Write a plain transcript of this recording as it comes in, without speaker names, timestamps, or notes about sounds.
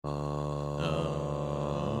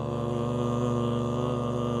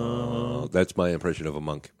that's my impression of a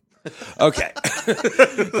monk. Okay.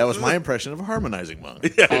 That was my impression of a harmonizing monk.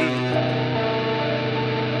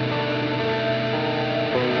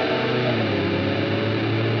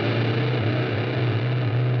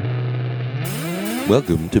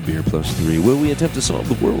 Welcome to Beer Plus 3, where we attempt to solve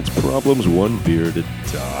the world's problems one beer at a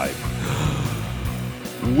time.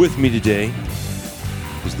 With me today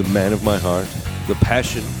is the man of my heart, the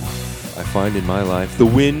passion I find in my life, the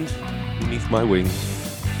wind beneath my wings.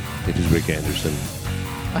 It is Rick Anderson.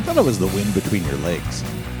 I thought it was the wind between your legs.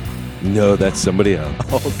 No, that's somebody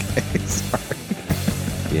else. Okay, sorry.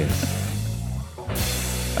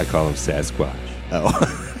 Yes. I call him Sasquatch.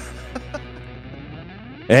 Oh.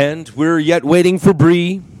 And we're yet waiting for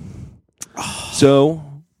Brie. So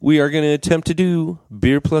we are going to attempt to do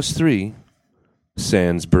Beer Plus 3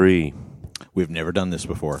 sans Brie. We've never done this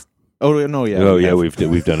before. Oh, no, yeah. Oh, yeah, we've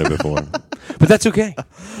done it before. But that's okay.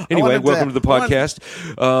 Anyway, welcome to the podcast.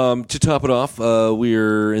 To top it off,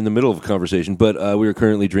 we're in the middle of a conversation, but we are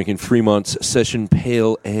currently drinking Fremont's Session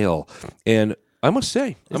Pale Ale. And I must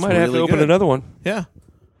say, I might have to open another one. Yeah.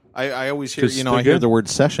 I always hear, I hear the word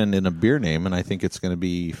session in a beer name, and I think it's going to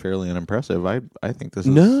be fairly unimpressive. I think this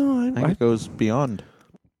is... I think it goes beyond.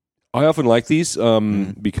 I often like these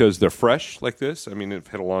because they're fresh like this. I mean, I've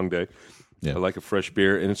had a long day. Yeah. I like a fresh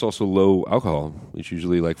beer, and it's also low alcohol. It's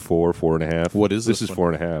usually like 4.5. What is this? This is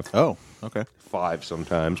 4.5. Oh, okay. 5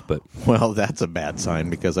 sometimes, but... Well, that's a bad sign,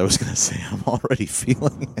 because I was going to say I'm already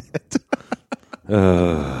feeling it.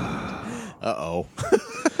 Uh-oh.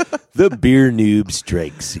 The beer noob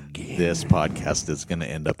strikes again. This podcast is going to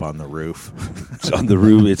end up on the roof. It's on the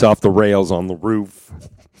roof. It's off the rails on the roof.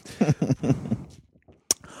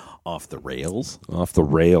 Off the rails? Off the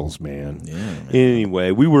rails, man. Yeah, man.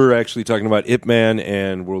 Anyway, we were actually talking about Ip Man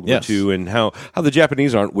and World War II and how the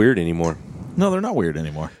Japanese aren't weird anymore. No, they're not weird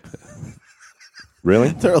anymore. Really?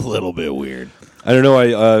 They're a little bit weird. I don't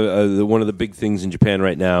know. One of the big things in Japan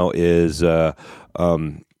right now is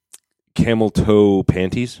camel toe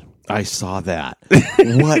panties. I saw that.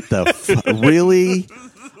 What the really?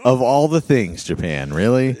 Of all the things, Japan,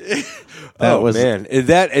 really? Man,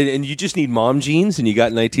 and you just need mom jeans, and you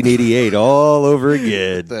got 1988 all over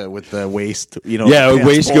again. With the waist,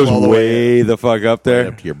 waist goes way the fuck up there,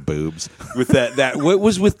 right up to your boobs. With that, what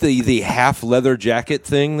was with the half leather jacket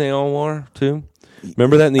thing they all wore too?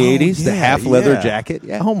 Remember that in the 80s, the half leather jacket?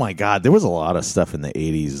 Yeah. Oh my God, there was a lot of stuff in the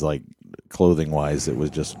 80s, like clothing wise, that was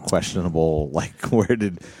just questionable. Like, where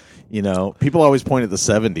did people always point at the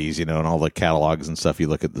 70s, and all the catalogs and stuff. You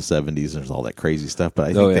look at the 70s, there's all that crazy stuff.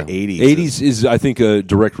 But I think the 80s is, I think, a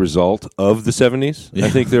direct result of the 70s. Yeah. I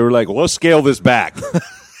think they were like, well, let's scale this back.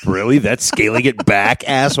 Really? That's scaling it back,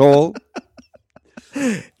 asshole?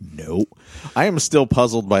 Nope. I am still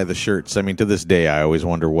puzzled by the shirts. I mean, to this day, I always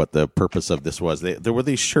wonder what the purpose of this was. There were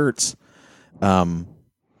these shirts. I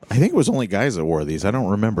think it was only guys that wore these. I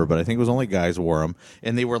don't remember, but I think it was only guys who wore them.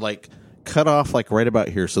 And they were like cut off like right about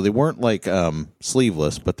here. So they weren't like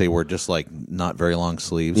sleeveless, but they were just like not very long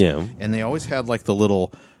sleeves. Yeah. And they always had like the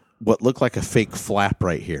little, what looked like a fake flap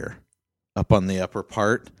right here up on the upper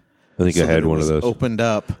part. I think I had one of those. Opened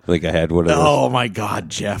up. I think I had one of those. Oh my God,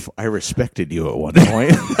 Jeff. I respected you at one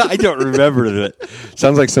point. I don't remember that.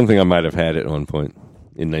 Sounds like something I might have had at one point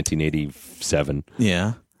in 1987.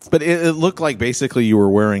 Yeah. But it looked like basically you were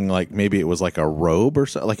wearing like maybe it was like a robe or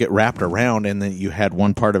something. Like it wrapped around and then you had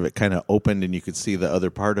one part of it kind of opened and you could see the other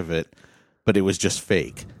part of it, but it was just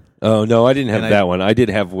fake. Oh, no, I didn't have that one. I did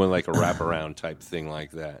have one like a wraparound type thing like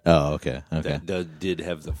that. Oh, okay. That did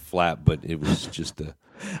have the flap, but it was just a...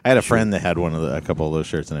 I had a friend that had a couple of those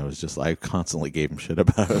shirts, and it was just I constantly gave him shit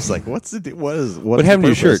about it. I was like, "What happened to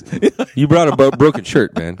your shirt? You brought a broken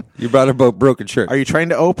shirt, man. You brought a broken shirt. Are you trying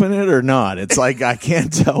to open it or not? It's like I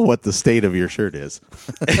can't tell what the state of your shirt is."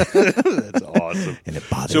 That's awesome, and it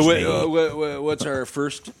bothers me. So, what's our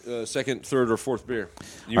first, second, third, or fourth beer?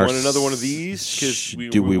 You want another one of these?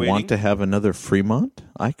 Do we want to have another Fremont?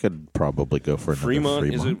 I could probably go for another Fremont.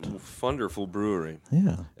 Fremont is a wonderful brewery.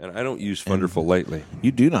 Yeah, and I don't use Funderful lately.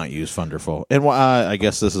 You do not use Funderful. And I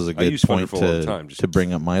guess this is a good point to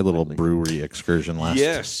bring up my little brewery excursion last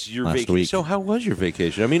week. So how was your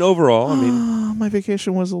vacation? I mean, overall, my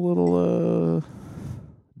vacation was a little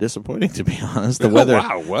disappointing, to be honest. The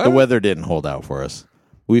weather didn't hold out for us.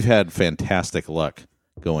 We've had fantastic luck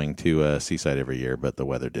going to Seaside every year, but the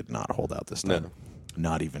weather did not hold out this time. No.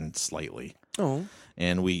 Not even slightly. Oh.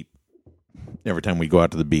 And every time we go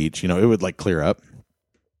out to the beach, it would like clear up.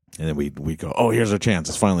 And then we'd go, oh, here's our chance.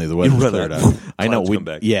 It's finally the weather's cleared up. I know.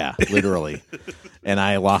 Yeah, literally. And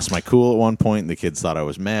I lost my cool at one point, and the kids thought I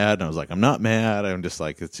was mad. And I was like, I'm not mad. I'm just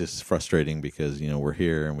like, it's just frustrating because, we're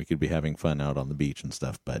here and we could be having fun out on the beach and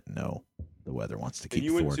stuff. But no, the weather wants to And keep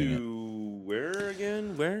you went thwarting to where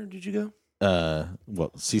again? Where did you go?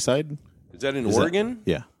 it. Seaside? Is that in Is that- Oregon?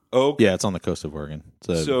 Yeah. Oh, Yeah, it's on the coast of Oregon.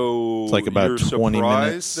 so it's like about you're 20 surprised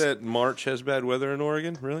minutes. that March has bad weather in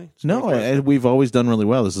Oregon? Really? We've always done really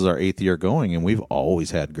well. This is our 8th year going, and we've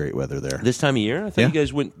always had great weather there. This time of year? I thought Yeah. you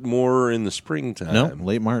guys went more in the springtime. No,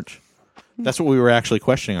 late March. That's what we were actually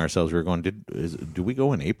questioning ourselves. We were going, do we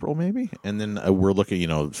go in April maybe? And then we're looking,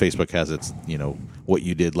 Facebook has its, what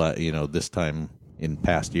you did, this time in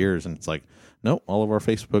past years. And it's like, no, all of our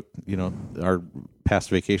Facebook, our past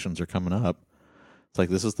vacations are coming up. It's like,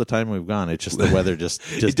 this is the time we've gone. It's just the weather just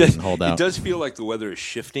didn't hold out. It does feel like the weather is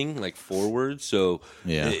shifting, like forward. So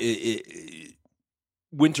Yeah.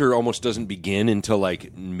 Winter almost doesn't begin until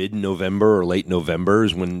like mid-November or late November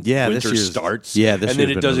is when winter starts. Yeah, this and then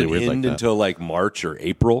year's it been doesn't really weird like end that. until like March or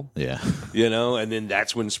April. Yeah. And then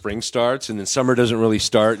that's when spring starts, and then summer doesn't really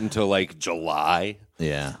start until like July.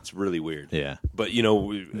 Yeah. It's really weird. Yeah. But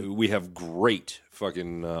we have great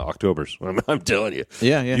fucking Octobers. I'm telling you.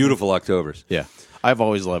 Yeah. Beautiful Octobers. Yeah. I've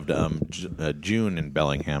always loved June in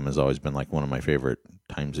Bellingham has always been like one of my favorite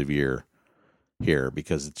times of year here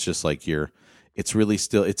because it's just like it's really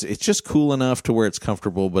still it's just cool enough to where it's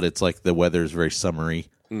comfortable, but it's like the weather is very summery,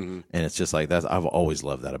 and it's just like that. I've always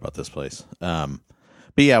loved that about this place.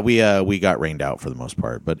 But yeah, we got rained out for the most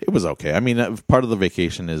part, but it was okay. I mean, part of the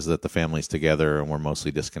vacation is that the family's together and we're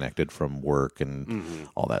mostly disconnected from work and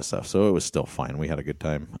all that stuff, so it was still fine. We had a good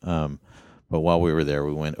time. But while we were there,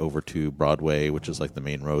 we went over to Broadway, which is like the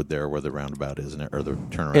main road there where the roundabout is, or the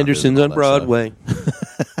turnaround. Anderson's is on Broadway.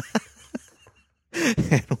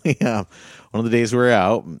 And we, one of the days we were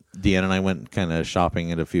out, Deanna and I went kind of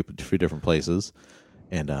shopping at a few different places,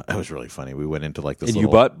 and it was really funny. We went into like this. And you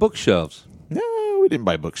bought bookshelves. No, we didn't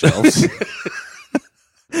buy bookshelves.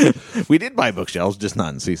 We did buy bookshelves, just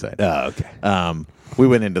not in Seaside. Oh, okay. We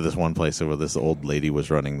went into this one place where this old lady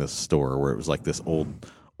was running this store where it was like this old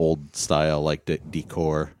style like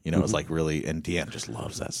decor. It was like really, and Deanna just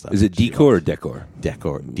loves that stuff. Is it decor or decor?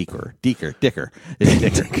 Dicker. It's Dicker.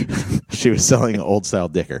 She was selling old style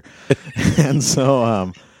Dicker, and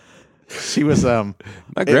so she was. My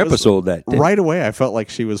grandpa sold that right away. I felt like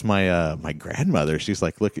she was my my grandmother. She's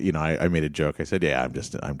like, look, I made a joke. I said, yeah,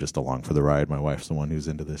 I'm just along for the ride. My wife's the one who's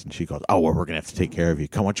into this, and she goes, oh, well, we're gonna have to take care of you.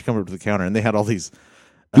 Why don't you come up to the counter? And they had all these.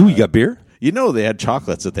 Ooh, you got beer? They had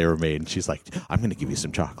chocolates that they were made, and she's like, I'm going to give you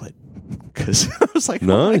some chocolate. Because I was like,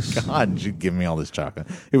 nice. Oh, my God, she'd give me all this chocolate.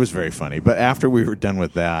 It was very funny. But after we were done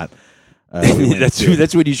with that,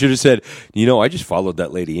 that's what you should have said. I just followed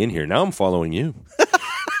that lady in here. Now I'm following you.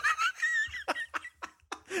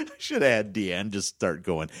 I should have had Deanne just start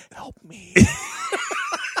going, help me.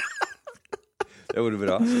 That would have been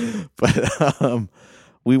awesome. But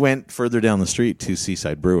we went further down the street to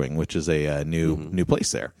Seaside Brewing, which is a new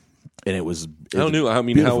place there. And it was how new? I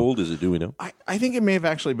mean, beautiful. how old is it? Do we know? I think it may have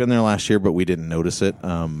actually been there last year, but we didn't notice it.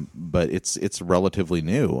 But it's relatively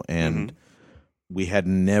new, and we had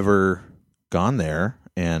never gone there.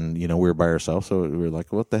 And we were by ourselves, so we were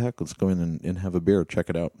like, "What the heck? Let's go in and have a beer, check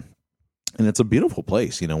it out." And it's a beautiful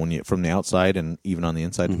place, when you from the outside and even on the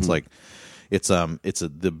inside, it's like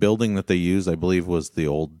the building that they used, I believe, was the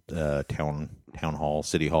old town hall,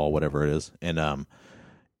 city hall, whatever it is, and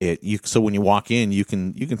so when you walk in, you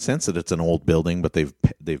can sense that it's an old building, but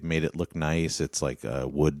they've made it look nice. It's like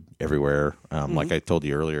wood everywhere. Like I told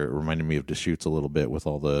you earlier, it reminded me of Deschutes a little bit with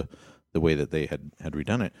all the way that they had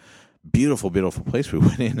redone it. Beautiful, beautiful place. We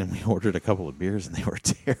went in and we ordered a couple of beers, and they were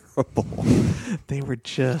terrible. They were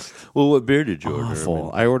just what beer did you order? Awful.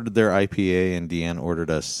 I ordered their IPA, and Deanne ordered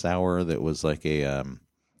a sour that was like it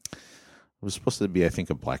was supposed to be, I think,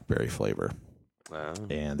 a blackberry flavor. Wow.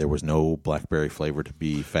 And there was no blackberry flavor to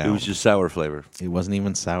be found. It was just sour flavor. It wasn't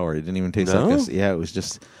even sour. It didn't even taste No? like it was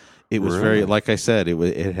just. It was very, like I said,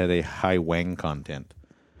 it had a high wang content.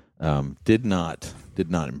 Did not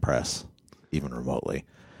impress even remotely.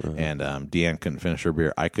 And Deanne couldn't finish her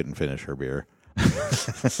beer. I couldn't finish her beer.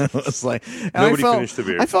 It was like Nobody finished the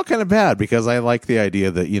beer. I felt kind of bad because I like the idea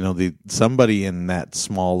that somebody in that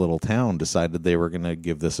small little town decided they were going to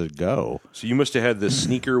give this a go. So you must have had the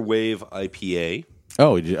Sneaker Wave IPA.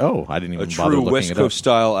 Oh, I didn't even bother true looking West it Coast up.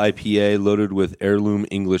 style IPA loaded with heirloom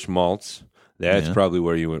English malts. That's probably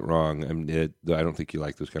where you went wrong. I don't think you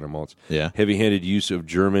like those kind of malts. Yeah. Heavy-handed use of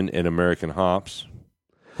German and American hops.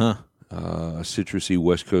 Huh. A citrusy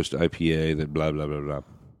West Coast IPA that blah, blah, blah, blah.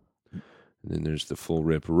 And then there's the Full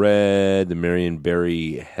Rip Red, the Marion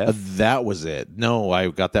Berry Hef. That was it. No, I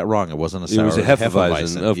got that wrong. It wasn't a sour. It was a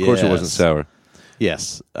Hefeweizen. Of course it wasn't sour.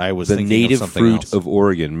 Yes. I was The thinking native of something fruit else. of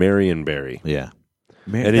Oregon, Marion Berry. Yeah.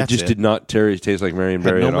 And it just did not taste like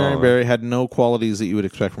Marionberry at all. Marionberry, had no qualities that you would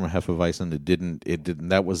expect from a Hefeweizen. It didn't.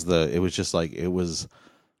 That was it was just like it was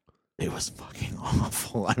fucking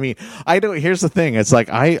awful. I mean, here's the thing. It's like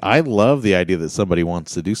I love the idea that somebody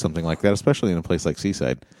wants to do something like that, especially in a place like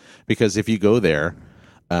Seaside, because if you go there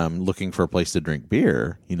looking for a place to drink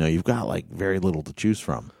beer, you've got like very little to choose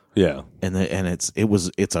from. Yeah, and it's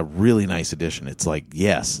a really nice addition. It's like,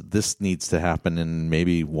 yes, this needs to happen, and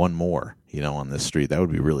maybe one more, on this street. That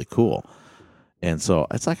would be really cool. And so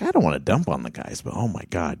it's like, I don't want to dump on the guys, but oh my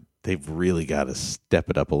god, they've really got to step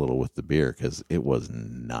it up a little with the beer, because it was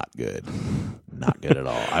not good, not good at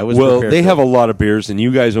all. They have a lot of beers, and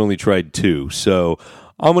you guys only tried 2, so.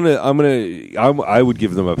 I would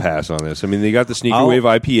give them a pass on this. I mean, they got the Sneaker Wave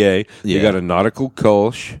IPA. They got a Nautical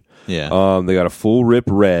Kolsch. Yeah. They got a Full Rip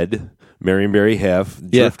Red, Marionberry Hef,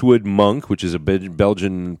 Driftwood Monk, which is a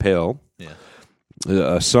Belgian pale. Yeah.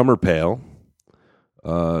 A Summer Pale,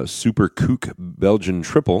 Super Kook Belgian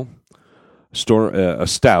Triple, a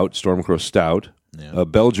Stout, Stormcrow Stout, a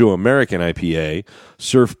Belgio-American IPA,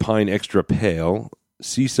 Surf Pine Extra Pale,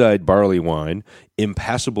 Seaside Barley Wine,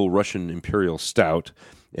 Impassable Russian Imperial Stout,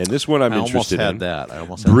 and this one I'm interested in. I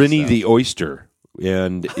almost had Brinny the Oyster,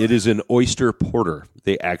 and it is an oyster porter.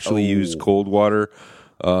 They actually use cold water,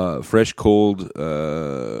 fresh cold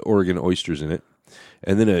Oregon oysters in it.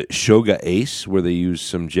 And then a Shoga Ace, where they use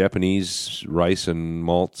some Japanese rice and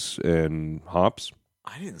malts and hops.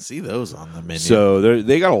 I didn't see those on the menu. So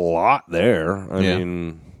they got a lot there. I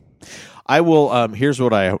mean... I will. Here's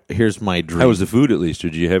my dream. How was the food, at least? Or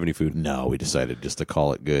did you have any food? No, we decided just to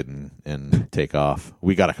call it good and take off.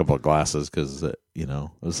 We got a couple of glasses because it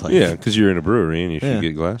was like, because you're in a brewery and you should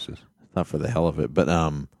get glasses. Not for the hell of it, but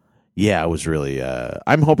it was really.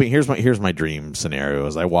 I'm hoping. Here's my dream scenario: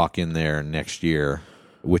 is I walk in there next year,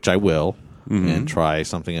 which I will, and try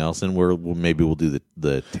something else, and maybe we'll do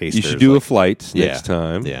the tasters. You should do a flight next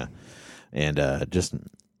time. Yeah, and just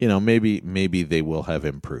maybe they will have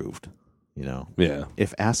improved. Yeah.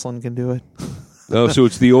 If Aslan can do it. So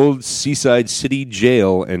it's the old Seaside City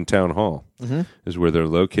Jail and Town Hall is where they're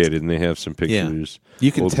located, and they have some pictures. Yeah.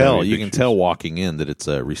 You can tell walking in that it's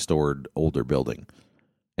a restored older building,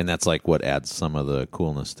 and that's like what adds some of the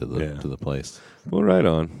coolness to the place. Well, right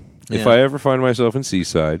on. Yeah. If I ever find myself in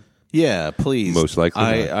Seaside, please. Most likely,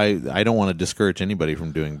 I don't want to discourage anybody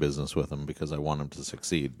from doing business with them because I want them to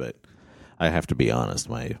succeed, but. I have to be honest.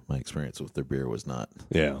 My experience with their beer was not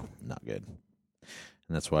good, and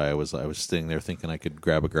that's why I was sitting there thinking I could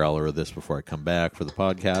grab a growler of this before I come back for the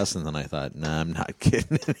podcast, and then I thought, nah, I'm not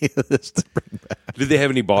getting any of this to bring back. Did they have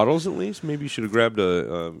any bottles at least? Maybe you should have grabbed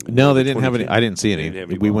a. No, they didn't have any. I didn't see any.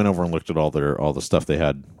 We went over and looked at all the stuff they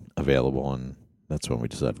had available, and that's when we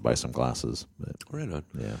decided to buy some glasses. But, right on.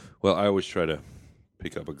 Yeah. Well, I always try to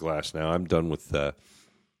pick up a glass now. I'm done with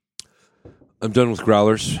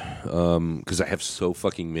growlers because I have so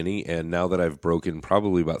fucking many, and now that I've broken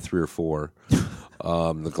probably about 3 or 4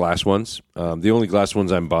 the glass ones. The only glass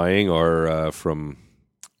ones I'm buying are from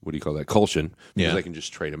what do you call that? Kulshin, because I can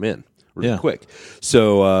just trade them in really quick.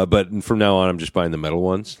 So, but from now on, I'm just buying the metal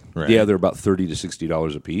ones. Right. Yeah, they're about $30 to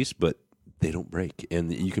 $60 a piece, but they don't break,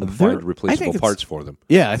 and you can find replaceable parts for them.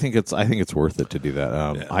 Yeah, I think it's worth it to do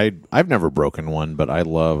that. I've never broken one, but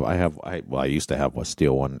I used to have a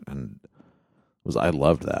steel one, and I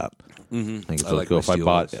loved that. Mm-hmm. I think it's really cool.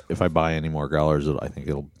 If I buy any more growlers, I think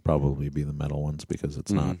it'll probably be the metal ones because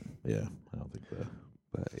it's not. Yeah, I don't think that.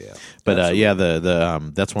 But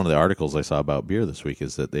that's one of the articles I saw about beer this week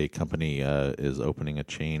is that the company is opening a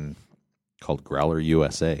chain called Growler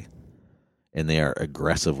USA, and they are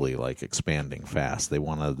aggressively expanding fast. They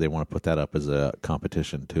want to put that up as a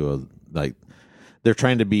competition to they're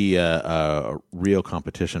trying to be a real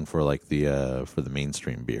competition for the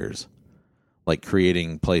mainstream beers. Like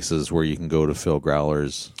creating places where you can go to fill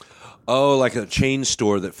growlers. Oh, like a chain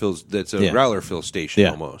store that's a growler fill station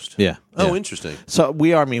almost. Yeah. Oh, interesting. So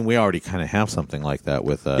we already kind of have something like that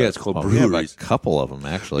with. It's called breweries. We have a couple of them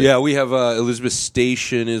actually. Yeah, we have Elizabeth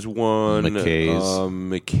Station is one.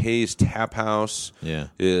 McKay's Tap House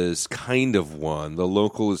is kind of one. The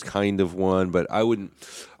Local is kind of one, but I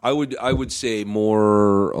would say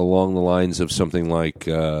more along the lines of something like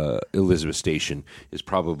Elizabeth Station is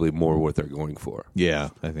probably more what they're going for. Yeah,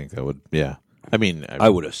 I think that would. Yeah, I mean, I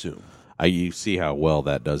would assume. You see how well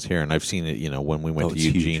that does here, and I've seen it. When we went to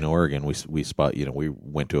Eugene, Oregon, we spot. We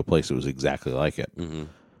went to a place that was exactly like it, and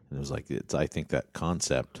it was like I think that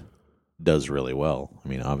concept does really well. I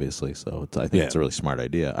mean, obviously, so I think it's a really smart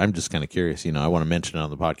idea. I'm just kind of curious. I want to mention it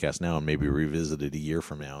on the podcast now and maybe revisit it a year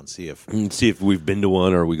from now and see if we've been to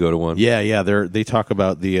one or we go to one. Yeah. They talk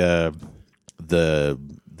about the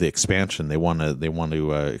the expansion. They want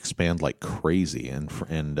to expand like crazy and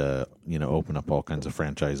open up all kinds of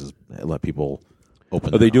franchises. Let people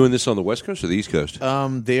open. Are they doing this on the West Coast or the East Coast?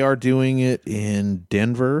 They are doing it in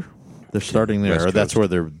Denver. They're starting there. West Or that's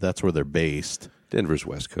Coast. where they're based. Denver's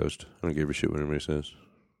West Coast. I don't give a shit what anybody says.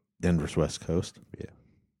 Denver's West Coast. Yeah.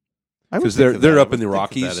 I would Because think of they're that. up I in the would think of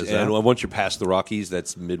Rockies, that as and that. once you're past the Rockies,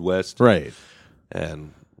 that's Midwest. Right.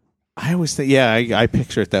 And I always think, I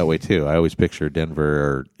picture it that way too. I always picture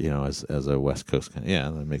Denver, as a West Coast kind. Yeah,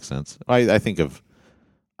 that makes sense. I think of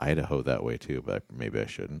Idaho that way too, but maybe I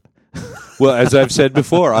shouldn't. well, as I've said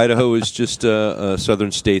before, Idaho is just a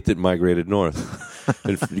southern state that migrated north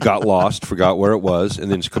and got lost, forgot where it was, and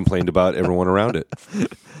then just complained about everyone around it.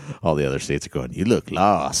 All the other states are going, "You look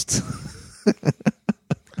lost."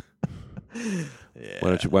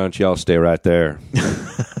 Why don't y'all stay right there?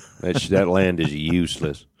 That land is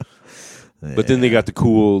useless. But then they got the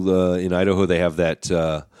cool in Idaho. They have that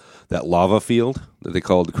lava field that they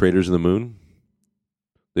call the Craters of the Moon.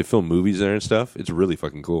 They film movies there and stuff. It's really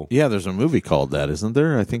fucking cool. Yeah, there's a movie called that, isn't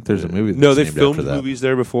there? I think there's a movie. No, they named filmed after that. movies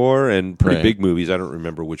there before, and pretty Right. big movies. I don't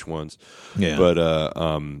remember which ones. Yeah,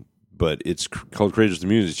 But it's called Craters of the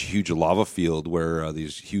Moon. It's a huge lava field where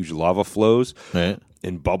these huge lava flows right.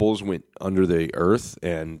 and bubbles went under the earth,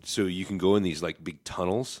 and so you can go in these like big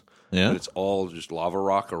tunnels. Yeah. But it's all just lava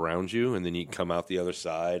rock around you, and then you come out the other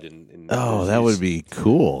side. And Oh, there's that these- would be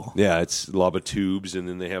cool. Yeah, it's lava tubes, and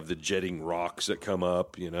then they have the jetting rocks that come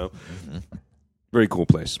up. Very cool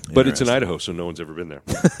place. But it's in Idaho, so no one's ever been there.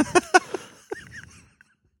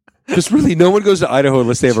 Because really, no one goes to Idaho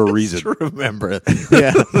unless they have a reason. Remember it.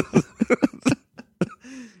 Yeah.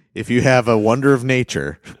 If you have a wonder of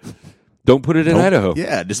nature, Don't put it in Idaho.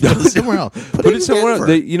 yeah, just put it somewhere else. Put it in somewhere else.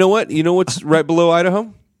 Denver. You know what? You know what's right below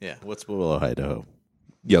Idaho? Yeah, what's below Idaho?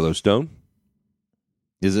 Yellowstone.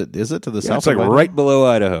 Is it to the Yeah, south? it's like of Idaho? right below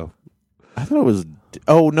Idaho. I thought it was.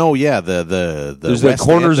 Oh no, yeah, the There's the west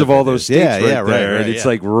corners end of all it those is. states Yeah, right yeah, there, right, and it's yeah.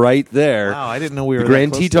 like right there. Wow, I didn't know we were The that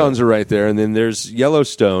Grand close to Tetons it. are right there, and then there's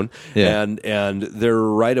Yellowstone, Yeah. and they're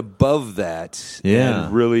right above that. Yeah.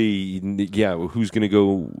 And really, who's going to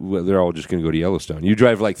go? Well, they're all just going to go to Yellowstone. You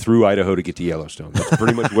drive like through Idaho to get to Yellowstone. That's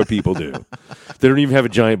pretty much what people do. They don't even have a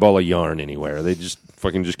giant ball of yarn anywhere. They just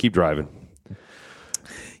keep driving.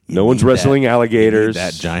 No one's need wrestling that- alligators.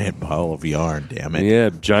 That giant ball of yarn, damn it! Yeah,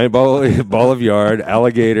 giant ball of yard,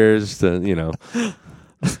 alligators. The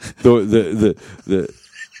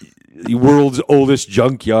world's oldest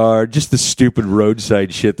junkyard. Just the stupid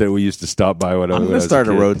roadside shit that we used to stop by when I I'm was. going to start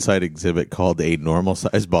a kid. roadside exhibit called a normal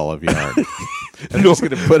size ball of yarn. I'm just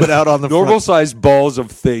going to put it out on the Normal front. sized balls of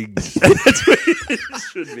things. That's what it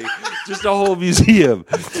should be. Just a whole museum.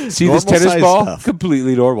 See this tennis Normal-sized ball? stuff.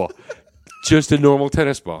 Completely normal. Just a normal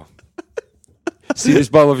tennis ball. See this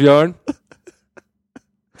ball of yarn?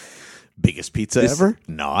 Biggest pizza ever?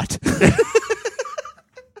 Not.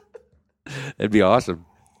 That'd be awesome.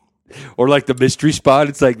 Or like the mystery spot.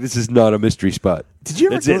 It's like, this is not a mystery spot. Did you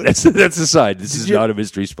ever That's go- it. That's the side. This is you- not a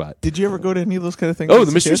mystery spot. Did you ever go to any of those kind of things? Oh, as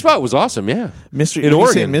the a mystery kid? spot was awesome. Yeah, Mystery in when you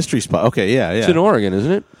say Oregon. mystery spot. Okay, yeah. It's in Oregon,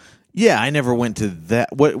 isn't it? Yeah, I never went to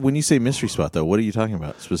that. What when you say mystery spot though? What are you talking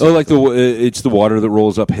about Oh, specifically? like it's the water that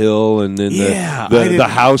rolls uphill, and then Yeah, I the didn't-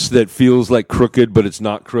 house that feels like crooked, but it's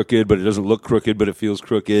not crooked, but it doesn't look crooked, but it feels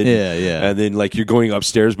crooked. Yeah, yeah. And then like you're going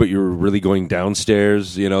upstairs, but you're really going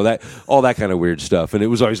downstairs. That all that kind of weird stuff. And it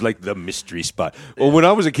was always like the mystery spot. Well, when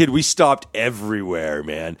I was a kid, we stopped everywhere,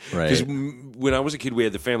 man. Right. Because when I was a kid, we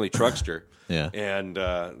had the family truckster. Yeah. And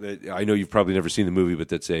I know you've probably never seen the movie, but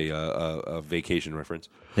that's a vacation reference.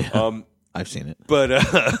 I've seen it.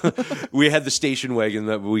 But we had the station wagon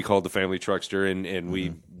that we called the family truckster, and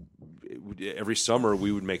we every summer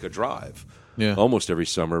we would make a drive. Yeah. Almost every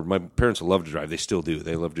summer. My parents love to drive. They still do.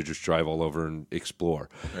 They love to just drive all over and explore.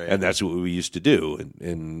 Right. And that's what we used to do.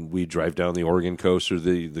 And we drive down the Oregon coast or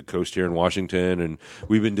the coast here in Washington. And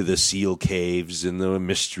we've been to the Seal Caves and the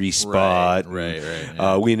Mystery Spot. right,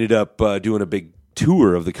 yeah. We ended up doing a big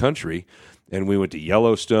tour of the country. And we went to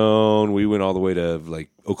Yellowstone. We went all the way to like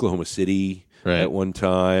Oklahoma City Right. at one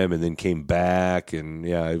time, and then came back. And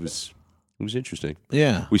yeah, it was interesting.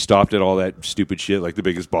 Yeah. We stopped at all that stupid shit, like the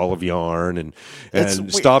biggest ball of yarn, and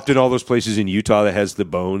Wait. stopped in all those places in Utah that has the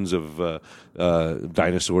bones of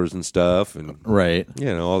dinosaurs and stuff, and Right.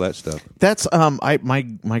 all that stuff. That's I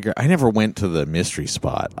never went to the mystery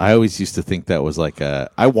spot. I always used to think that was like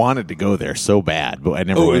I wanted to go there so bad, but I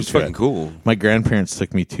never Oh, it went was to fucking it. cool. My grandparents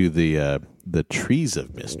took me to the trees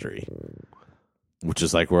of mystery, which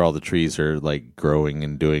is like where all the trees are like growing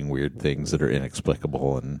and doing weird things that are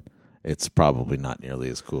inexplicable, and it's probably not nearly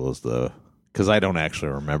as cool as the Because I don't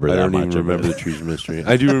actually remember I that don't much even of remember it. the Trees of Mystery.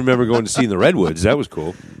 I do remember going to see the Redwoods. That was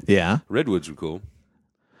cool. Yeah. Redwoods were cool.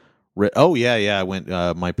 Oh yeah. I went.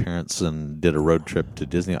 My parents and did a road trip to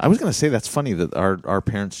Disney. I was going to say that's funny that our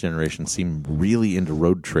parents' generation seemed really into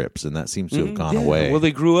road trips, and that seems to have gone away. Well,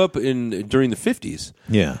 they grew up during the 50s.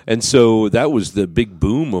 Yeah. And so that was the big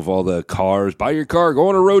boom of all the cars. Buy your car, go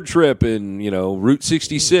on a road trip, and Route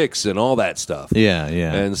 66 and all that stuff. Yeah.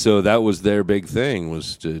 And so that was their big thing,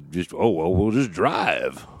 was to just we'll just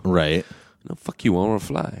drive. Right. No, fuck you, I want to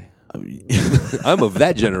fly. I'm of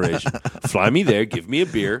that generation. Fly me there, give me a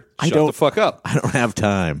beer, shut the fuck up. I don't have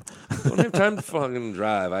time. I don't have time to fucking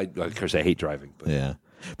drive. Of course, I hate driving. But. Yeah.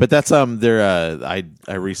 But that's there.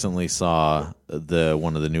 I recently saw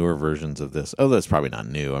one of the newer versions of this. Oh, that's probably not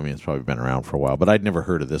new. I mean, it's probably been around for a while, but I'd never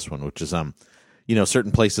heard of this one, which is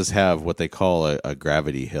certain places have what they call a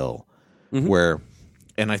gravity hill, where,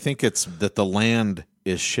 and I think it's that the land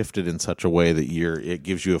is shifted in such a way that it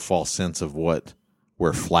gives you a false sense of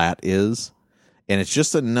where flat is, and it's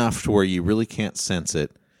just enough to where you really can't sense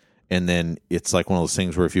it. And then it's like one of those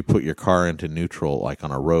things where if you put your car into neutral, like on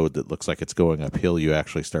a road that looks like it's going uphill,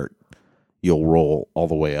 you'll roll all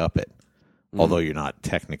the way up it, although you're not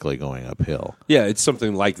technically going uphill. Yeah, it's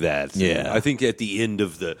something like that. Yeah. I think at the end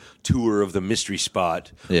of the tour of the mystery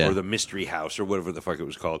spot Yeah. or the mystery house or whatever the fuck it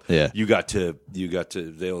was called, Yeah. you got to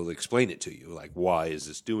they'll explain it to you, like, why is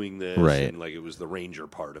this doing this? Right. And like it was the ranger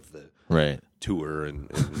part of the Right. tour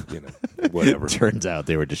and whatever. Turns out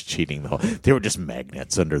they were just cheating. They were just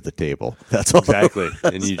magnets under the table. That's all. Exactly,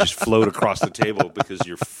 and you just float across the table because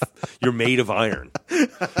you're made of iron.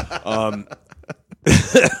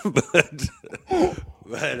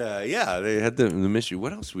 But yeah, they had the mystery.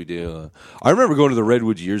 What else we do? I remember going to the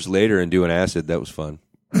Redwoods years later and doing acid. That was fun.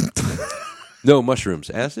 No,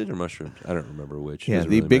 mushrooms. Acid or mushrooms? I don't remember which. Yeah,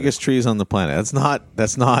 Doesn't the really biggest trees on the planet.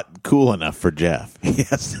 That's not cool enough for Jeff. He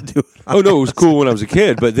has to do it. Oh no, it was cool when I was a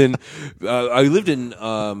kid, but then I lived in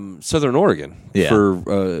Southern Oregon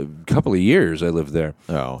for a couple of years. I lived there.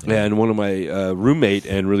 Oh, yeah. And one of my roommate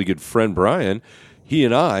and really good friend Brian, he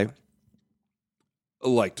and I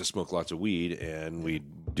like to smoke lots of weed, and we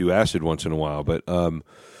do acid once in a while, but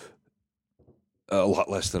a lot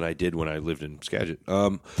less than I did when I lived in Skagit.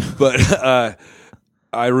 But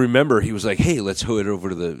I remember he was like, "Hey, let's head over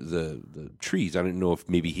to the trees." I didn't know if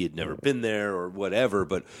maybe he had never been there or whatever,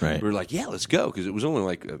 but we were like, "Yeah, let's go," because it was only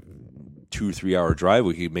like a 2 or 3 hour drive.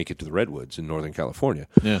 We could make it to the Redwoods in Northern California.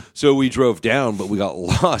 Yeah. So we drove down, but we got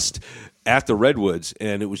lost at the Redwoods,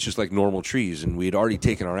 and it was just like normal trees, and we had already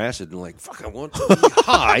taken our acid, and like, fuck, I want to be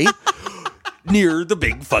high near the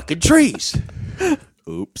big fucking trees.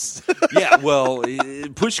 Oops. Yeah, well,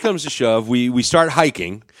 push comes to shove. We start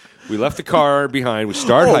hiking. We left the car behind. We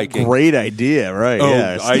start hiking. Great idea, right? Oh,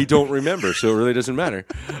 yes. I don't remember, so it really doesn't matter.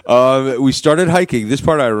 We started hiking. This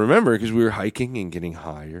part I remember because we were hiking and getting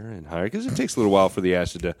higher and higher because it takes a little while for the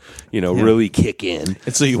acid to, really kick in.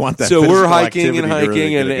 And so you want that. So we're physical hiking and activity to hiking really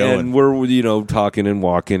get it going. and we're talking and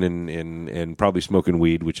walking and probably smoking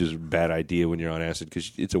weed, which is a bad idea when you're on acid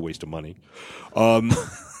because it's a waste of money.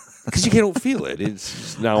 Because you can't feel it.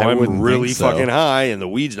 It's now I I'm wouldn't really think so. fucking high, and the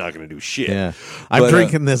weed's not going to do shit. Yeah, I'm But,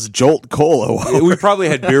 drinking this Jolt Cola. we probably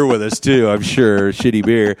had beer with us too. I'm sure, shitty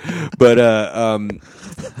beer. But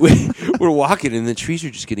we're walking, and the trees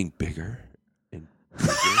are just getting bigger and bigger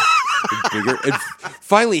and bigger. And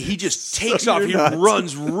finally, he just takes off. He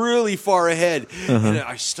runs really far ahead, and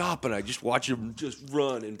I stop and I just watch him just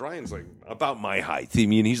run. And Brian's like about my height. I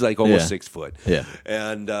mean, he's like almost 6 foot. Yeah.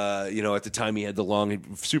 And at the time he had the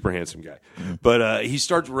long, super handsome guy. But he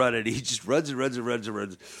starts running. He just runs and runs and runs and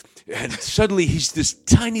runs. And suddenly he's this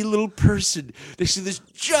tiny little person next to this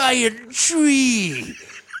giant tree.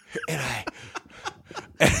 And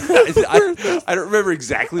I don't remember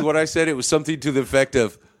exactly what I said. It was something to the effect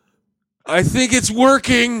of, I think it's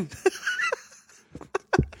working.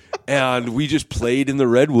 And we just played in the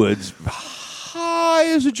Redwoods high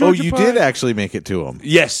as a Georgia Oh, you pie. did actually make it to him.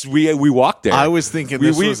 Yes, we walked there. I was thinking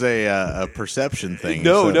this was a perception thing.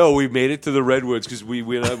 No, we made it to the Redwoods because we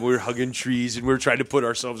were hugging trees and we were trying to put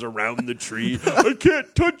ourselves around the tree. I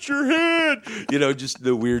can't touch your hand. Just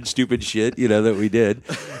the weird, stupid shit, that we did.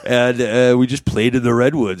 And we just played in the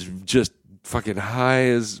Redwoods, just fucking high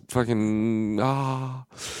as fucking,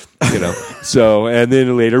 So, and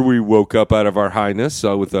then later we woke up out of our highness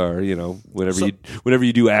with our, whenever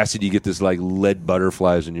you do acid, you get this like lead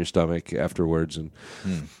butterflies in your stomach afterwards. And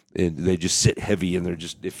they just sit heavy and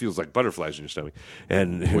it feels like butterflies in your stomach.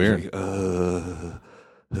 And Weird. and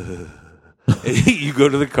you go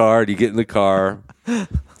to the car and you get in the car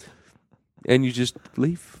and you just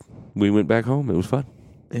leave. We went back home. It was fun.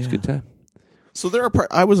 It was a good time. So there are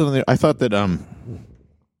I was on the. I thought that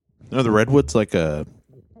the redwoods I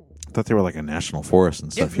thought they were like a national forest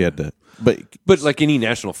and stuff. You had to, but like any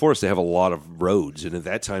national forest, they have a lot of roads, and at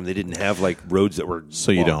that time they didn't have like roads that were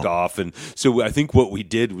blocked off, and so I think what we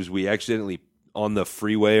did was we accidentally on the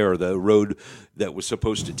freeway or the road that was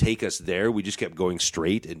supposed to take us there, we just kept going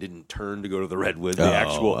straight and didn't turn to go to the redwood,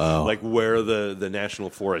 like where the national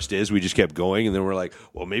forest is. We just kept going, and then we're like,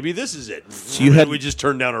 well, maybe this is it. So we just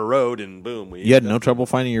turned down a road, and boom. You had no trouble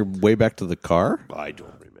finding your way back to the car? I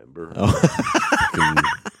don't remember.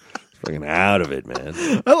 Fucking out of it, man.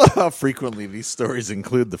 I love how frequently these stories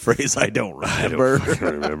include the phrase "I don't remember." I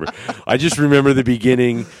don't remember. I just remember the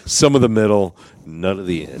beginning, some of the middle, none of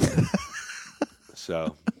the end.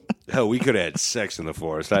 So, hell, we could have had sex in the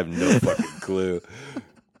forest. I have no fucking clue.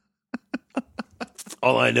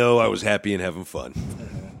 All I know, I was happy and having fun,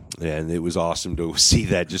 and it was awesome to see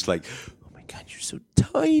that. Just like, oh my god, you're so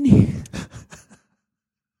tiny.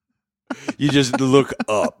 You just look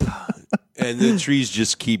up. And the trees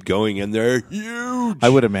just keep going, and they're huge. I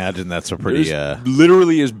would imagine that's a pretty...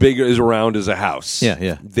 literally as big as around as a house.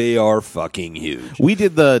 Yeah. They are fucking huge. We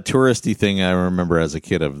did the touristy thing, I remember, as a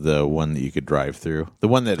kid, of the one that you could drive through. The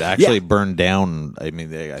one that actually burned down. I mean,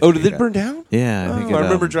 did it burn down? Yeah. I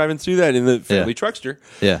remember driving through that in the family truckster.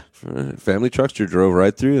 Yeah. Family truckster drove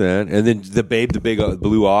right through that. And then the Babe, the big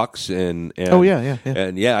blue ox. And oh, yeah.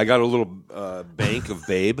 And I got a little bank of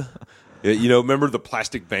Babe. You know, remember the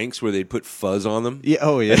plastic banks where they'd put fuzz on them? Yeah.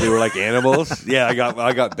 Oh, yeah. And they were like animals. Yeah, I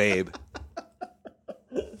got Babe.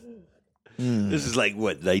 This is like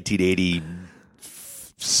what,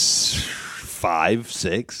 1985,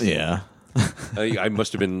 6? Yeah. I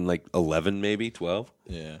must have been like 11, maybe 12.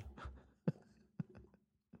 Yeah.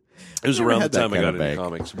 It was around the time I got into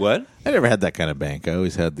comics. What? I never had that kind of bank. I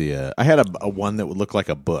always had I had a one that would look like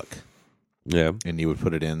a book. Yeah. And you would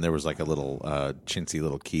put it in. There was like a little chintzy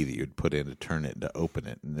little key that you'd put in to turn it, to open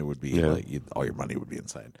it. And there would be all your money would be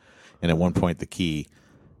inside. And at one point, the key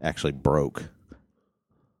actually broke.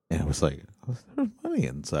 And it was like, there's money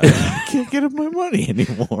inside. I can't get my money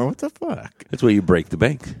anymore. What the fuck? That's why you break the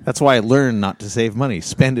bank. That's why I learned not to save money.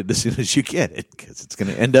 Spend it as soon as you get it, because it's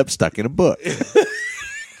going to end up stuck in a book.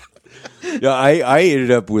 Yeah, I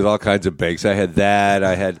ended up with all kinds of banks. I had that.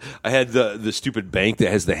 I had the stupid bank that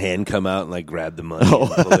has the hand come out and like grab the money and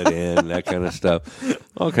pull it in, and that kind of stuff.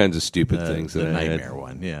 All kinds of stupid things. The that I nightmare had.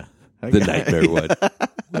 one, yeah. The nightmare one.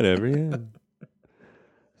 Whatever, yeah.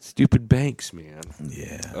 Stupid banks, man.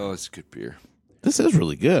 Yeah. Oh, it's good beer. This is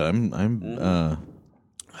really good.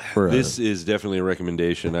 This is definitely a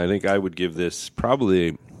recommendation. I think I would give this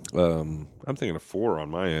probably. I'm thinking a 4 on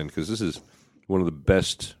my end, because this is one of the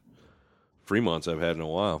best Fremonts I've had in a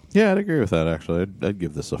while. Yeah, I'd agree with that, actually. I'd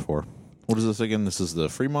give this a 4. What is this again? This is the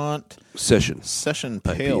Fremont Session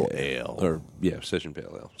Pale Ale. Session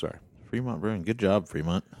Pale Ale. Sorry. Fremont Brewing. Good job,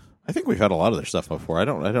 Fremont. I think we've had a lot of their stuff before. I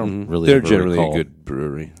don't really. They're generally a good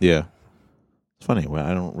brewery. Yeah. It's funny.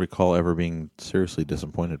 I don't recall ever being seriously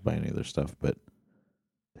disappointed by any of their stuff, but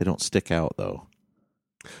they don't stick out, though.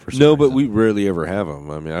 No, but we rarely ever have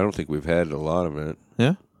them. I mean, I don't think we've had a lot of it.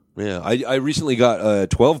 Yeah? Yeah. I recently got a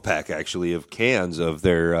 12-pack, actually, of cans of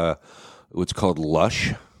their, what's called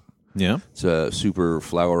Lush. Yeah. It's a super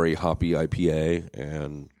flowery, hoppy IPA,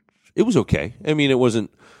 and it was okay. I mean,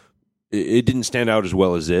 it didn't stand out as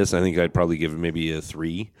well as this. I think I'd probably give it maybe a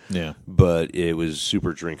 3. Yeah. But it was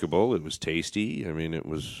super drinkable. It was tasty. I mean, it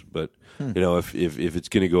was, but, you know, if it's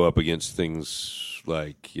going to go up against things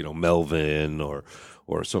like, you know, Melvin or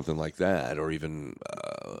something like that, or even,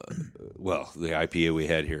 the IPA we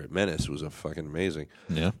had here at Menace was fucking amazing.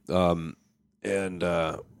 Yeah.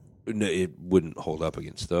 It wouldn't hold up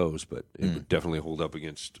against those, but it would definitely hold up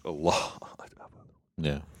against a lot.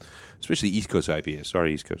 Yeah. Especially East Coast IPA.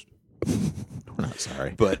 Sorry, East Coast. We're not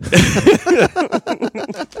sorry. But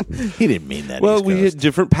he didn't mean that. Well, we had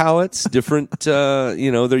different palates, different,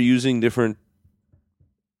 they're using different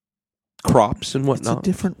crops and whatnot. It's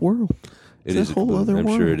a different world. It is a whole other world.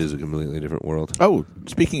 I'm sure it is a completely different world. Oh,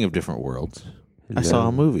 speaking of different worlds, I saw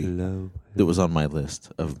a movie that was on my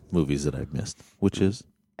list of movies that I've missed, which is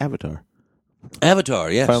Avatar. Avatar,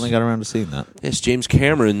 yes. Finally got around to seeing that. Yes, James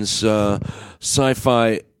Cameron's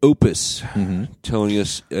sci-fi opus, telling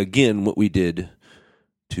us again what we did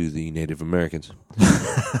to the Native Americans.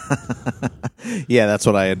 Yeah, that's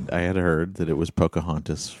what I had heard, that it was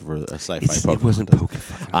Pocahontas for a sci-fi Pocahontas. It wasn't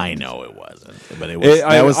Pocahontas. I know it wasn't, but it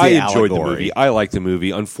was. I enjoyed the movie. I liked the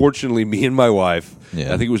movie. Unfortunately, me and my wife,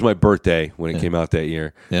 I think it was my birthday when it came out that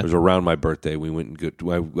year. Yeah. It was around my birthday. We went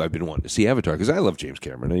and I've been wanting to see Avatar because I love James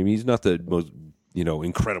Cameron. I mean, he's not the most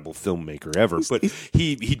incredible filmmaker ever, but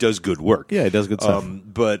he does good work. Yeah, he does good stuff.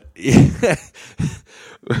 But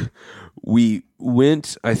we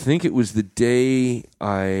went, I think it was the day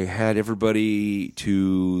I had everybody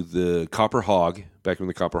to the Copper Hog, back when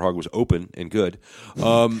the Copper Hog was open and good.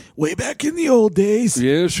 Way back in the old days.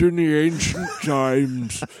 Yes, in the ancient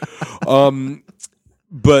times.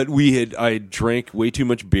 But I drank way too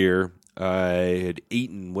much beer. I had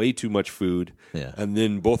eaten way too much food. Yeah. And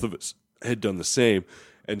then both of us had done the same.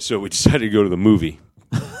 And so we decided to go to the movie.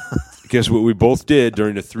 Guess what we both did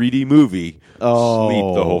during a 3D movie? Oh.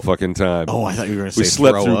 Sleep the whole fucking time. Oh, I thought you were going to say we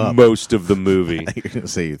slept throw through up. most of the movie. You're going to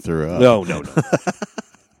say you threw up. No.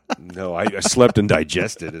 No, I slept and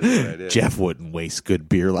digested it. Is what I did. Jeff wouldn't waste good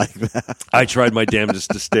beer like that. I tried my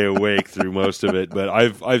damnedest to stay awake through most of it, but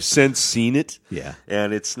I've since seen it. Yeah.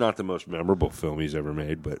 And it's not the most memorable film he's ever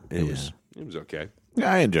made, but it was okay.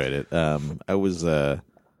 Yeah, I enjoyed it. I was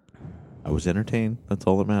entertained. That's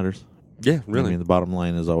all that matters. Yeah, really. I mean, the bottom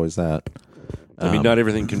line is always that. I mean, not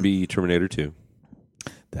everything can be Terminator 2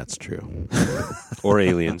 That's true. or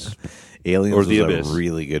Aliens. Aliens Or The was Abyss. a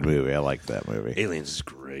really good movie. I liked that movie. Aliens is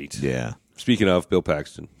great. Yeah. Speaking of Bill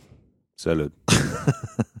Paxton, salud.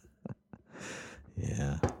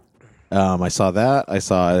 Yeah. I saw that.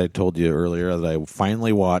 I told you earlier that I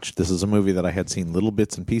finally watched. This is a movie that I had seen little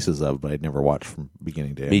bits and pieces of, but I'd never watched from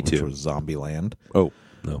beginning to end. Me too. Which was Zombieland. Oh,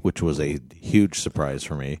 no. Which was a huge surprise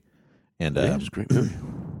for me. And Yeah, it was a great movie.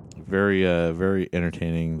 very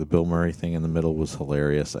entertaining. The Bill Murray thing in the middle was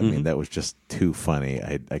hilarious. I mean, that was just too funny.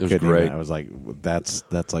 I couldn't great. even, I was like, that's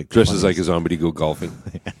like Dresses like a zombie to go golfing.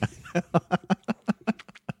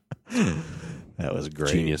 that was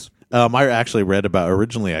great. Genius. I actually read about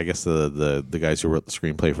originally. I guess the guys who wrote the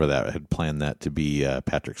screenplay for that had planned that to be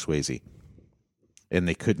Patrick Swayze, and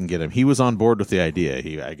they couldn't get him. He was on board with the idea.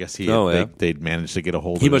 They'd managed to get a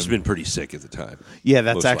hold of him. He must have been pretty sick at the time. Yeah,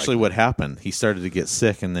 that's most actually likely. what happened. He started to get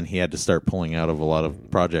sick, and then he had to start pulling out of a lot of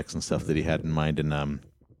projects and stuff that he had in mind. And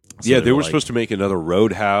yeah, they were supposed to make another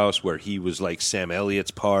Roadhouse where he was like Sam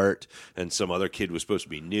Elliott's part, and some other kid was supposed to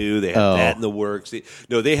be new. They had that in the works.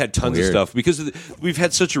 They had tons of stuff because we've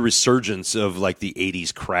had such a resurgence of like the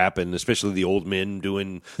 '80s crap, and especially the old men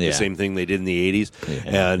doing the same thing they did in the '80s.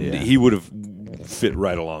 Yeah, and he would have fit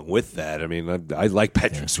right along with that. I mean, I like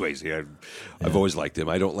Patrick Swayze. I've always liked him.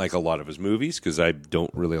 I don't like a lot of his movies because I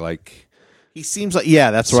don't really like. He seems like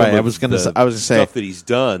I was going to say stuff that he's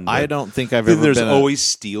done. I don't think I've then ever. There's been always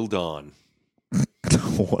Steel Dawn.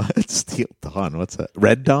 What? Steel Dawn? What's that?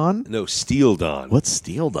 Red Dawn? No, Steel Dawn. What's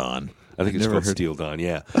Steel Dawn? I think it's never called heard- Steel Dawn.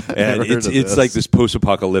 Yeah, never and heard of it's this. like this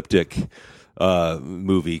post-apocalyptic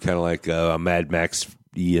movie, kind of like a Mad Max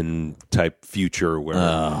Ian type future where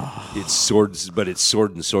it's swords, but it's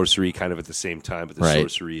sword and sorcery kind of at the same time. But the Right.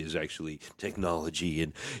 sorcery is actually technology,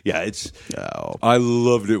 and it's. I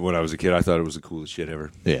loved it when I was a kid. I thought it was the coolest shit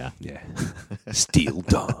ever. Yeah. Yeah, Steel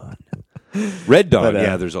Dawn, Red Dawn. But,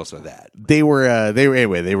 yeah, there's also that. They wrote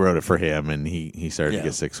it for him, and he started to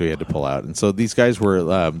get sick, so he had to pull out. And so these guys were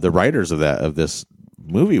the writers of this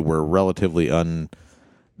movie were relatively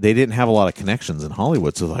they didn't have a lot of connections in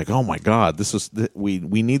Hollywood, so like, oh my god, we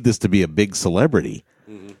need this to be a big celebrity,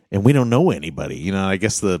 and we don't know anybody. I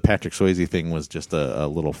guess the Patrick Swayze thing was just a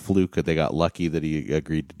little fluke that they got lucky that he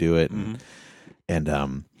agreed to do it,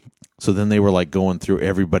 and so then they were like going through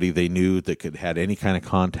everybody they knew that had any kind of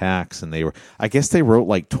contacts, and I guess they wrote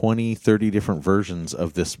like 20, 30 different versions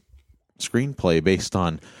of this screenplay based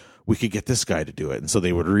on. We could get this guy to do it. And so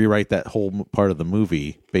they would rewrite that whole part of the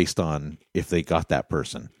movie based on if they got that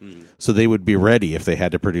person. So they would be ready if they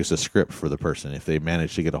had to produce a script for the person, if they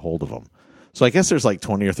managed to get a hold of them. So I guess there's like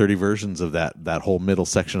 20 or 30 versions of that whole middle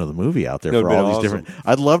section of the movie out there That for would've all been these awesome. different.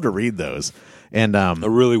 I'd love to read those. And I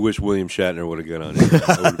really wish William Shatner would have got on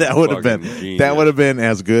it. that would have been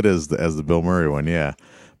as good as the Bill Murray one, yeah.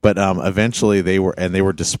 But eventually they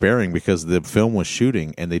were despairing because the film was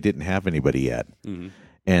shooting and they didn't have anybody yet.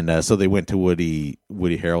 And so they went to Woody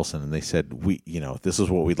Harrelson and they said, this is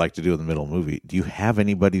what we'd like to do in the middle of the movie. Do you have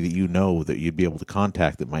anybody that you know that you'd be able to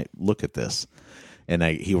contact that might look at this? And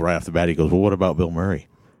he right off the bat, he goes, well, what about Bill Murray?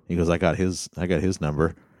 He goes, I got his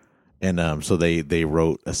number. And so they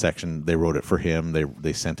wrote a section. They wrote it for him.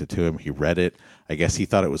 They sent it to him. He read it. I guess he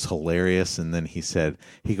thought it was hilarious. And then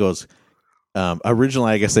he goes,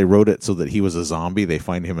 originally, I guess they wrote it so that he was a zombie. They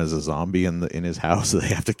find him as a zombie in his house, so they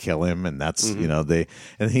have to kill him. And that's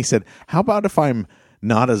And he said, "How about if I'm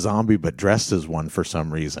not a zombie but dressed as one for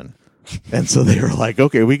some reason?" And so they were like,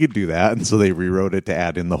 "Okay, we could do that." And so they rewrote it to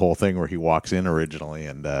add in the whole thing where he walks in originally.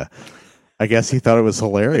 And I guess he thought it was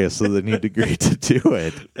hilarious, so then he agreed to do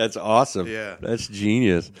it. That's awesome. Yeah. That's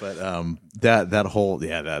genius. But that whole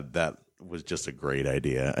that was just a great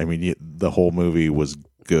idea. I mean, the whole movie was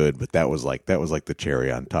good, but that was like the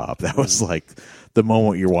cherry on top. That was like the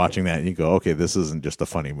moment you're watching that and you go, okay, this isn't just a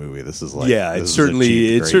funny movie. This is like, it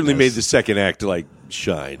certainly made the second act like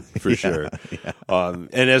shine for sure. Yeah.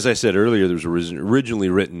 And as I said earlier, there was originally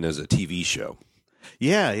written as a TV show.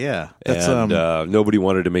 Yeah. That's and nobody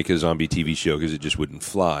wanted to make a zombie TV show because it just wouldn't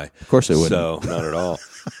fly. Of course it wouldn't. So not at all.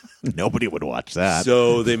 Nobody would watch that.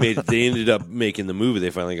 So they ended up making the movie.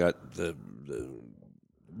 They finally got the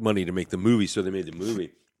money to make the movie, so they made the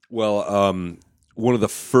movie. Well, one of the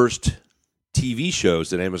first TV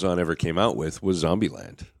shows that Amazon ever came out with was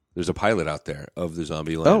Zombieland. There's a pilot out there of the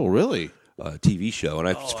Zombieland. Oh, really? TV show, and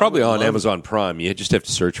it's probably on Amazon Prime. You just have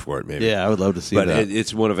to search for it, maybe. Yeah, I would love to see that. But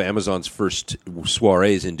it's one of Amazon's first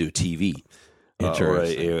soirees into TV. Or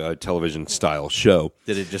a television style show.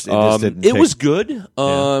 Did it just? It was good,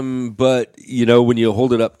 but when you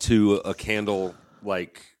hold it up to a candle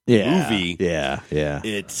movie,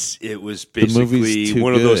 it was basically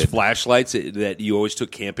one of those flashlights that you always took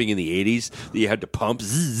camping in the 80s that you had to pump,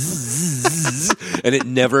 and it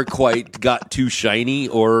never quite got too shiny,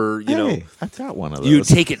 or I've got one of those. You'd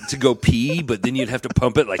take it to go pee, but then you'd have to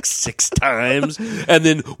pump it like 6 times, and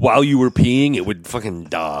then while you were peeing, it would fucking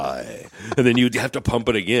die, and then you'd have to pump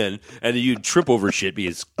it again, and then you'd trip over shit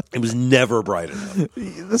because it was never bright enough.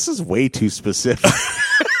 This is way too specific.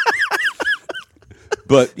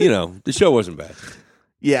 But, the show wasn't bad.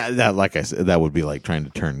 Yeah, that, like I said, that would be like trying to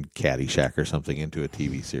turn Caddyshack or something into a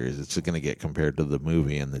TV series. It's going to get compared to the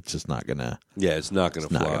movie, and it's just not going to. Yeah, it's not going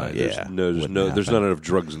to fly. There's there's not enough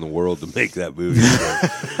drugs in the world to make that movie.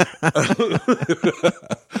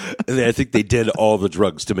 And I think they did all the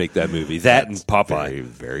drugs to make that movie. That's and Popeye, very,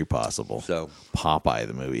 very possible. So Popeye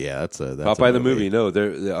the movie, that's Popeye the movie. No,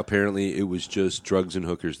 apparently it was just drugs and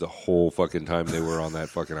hookers the whole fucking time they were on that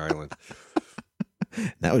fucking island.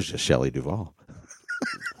 That was just Shelley Duvall.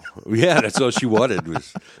 Yeah, that's all she wanted.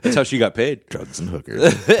 That's how she got paid. Drugs and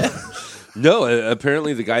hookers. No,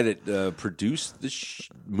 apparently the guy that produced this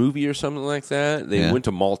movie or something like that, they went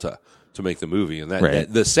to Malta to make the movie, and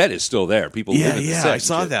that the set is still there. People live at the set. I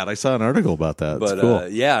saw that. I saw an article about that. It's cool.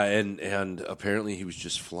 And apparently he was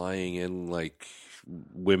just flying in like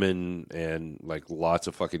women and like lots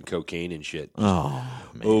of fucking cocaine and shit. Oh,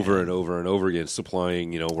 man. Over and over and over again,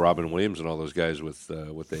 supplying Robin Williams and all those guys with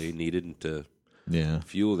what they needed to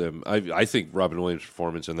fuel them. I think Robin Williams'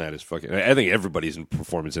 performance in that is fucking. I think everybody's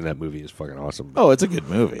performance in that movie is fucking awesome. Oh, it's a good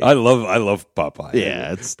movie. I love Popeye.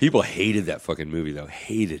 Yeah, people hated that fucking movie though.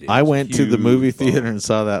 Hated it. I went to the movie theater and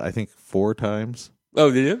saw that I think 4 times.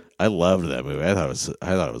 Oh, did you? I loved that movie. I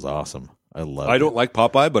thought it was awesome. I don't like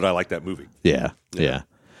Popeye, but I like that movie. Yeah.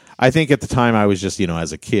 I think at the time I was just,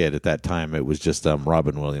 as a kid at that time, it was just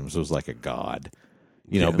Robin Williams was like a god,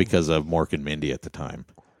 because of Mork and Mindy at the time.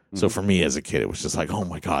 So for me as a kid, it was just like, oh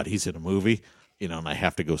my God, he's in a movie, and I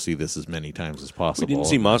have to go see this as many times as possible. You didn't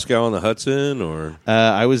see Moscow on the Hudson, or?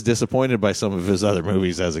 I was disappointed by some of his other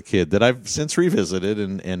movies as a kid that I've since revisited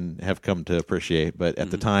and have come to appreciate. But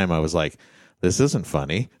at the time, I was like, this isn't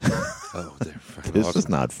funny. Oh, they're fucking this awesome. is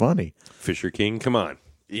not funny. Fisher King, come on.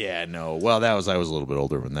 Yeah, no. Well, I was a little bit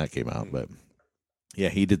older when that came out, but yeah,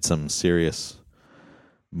 he did some serious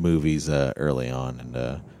movies early on, and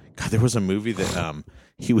God, there was a movie that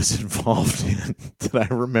he was involved in that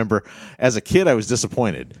I remember as a kid. I was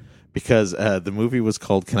disappointed because the movie was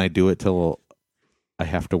called "Can I Do It Till I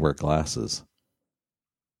Have to Wear Glasses?"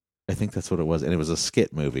 I think that's what it was, and it was a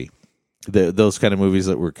skit movie. Those kind of movies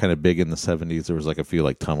that were kind of big in the 70s. There was like a few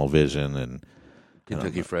like Tunnel Vision and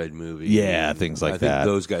Kentucky Fried Movie. Yeah, things like that. I think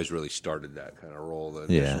those guys really started that kind of role. The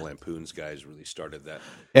National Lampoon's guys really started that.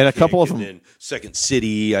 And a couple of them. Then Second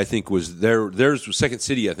City, I think, was theirs was Second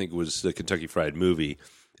City, I think, was the Kentucky Fried Movie.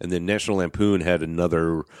 And then National Lampoon had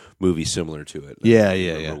another movie similar to it. I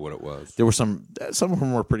don't remember what it was. There were some of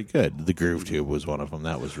them were pretty good. The Groove Tube was one of them.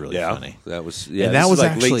 That was really funny. That was and that was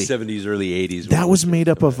like actually late 70s, early 80s. That was made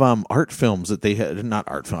up of art films that they had. Not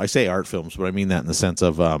art film. I say art films, but I mean that in the sense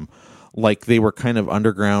of like they were kind of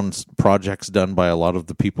underground projects done by a lot of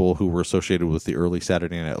the people who were associated with the early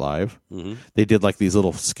Saturday Night Live. Mm-hmm. They did like these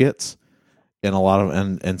little skits. And a lot of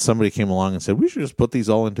and somebody came along and said we should just put these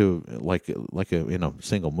all into like a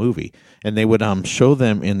single movie, and they would show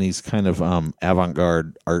them in these kind of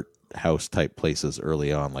avant-garde art house type places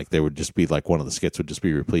early on. Like they would just be like one of the skits would just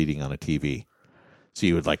be repeating on a TV, so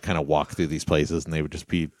you would like kind of walk through these places and they would just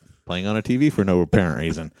be playing on a TV for no apparent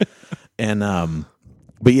reason. And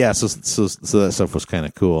but yeah, so that stuff was kind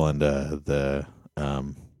of cool, and I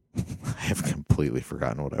have completely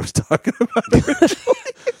forgotten what I was talking about.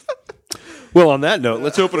 Well, on that note,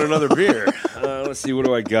 let's open another beer. Let's see, what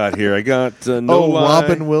do I got here? I got No Lie.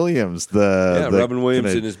 Robin Williams. Robin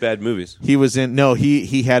Williams in his bad movies. He was in. No,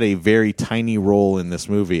 he had a very tiny role in this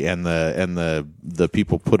movie, and the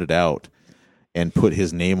people put it out and put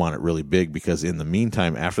his name on it really big because in the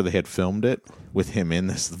meantime, after they had filmed it with him in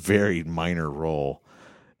this very minor role,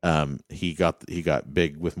 he got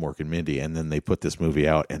big with Mork and Mindy, and then they put this movie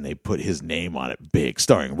out and they put his name on it big,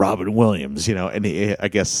 starring Robin Williams. And I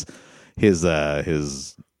guess his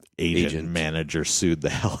agent manager sued the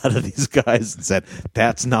hell out of these guys and said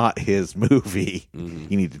that's not his movie. Mm-hmm.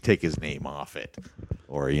 You need to take his name off it,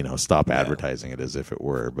 or stop advertising it as if it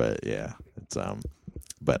were. But yeah, it's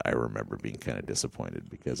But I remember being kind of disappointed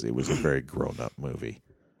because it was a very grown up movie,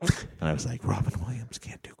 and I was like, Robin Williams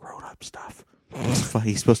can't do grown up stuff.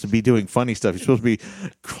 He's supposed to be doing funny stuff. He's supposed to be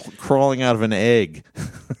crawling out of an egg.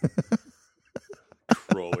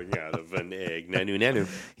 Crawling out of an egg. Nanu.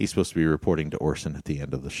 He's supposed to be reporting to Orson at the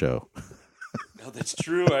end of the show. No, that's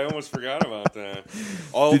true. I almost forgot about that.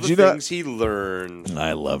 All the things he learned.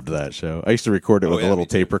 I loved that show. I used to record it with a little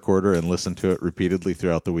tape recorder and listen to it repeatedly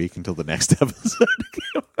throughout the week until the next episode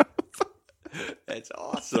came up. That's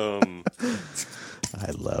awesome.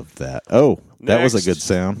 I loved that. Oh, that was a good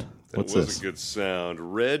sound. What's this? That was a good sound.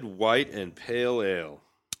 Red, white, and pale ale.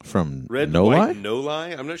 From Red, No White, Lie? No Lie?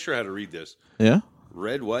 I'm not sure how to read this. Yeah?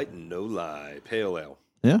 Red, white, and No Lie. Pale ale.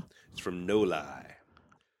 Yeah? It's from No Lie.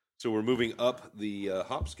 So we're moving up the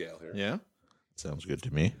hop scale here. Yeah? Sounds good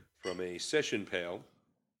to me. From a session pale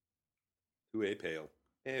to a pale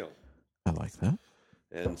ale. I like that.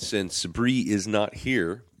 And since Bree is not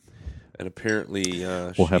here, and apparently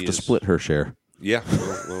we'll have to split her share. Yeah,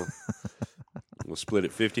 we'll split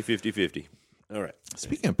it 50-50-50. All right.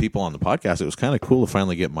 Speaking of people on the podcast, it was kind of cool to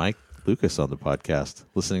finally get Mike Lucas on the podcast.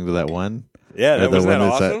 Listening to that one. Yeah, that was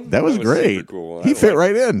awesome? That was great. Cool. He fit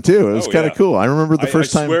right in, too. It was kind of cool. I remember the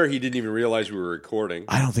first time. I swear he didn't even realize we were recording.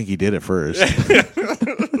 I don't think he did at first.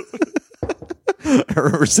 I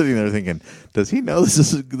remember sitting there thinking, does he know this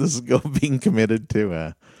is being committed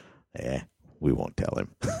to? We won't tell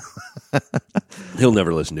him. He'll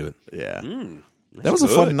never listen to it. Yeah. That was a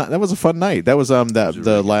fun night. That was a fun night. That was the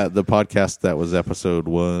podcast that was episode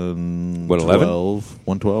 112,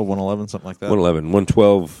 111, something like that. 111.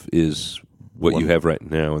 112 is what you have right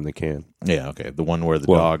now in the can. Yeah, okay. The one where the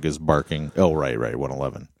dog is barking. Oh, right,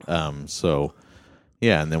 111. So,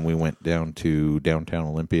 yeah, and then we went down to downtown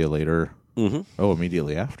Olympia later. Mm-hmm. Oh,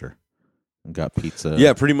 immediately after. And got pizza.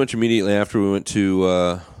 Yeah, pretty much immediately after we went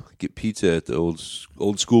to get pizza at the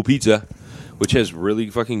old school pizza, which has really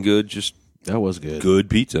fucking good, that was good. Good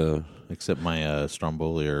pizza. Except my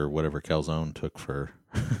Stromboli or whatever calzone took for...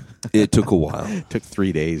 It took a while. It took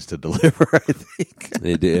 3 days to deliver, I think.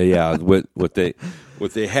 Yeah, what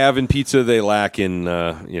they have in pizza, they lack in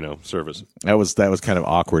service. That was kind of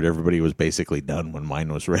awkward. Everybody was basically done when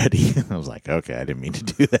mine was ready. I was like, okay, I didn't mean to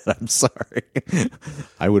do that. I'm sorry.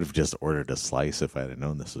 I would have just ordered a slice if I had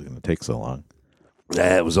known this was going to take so long.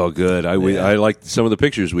 That was all good. I liked some of the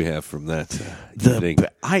pictures we have from that evening.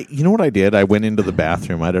 You know what I did? I went into the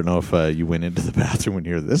bathroom. I don't know if you went into the bathroom when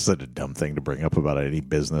you're. This is a dumb thing to bring up about any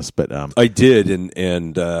business, but I did,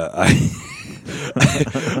 and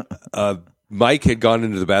Mike had gone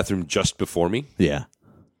into the bathroom just before me. Yeah,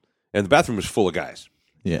 and the bathroom was full of guys.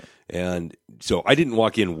 Yeah, and so I didn't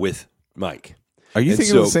walk in with Mike. Are you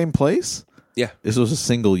thinking of the same place? Yeah, this was a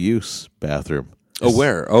single-use bathroom. Oh,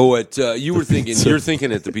 where? Oh, you were thinking. You're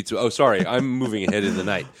thinking at the pizza. Oh, sorry, I'm moving ahead in the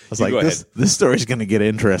night. I was like, this story's going to get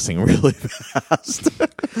interesting really fast.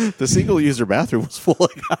 The single-user bathroom was full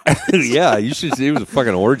of guys. Yeah, you should see. It was a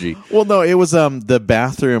fucking orgy. Well, no, it was. The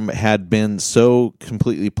bathroom had been so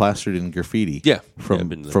completely plastered in graffiti. Yeah,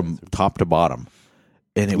 from top to bottom.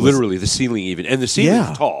 And it literally the ceiling even, and the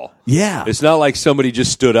ceiling's tall. Yeah, it's not like somebody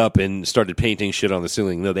just stood up and started painting shit on the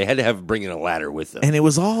ceiling. No, they had to bring in a ladder with them, and it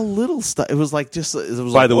was all little stuff. It was like just. It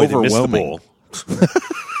was by like the way, overwhelming. They missed the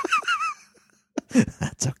bowl.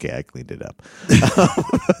 That's okay. I cleaned it up.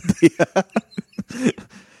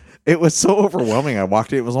 It was so overwhelming. I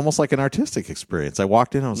walked in. It was almost like an artistic experience. I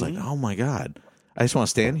walked in. I was like, oh my God, I just want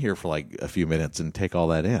to stand here for like a few minutes and take all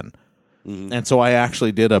that in. Mm-hmm. And so I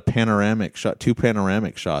actually did a panoramic shot, 2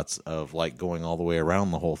 panoramic shots of like going all the way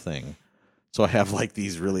around the whole thing. So I have like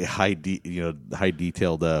these really high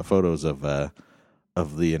detailed photos of the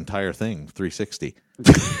entire thing, 360.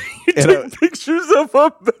 You took pictures of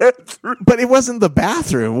a bathroom, but it wasn't the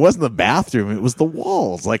bathroom. It wasn't the bathroom. It was the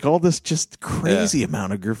walls. Like all this just crazy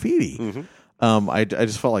amount of graffiti. Mm-hmm. I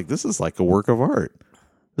just felt like this is like a work of art.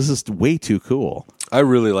 This is way too cool. I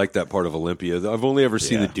really like that part of Olympia. I've only ever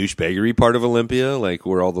seen the douchebaggery part of Olympia, like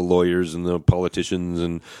where all the lawyers and the politicians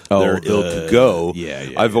and their ilk go.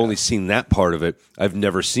 I've only seen that part of it. I've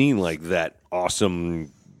never seen like that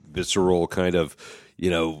awesome, visceral kind of,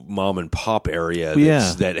 mom and pop area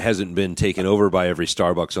that hasn't been taken over by every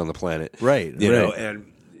Starbucks on the planet. Right. You know,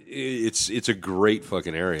 and it's a great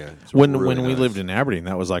fucking area. It's when really we nice. lived in Aberdeen,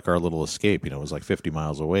 that was like our little escape. It was like 50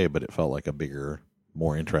 miles away, but it felt like a bigger,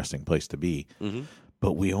 more interesting place to be. Mm-hmm.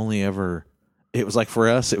 But we only ever, it was like for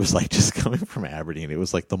us, it was like just coming from Aberdeen. It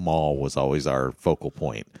was like the mall was always our focal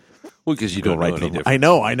point. Well, because you don't know any different. I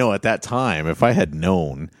know. At that time, if I had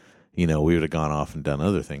known, we would have gone off and done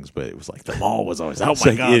other things. But it was like the mall was always. Oh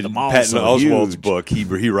my god, the mall is so huge. Patton Oswalt's book,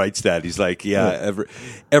 he writes that. He's like,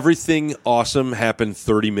 everything awesome happened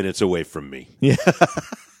 30 minutes away from me. Yeah.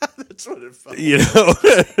 That's what it felt.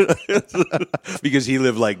 Because he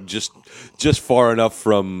lived like just far enough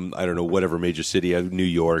from, I don't know, whatever major city, New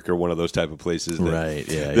York or one of those type of places.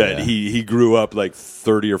 He grew up like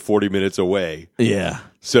 30 or 40 minutes away. Yeah.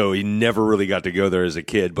 So he never really got to go there as a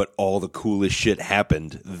kid, but all the coolest shit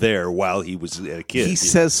happened there while he was a kid. He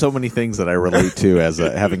says so many things that I relate to as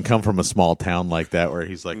having come from a small town like that, where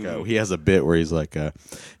he's like, he has a bit where he's like,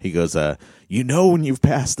 he goes, when you've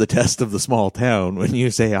passed the test of the small town, when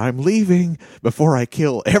you say, I'm leaving before I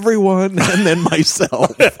kill everyone and then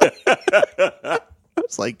myself.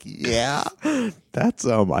 It's like, that's,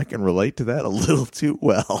 I can relate to that a little too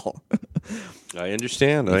well. I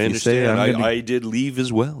understand. I did leave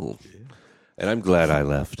as well. And I'm glad I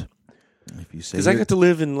left. Because I got to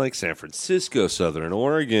live in like San Francisco, Southern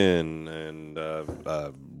Oregon, and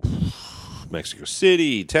Mexico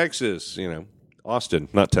City, Texas, Austin,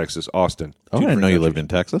 not Texas, Austin. Oh, I didn't know you lived in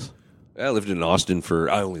Texas. I lived in Austin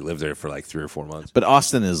I only lived there for like 3 or 4 months. But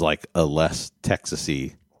Austin is like a less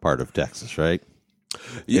Texas-y part of Texas, right?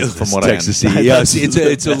 Yeah, from what Texas-y. I understand.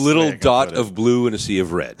 It's a little dot of blue and a sea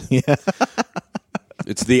of red. Yeah.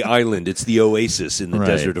 It's the island. It's the oasis in the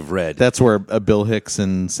desert of red. That's where Bill Hicks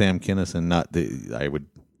and Sam Kinison, I would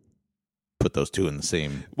put those two in the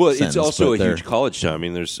same sentence, it's also a huge college town. I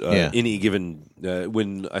mean, there's any given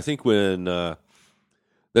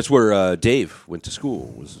that's where Dave went to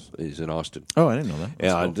school. Is in Austin. Oh, I didn't know that.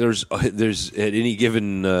 And there's at any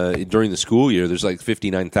given during the school year, there's like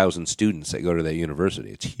 59,000 students that go to that university.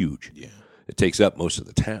 It's huge. Yeah, it takes up most of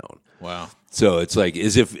the town. Wow. So it's like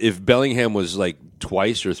as if Bellingham was like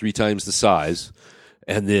twice or 3 times the size,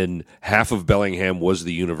 and then half of Bellingham was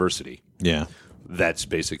the university. Yeah, that's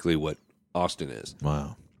basically what Austin is.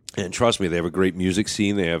 Wow. And trust me, they have a great music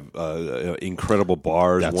scene. They have incredible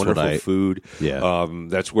bars, wonderful food. Yeah,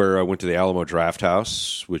 that's where I went to the Alamo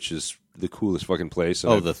Drafthouse, which is the coolest fucking place.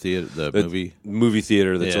 And the theater, the movie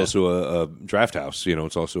theater. That's also a draft house.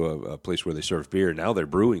 It's also a place where they serve beer. Now they're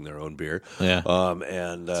brewing their own beer. Yeah,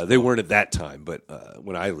 and they weren't at that time, but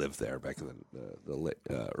when I lived there back in the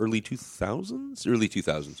early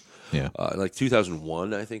 2000s. Yeah, like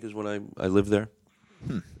 2001, I think is when I lived there.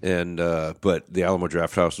 And but the Alamo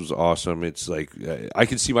Drafthouse was awesome. It's like I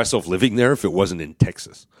could see myself living there if it wasn't in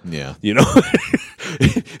Texas. Yeah,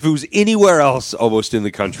 if it was anywhere else, almost in the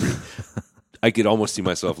country, I could almost see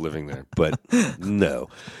myself living there. But no,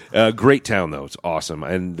 great town though. It's awesome,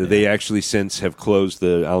 and they actually since have closed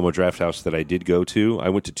the Alamo Drafthouse that I did go to. I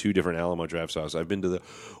went to 2 different Alamo Drafthouses. I've been to the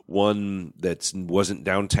one that wasn't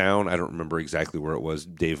downtown. I don't remember exactly where it was.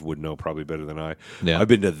 Dave would know probably better than I. Yeah. I've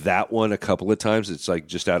been to that one a couple of times. It's like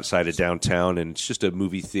just outside of downtown, and it's just a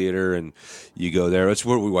movie theater, and you go there. That's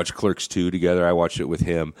where we watched Clerks 2 together. I watched it with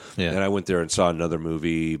him, and I went there and saw another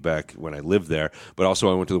movie back when I lived there. But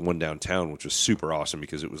also I went to the one downtown, which was super awesome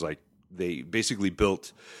because it was like they basically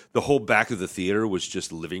built the whole back of the theater was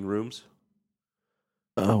just living rooms.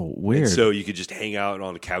 Oh, weird. And so you could just hang out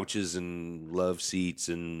on the couches and love seats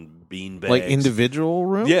and bean bags. Like individual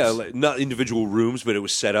rooms? Yeah, not individual rooms, but it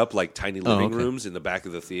was set up like tiny living rooms in the back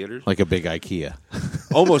of the theater. Like a big IKEA.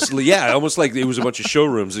 Almost like it was a bunch of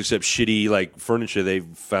showrooms, except shitty like furniture they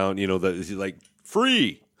found, like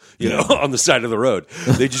free. On the side of the road.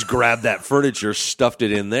 They just grabbed that furniture, stuffed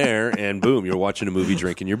it in there, and boom, you're watching a movie,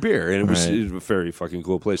 drinking your beer. And it was a very fucking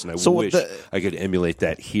cool place, and I wish I could emulate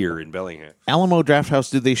that here in Bellingham. Alamo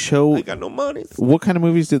Drafthouse, did they show... I got no money. What kind of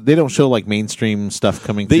movies they don't show, like, mainstream stuff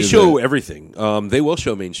coming through? They show everything. They will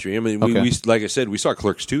show mainstream. I mean, we like I said, we saw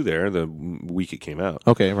Clerks 2 there the week it came out.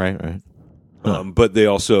 Okay, right. But they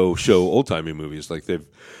also show old-timey movies. Like, they've...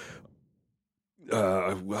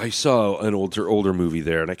 I saw an older movie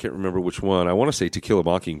there, and I can't remember which one. I want to say To Kill a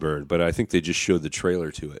Mockingbird, but I think they just showed the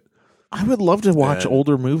trailer to it. I would love to watch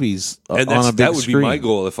older movies and on a big that would screen. be my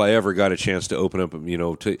goal if I ever got a chance to open up.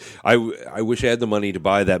 I wish I had the money to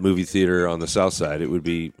buy that movie theater on the South Side. It would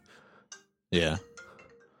be. Yeah.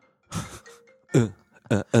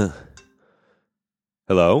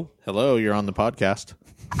 Hello? Hello, you're on the podcast.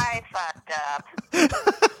 I fucked up.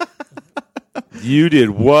 You did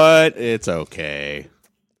what? It's okay.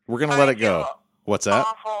 We're going to let it go. feel What's that?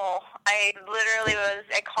 Awful. I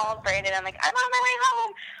called Brandon. I'm like, I'm on my way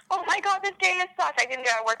home. Oh my God, this day has sucked. I didn't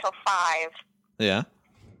get out of work till 5. Yeah.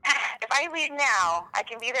 If I leave now, I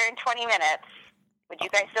can be there in 20 minutes. Would you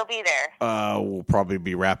guys still be there? We'll probably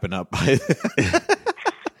be wrapping up by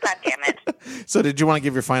God damn it. So did you want to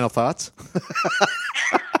give your final thoughts?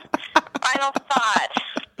 Final thought.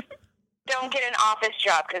 Don't get an office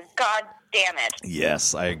job, because God damn it.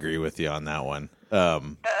 Yes, I agree with you on that one.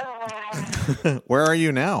 Where are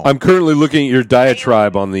you now? I'm currently looking at your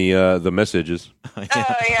diatribe on the messages. Oh,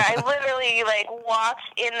 yeah. I literally, walked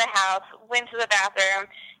in the house, went to the bathroom,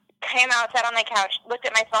 came out, sat on the couch, looked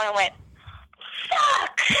at my phone, and went,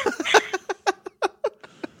 fuck!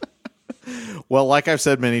 Well, like I've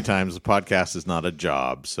said many times, the podcast is not a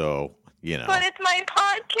job, so, But it's my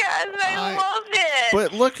podcast, and I love it.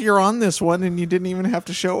 But look, you're on this one, and you didn't even have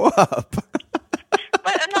to show up.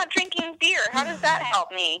 But I'm not drinking beer. How does that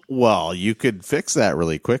help me? Well, you could fix that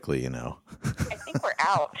really quickly, I think we're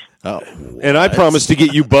out. Oh, And I promised to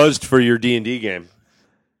get you buzzed for your D&D game.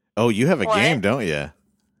 Oh, you have a What? game, don't you?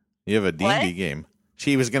 You have a D&D What? game.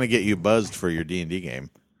 She was going to get you buzzed for your D&D game.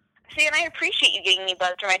 See, and I appreciate you getting me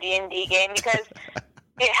buzzed for my D&D game because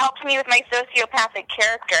it helps me with my sociopathic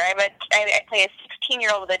character. I play a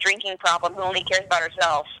 16-year-old with a drinking problem who only cares about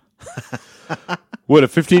herself. What, a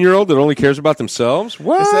 15-year-old that only cares about themselves?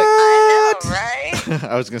 What? I know, right?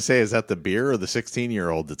 I was going to say, is that the beer or the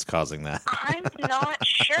 16-year-old that's causing that? I'm not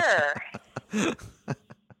sure.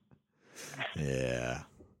 Yeah.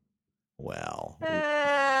 Well,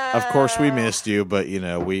 of course we missed you, but,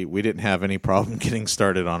 we didn't have any problem getting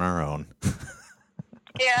started on our own.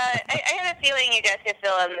 Yeah, I had a feeling you guys could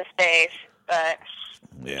fill in the space, but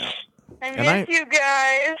Yeah. I miss you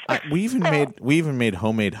guys. We even made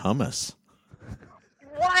homemade hummus.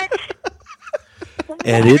 What?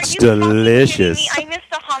 And Are it's you fucking delicious. kidding me? I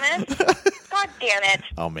missed the hummus. God damn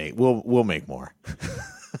it! We'll make more.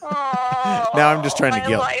 Oh, Now I'm just trying to my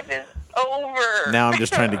guilt. life is over. Now I'm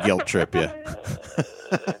just trying to guilt trip you.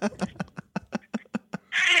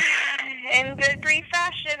 In good grief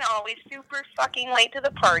fashion, always super fucking late to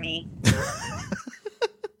the party.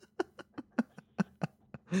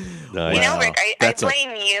 Nice. You know, Rick, I That's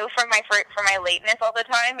blame you for my lateness all the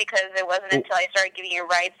time because it wasn't until I started giving you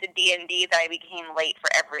rides to D&D that I became late for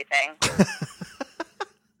everything.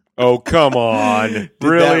 Oh, come on. Did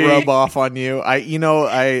Really? that rub off on you?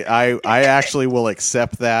 I actually will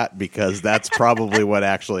accept that because that's probably what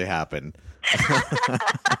actually happened.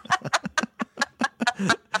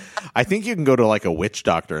 I think you can go to a witch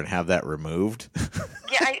doctor and have that removed.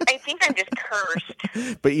 Yeah, I think I'm just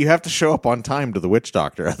cursed. But you have to show up on time to the witch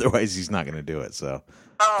doctor, otherwise he's not going to do it. So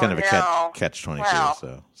Oh, kind of a no. catch-22. Wow.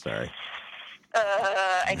 So sorry.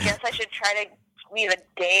 I guess I should try to leave a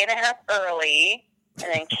day and a half early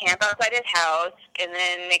and then camp outside his house and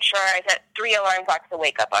then make sure I set 3 alarm clocks to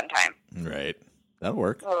wake up on time. Right, that'll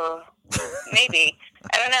work. Maybe.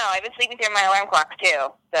 I don't know. I've been sleeping through my alarm clocks too,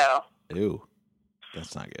 so. Ew,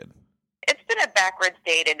 that's not good. It's been a backwards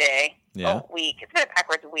day today. Yeah? Oh, week. It's been a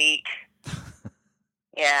backwards week.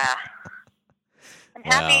 Yeah. I'm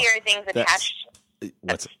happy Wow. everything's attached.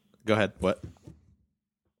 Go ahead. What?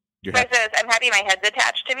 I'm happy my head's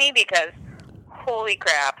attached to me because, holy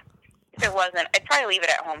crap, if it wasn't, I'd probably leave it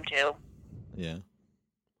at home too. Yeah.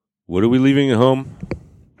 What are we leaving at home?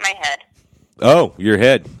 My head. Oh, your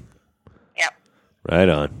head. Yep. Right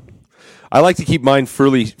on. I like to keep mine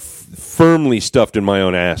firmly stuffed in my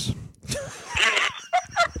own ass.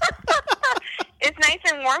 It's nice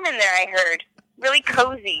and warm in there, I heard. Really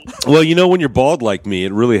cozy. Well, when you're bald like me,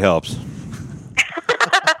 it really helps.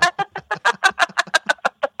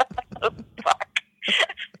 Fuck.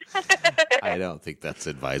 I don't think that's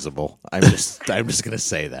advisable. I'm just going to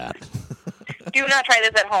say that. Do not try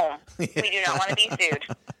this at home. We do not want to be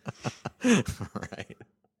sued. Right.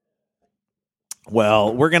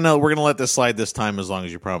 Well, we're gonna let this slide this time as long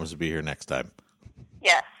as you promise to be here next time.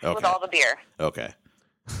 Yes, with Okay. all the beer. Okay.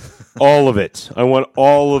 All of it. I want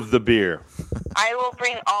all of the beer. I will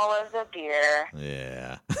bring all of the beer.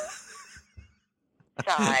 Yeah.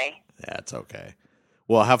 Sigh. That's okay.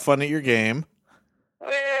 Well, have fun at your game.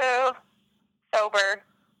 Woo. Sober. Oh,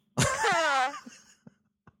 I'm sorry. Nothing worse than gaming sober, I guess, right? Well, I don't know. I've been sleeping through my alarm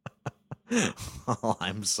clocks too, so. All right. Well, have fun at your game. Well, have fun at your game. Oh,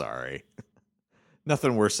 I'm sorry.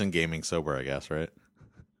 Nothing worse than gaming sober, I guess, right?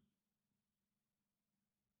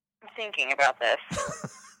 thinking about this.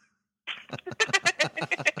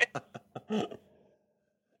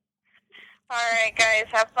 All right, guys,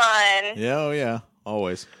 have fun. Yeah, oh yeah,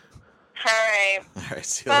 always. All right. All right,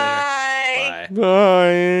 see you later.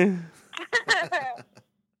 Bye. Bye.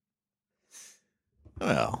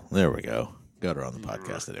 Well, there we go. Got her on the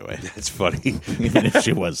podcast anyway. That's funny. Even if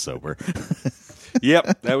she was sober.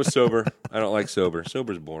 Yep, that was sober. I don't like sober.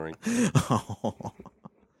 Sober's boring. Oh.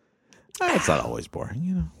 It's not always boring,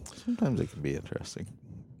 you know. Sometimes it can be interesting.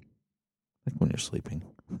 Like when you're sleeping.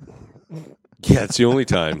 Yeah, it's the only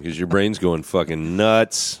time because your brain's going fucking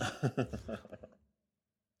nuts.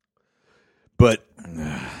 But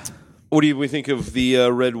what do we think of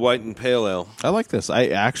the red, white, and pale ale? I like this. I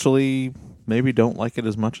actually maybe don't like it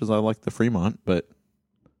as much as I like the Fremont, but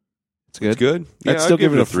it's good. It's good. Yeah, I'd still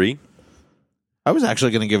give it a 3. I was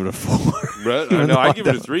actually going to give it a 4. Right? No, I give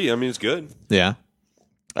it a 3. I mean, it's good. Yeah.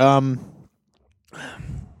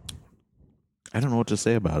 I don't know what to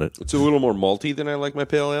say about it. It's a little more malty than I like my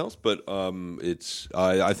pale ales, but it's.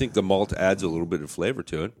 I think the malt adds a little bit of flavor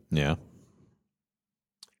to it. Yeah.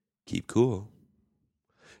 Keep cool.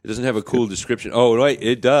 It doesn't have a cool description. Oh, wait,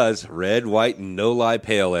 it does. Red, white, and no lie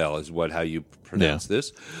pale ale is how you pronounce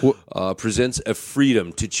this. Presents a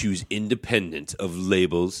freedom to choose independent of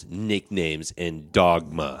labels, nicknames, and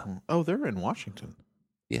dogma. Oh, they're in Washington.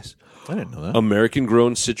 Yes. I didn't know that.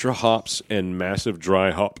 American-grown Citra hops and massive dry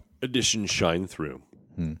hop addition shine through.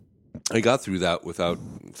 I got through that without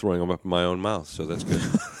throwing them up in my own mouth, so that's good.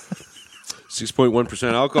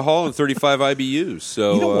 6.1% alcohol and 35 IBUs.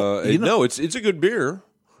 So, no, it's a good beer.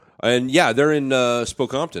 And, yeah, they're in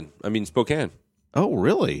Spokane. Oh,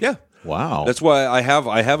 really? Yeah. Wow. That's why I have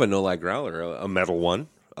a No Lie Growler, a metal one.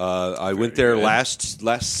 I went there last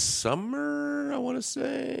summer, I want to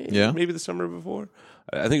say. Yeah. Maybe the summer before.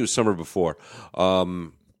 I think it was summer before.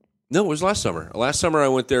 No, it was last summer. Last summer I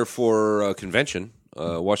went there for a convention,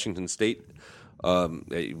 Washington State.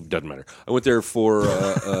 It doesn't matter. I went there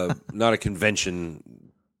for not a convention.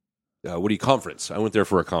 Conference. I went there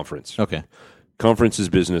for a conference. Okay. Conference is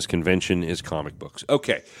business. Convention is comic books.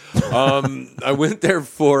 Okay. I went there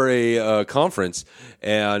for a conference,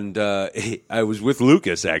 and I was with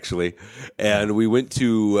Lucas, actually. And we went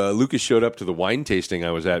to Lucas showed up to the wine tasting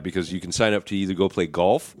I was at because you can sign up to either go play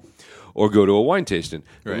golf or go to a wine tasting.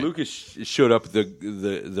 Right. And Lucas showed up at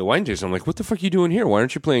the wine tasting. I'm like, what the fuck are you doing here? Why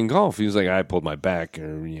aren't you playing golf? He was like, I pulled my back,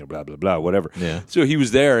 or blah, blah, blah, whatever. Yeah. So he was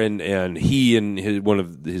there, and he and one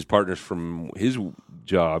of his partners from his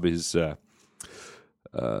job, his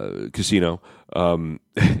casino,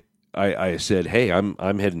 I said, hey,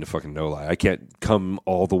 I'm heading to fucking No Lie. I can't come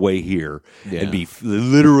all the way here and be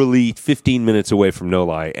literally 15 minutes away from No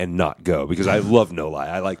Lie and not go because I love No Lie.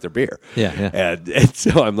 I like their beer. Yeah. And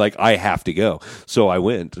so I'm like, I have to go. So I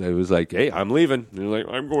went. I was like, hey, I'm leaving. And he was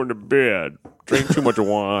like, I'm going to bed. Drank too much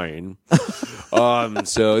wine.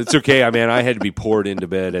 So it's okay. I mean, I had to be poured into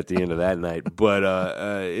bed at the end of that night, but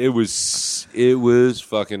it was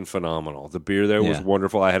fucking phenomenal. The beer there was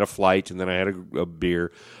wonderful. I had a flight and then I had a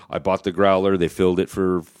beer. I bought the growler. They filled it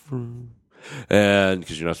and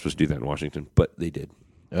because you're not supposed to do that in Washington, but they did.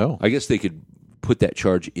 Oh, I guess they could put that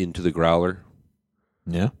charge into the growler.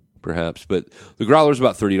 yeah. Perhaps, but the growler's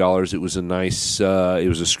about $30. It was a nice. It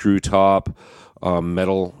was a screw top,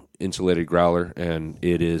 metal insulated growler, and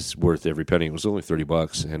it is worth every penny. It was only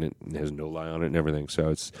 $30, and it has No Lie on it and everything.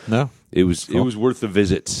 So it was worth the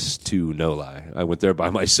visit to No Lie. I went there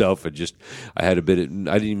by myself and I had I didn't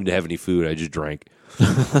even have any food. I just drank.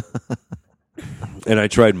 And I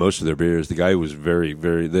tried most of their beers. The guy was very,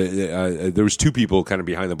 very. There was two people kind of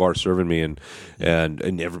behind the bar serving me, and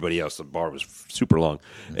everybody else. The bar was super long,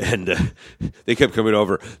 and they kept coming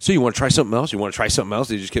over. So you want to try something else? You want to try something else?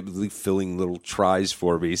 They just kept filling little tries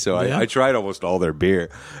for me. So I tried almost all their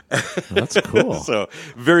beer. That's cool. So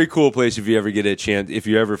very cool place. If you ever get a chance, if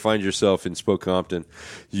you ever find yourself in Spokane,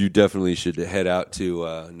 you definitely should head out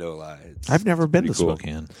to No Lie. I've never been to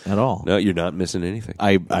Spokane at all. No, you're not missing anything.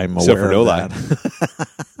 I'm Except aware for No of Lie. that.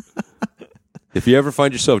 If you ever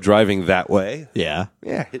find yourself driving that way, Yeah.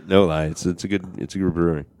 hit No Lie. It's a good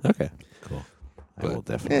brewery. Okay. Cool. I will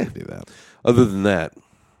definitely do that. Other than that,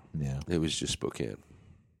 Yeah. it was just Spokane.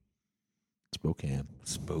 Spokane.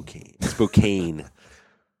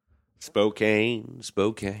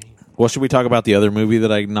 Well, should we talk about the other movie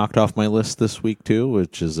that I knocked off my list this week too,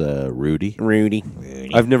 which is Rudy? Rudy.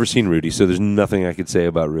 I've never seen Rudy, so there's nothing I could say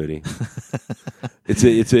about Rudy.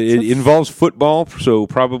 It involves football, so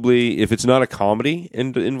probably if it's not a comedy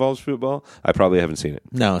and involves football, I probably haven't seen it.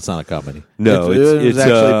 No, it's not a comedy. No, it's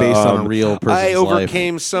actually based on a real person's I life.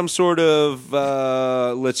 overcame some sort of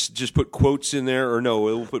let's just put quotes in there, or no,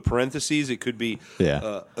 we'll put parentheses. It could be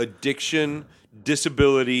addiction,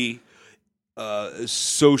 disability,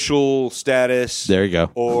 social status. There you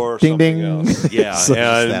go. Or Ding, something ding. else.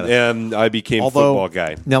 Yeah, and I became a football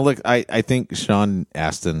guy. Now, look, I think Sean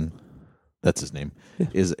Astin, that's his name,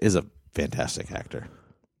 is a fantastic actor.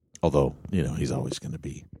 Although, he's always going to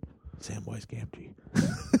be Samwise Gamgee.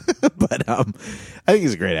 But I think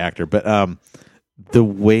he's a great actor. But the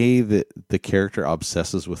way that the character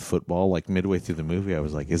obsesses with football, like midway through the movie, I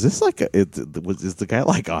was like, is this is the guy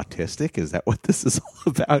like autistic? Is that what this is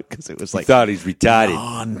all about? Because it was like, I thought he's retarded.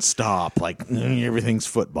 Non-stop, like everything's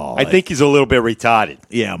football. I think he's a little bit retarded.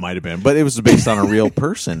 Yeah, it might have been. But it was based on a real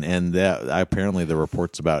person, and apparently the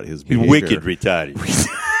reports about his behavior. He's wicked retarded.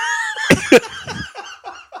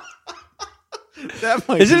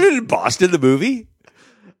 Isn't it in Boston, the movie?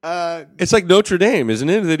 It's like Notre Dame, isn't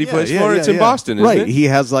it? That he plays for. It's in Boston, isn't it? He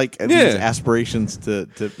has like these aspirations to.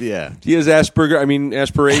 He has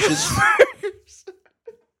aspirations.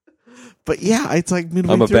 But it's like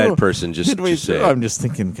midway I'm a through, bad person. Just midway say through, it. I'm just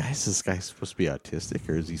thinking, guys, is this guy supposed to be autistic,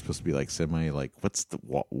 or is he supposed to be like semi? Like,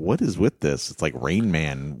 what is with this? It's like Rain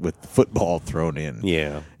Man with football thrown in.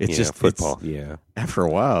 Yeah, it's just football. After a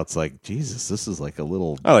while, it's like, Jesus, this is like a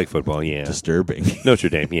little. I like football. Yeah, disturbing. Notre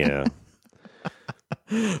Dame. Yeah.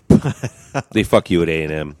 They fuck you at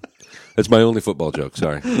A&M. That's my only football joke.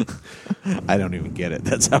 Sorry. I don't even get it.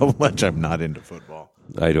 That's how much I'm not into football.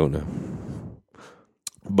 I don't know.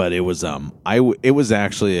 But it was it was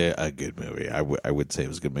actually a good movie. I would say it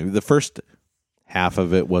was a good movie. The first half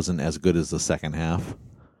of it wasn't as good as the second half. It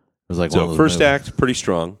was like one of those first movies. act pretty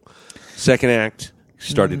strong. Second act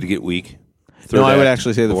started to get weak. No, I would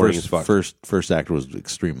actually say the boring as fuck. first act was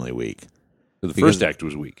extremely weak. The first act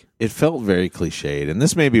was weak. It felt very cliched, and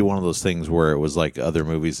this may be one of those things where it was like other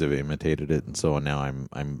movies have imitated it, and so now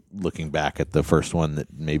I'm looking back at the first one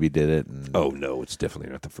that maybe did it. And oh no, it's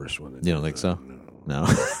definitely not the first one. You don't think so? No.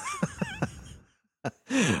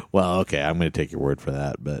 Well, okay, I'm going to take your word for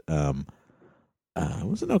that, but it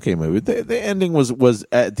was an okay movie. The ending was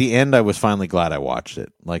at the end. I was finally glad I watched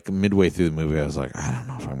it. Like midway through the movie, I was like, I don't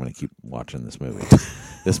know if I'm going to keep watching this movie.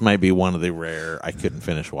 This might be one of the rare I couldn't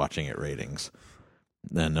finish watching it ratings.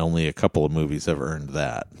 And only a couple of movies have earned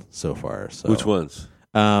that so far. So which ones?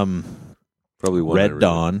 Probably one. Red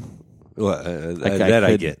Dawn. Well,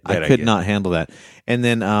 I could not handle that. And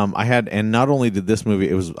then I had, and not only did this movie,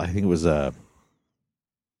 who's the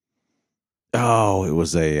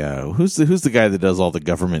guy that does all the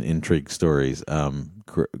government intrigue stories?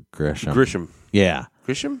 Grisham. Yeah,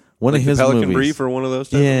 Grisham. One of his Pelican movies. Brief or one of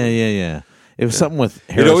those. Yeah. It was something with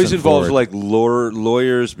Harrison It always involves Ford. like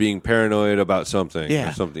lawyers being paranoid about something.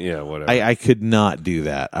 Yeah. Or something. Yeah, whatever. I could not do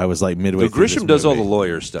that. I was like midway. So through Grisham this does all movie. the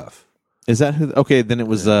lawyer stuff. Is that who? Okay, then it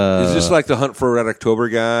was. Is this like the Hunt for Red October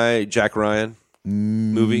guy, Jack Ryan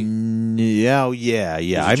movie? Yeah.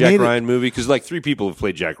 I Jack Ryan movie because like 3 people have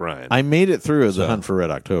played Jack Ryan. I made it through as the Hunt for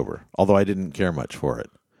Red October, although I didn't care much for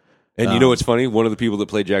it. And you know what's funny? One of the people that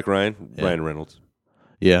played Jack Ryan, Ryan Reynolds.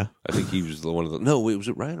 Yeah, I think he was one of the. No, wait, was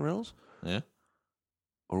it Ryan Reynolds? Yeah,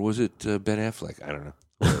 or was it Ben Affleck? I don't know.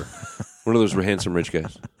 Or one of those handsome rich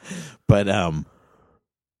guys. But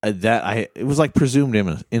it was like Presumed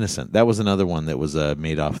Innocent. That was another one that was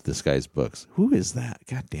made off this guy's books. Who is that?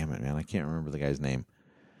 God damn it, man! I can't remember the guy's name.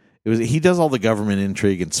 He does all the government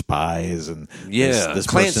intrigue and spies and this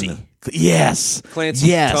Clancy. Person. Yes, Clancy.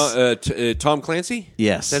 Yes, Tom Clancy.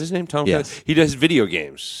 Yes, is that his name? Tom. Yes. Clancy? He does video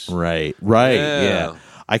games. Right. Yeah. Yeah.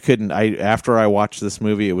 I couldn't. After I watched this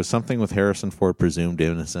movie, it was something with Harrison Ford, Presumed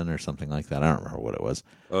Innocent, or something like that. I don't remember what it was.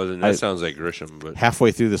 Oh, then that sounds like Grisham. But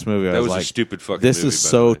halfway through this movie, I was like, a stupid fucking. This movie, is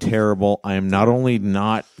so terrible. I am not only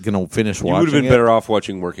not going to finish watching. You would have been better off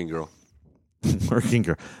watching Working Girl. Working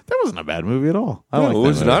Girl. That wasn't a bad movie at all. It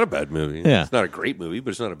was not a bad movie. Yeah. It's not a great movie,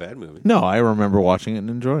 but it's not a bad movie. No, I remember watching it and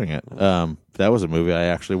enjoying it. That was a movie I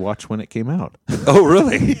actually watched when it came out. Oh,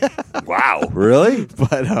 really? Wow. Really?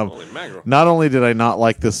 But not only did I not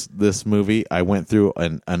like this movie, I went through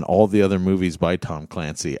and all the other movies by Tom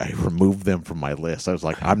Clancy. I removed them from my list. I was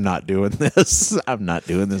like, I'm not doing this. I'm not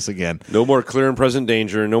doing this again. No more Clear and Present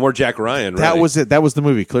Danger. No more Jack Ryan. Really. That was it. That was the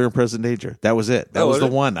movie, Clear and Present Danger. That was it. That was the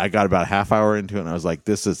it? one. I got about a half hour into it, and I was like,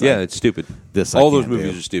 this is... it's stupid. All those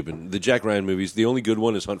movies are stupid. The Jack Ryan movies, the only good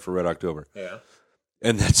one is Hunt for Red October. Yeah.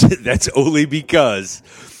 And that's only because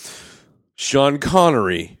Sean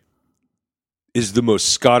Connery is the most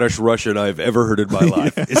Scottish Russian I've ever heard in my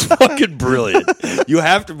life. It's fucking brilliant. You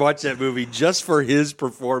have to watch that movie just for his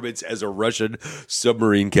performance as a Russian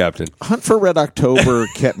submarine captain. Hunt for Red October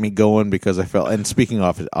kept me going because I felt, and speaking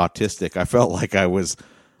of autistic, I felt like I was,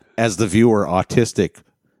 as the viewer, autistic,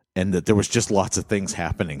 and that there was just lots of things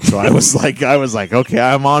happening. So I was like, okay,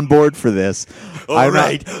 I'm on board for this. All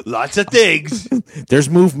right, lots of things. There's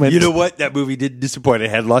movement. You know what? That movie didn't disappoint. It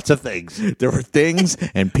had lots of things. There were things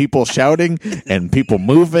and people shouting and people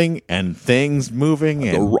moving and things moving.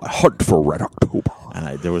 And Hunt for Red October.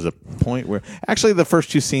 And there was a point where, actually, the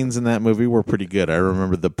first 2 scenes in that movie were pretty good. I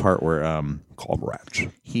remember the part where comrades.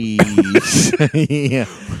 He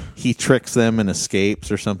tricks them and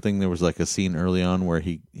escapes or something. There was like a scene early on where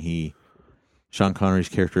Sean Connery's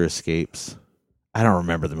character escapes. I don't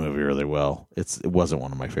remember the movie really well. It wasn't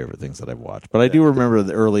one of my favorite things that I've watched, but I do remember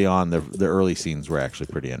that early on the early scenes were actually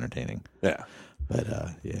pretty entertaining. Yeah, but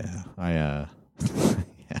I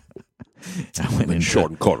went into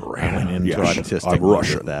Sean Connery. I went into Yes, autistic. I'm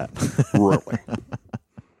Russian. With that. Really.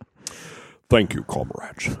 Thank you,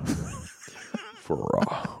 comrades, for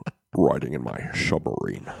riding in my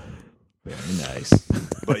submarine. Very nice.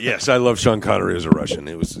 But yes, I love Sean Connery as a Russian.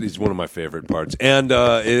 He's one of my favorite parts, and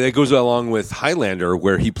it goes along with Highlander,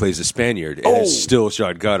 where he plays a Spaniard, and it's still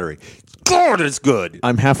Sean Connery. God, it's good.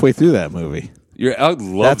 I'm halfway through that movie. I love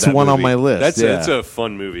That's that one movie. on my list. That's a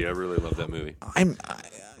fun movie. I really love that movie.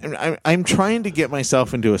 I'm trying to get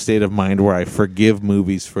myself into a state of mind where I forgive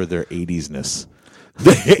movies for their 80s-ness.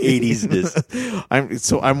 The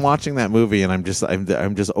 80s-ness. I'm watching that movie and I'm just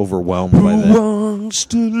overwhelmed by that. Who wants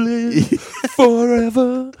to live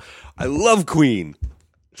forever? I love Queen.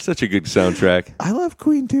 Such a good soundtrack. I love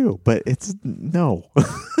Queen too, but it's no.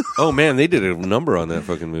 Oh man, they did a number on that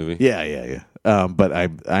fucking movie. Yeah. But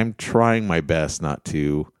I'm trying my best not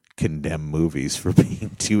to condemn movies for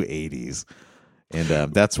being too 80s,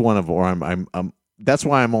 and that's one of where I'm. That's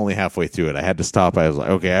why I'm only halfway through it. I had to stop. I was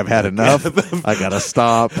like, okay, I've had enough. I gotta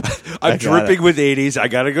stop. I'm dripping with 80s. I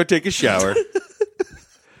gotta go take a shower.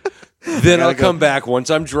 Then I'll come back once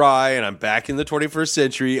I'm dry and I'm back in the 21st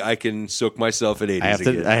century. I can soak myself in 80s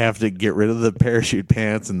again. I have to get rid of the parachute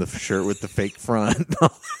pants and the shirt with the fake front and all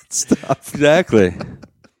that stuff. Exactly.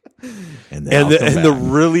 And the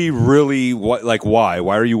really, really, why?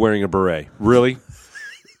 Why are you wearing a beret? Really?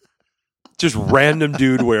 Just random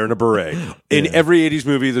dude wearing a beret. In every 80s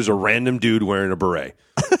movie, there's a random dude wearing a beret.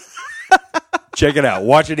 Check it out.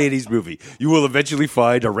 Watch an 80s movie. You will eventually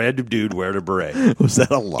find a random dude wearing a beret. Was that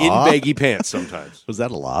a law? In baggy pants sometimes. Was that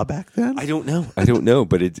a law back then? I don't know,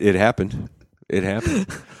 but it happened. It happened.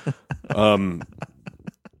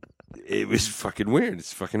 It was fucking weird.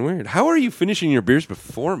 It's fucking weird. How are you finishing your beers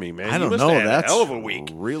before me, man? I don't you must know. Have had That's a hell of a week.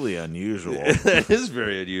 Really unusual. That is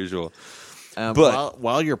very unusual. But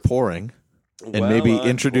while you're pouring and While maybe I'm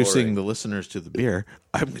introducing pouring. the listeners to the beer,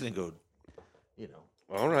 I'm going to go,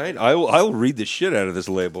 All right. I'll read the shit out of this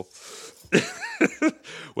label.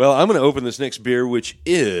 Well, I'm going to open this next beer, which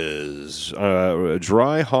is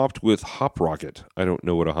dry hopped with Hop Rocket. I don't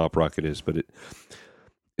know what a Hop Rocket is, but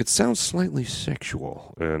it sounds slightly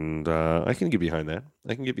sexual, and I can get behind that.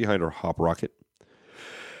 I can get behind our Hop Rocket.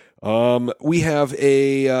 We have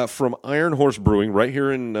a from Iron Horse Brewing right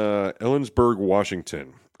here in Ellensburg,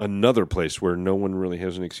 Washington. Another place where no one really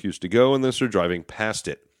has an excuse to go unless they're driving past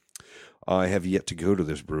it. I have yet to go to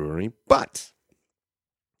this brewery, but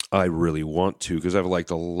I really want to because I've liked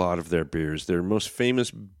a lot of their beers. Their most famous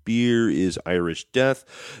beer is Irish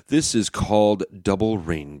Death. This is called Double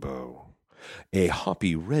Rainbow, a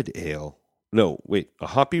hoppy red ale. No, wait, a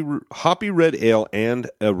hoppy red ale and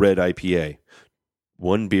a red IPA.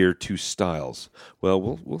 One beer, 2 styles. Well,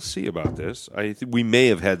 we'll see about this. We may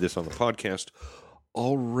have had this on the podcast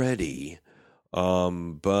already,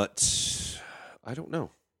 but I don't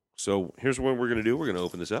know. So here's what we're going to do. We're going to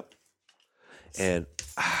open this up. And,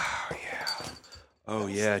 oh,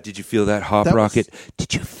 yeah. Did you feel that Hop Rocket?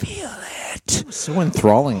 Did you feel it? It was so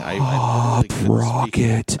enthralling. Hop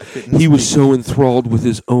Rocket. He was so enthralled with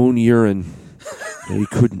his own urine that he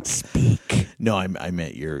couldn't speak. No, I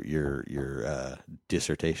meant your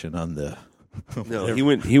dissertation on the. No, he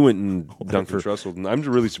went and Duncan Trussell. And I'm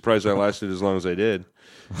really surprised I lasted as long as I did.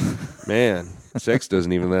 Man, sex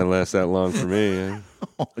doesn't even last that long for me.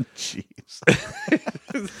 Oh, jeez.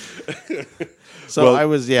 So I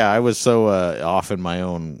was so off in my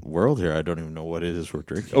own world here. I don't even know what it is we're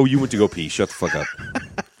drinking. Oh, you went to go pee. Shut the fuck up.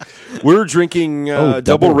 We're drinking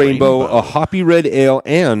Double Rainbow, Rainbow, a hoppy red ale,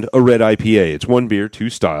 and a red IPA. It's one beer, 2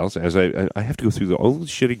 styles. As I have to go through all this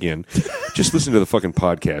shit again. Just listen to the fucking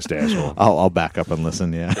podcast, asshole. I'll back up and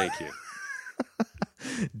listen. Yeah. Thank you.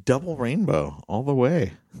 Double Rainbow all the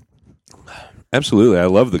way. Absolutely. I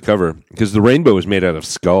love the cover because the rainbow is made out of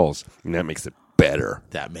skulls, and that makes it better.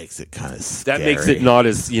 That makes it kind of scary. That makes it not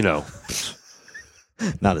as,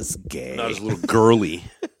 not as gay. not as little girly.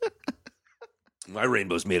 My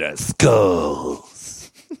rainbow's made out of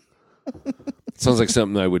skulls. Sounds like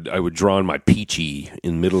something I would draw on my peachy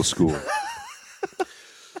in middle school.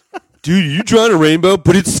 Dude, you drawing a rainbow,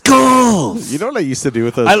 but it's skulls. You know what I used to do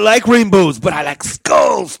with those? I like rainbows, but I like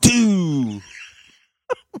skulls too.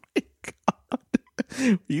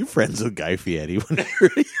 Were you friends with Guy Fieri when I were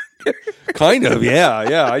younger? Kind of, yeah.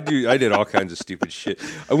 I did all kinds of stupid shit.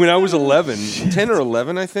 When I was 10 or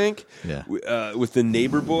 11, I think, Yeah. with the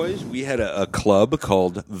neighbor boys, we had a club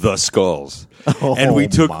called The Skulls. Oh, and we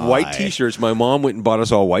took my. white T-shirts. My mom went and bought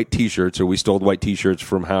us all white T-shirts, or we stole white T-shirts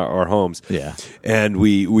from our homes. Yeah. And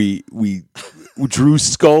we drew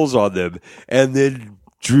skulls on them, and then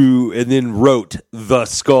wrote The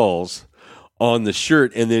Skulls on the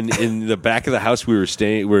shirt, and then in the back of the house we were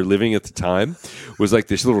living at the time was like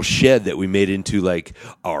this little shed that we made into like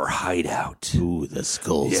our hideout. Ooh, the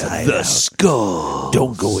skulls. Yeah, the skulls.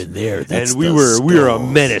 Don't go in there. That's and we were a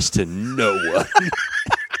menace to no one.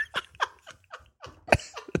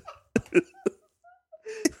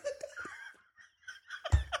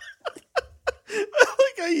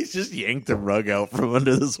 Like how you just yanked the rug out from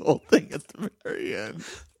under this whole thing at the very end.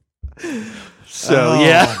 So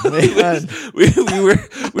man.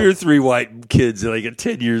 we were three white kids, like at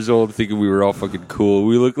 10 years old, thinking we were all fucking cool.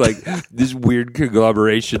 We looked like this weird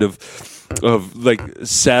conglomeration of like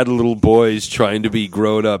sad little boys trying to be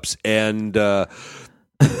grown ups and like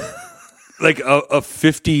a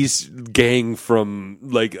 50s gang from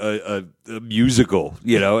like a musical.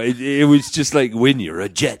 It was just like, when you're a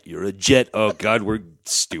jet. Oh God, we're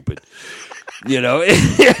stupid.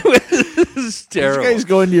 It was terrible. Did you guys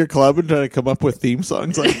go into your club and try to come up with theme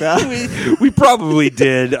songs like that? We probably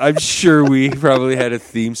did. I'm sure we probably had a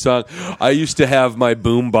theme song. I used to have my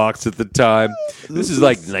boom box at the time. This is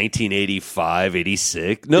like 1985,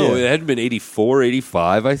 86. No, Yeah. it had been 84,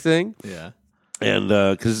 85, I think. Yeah. And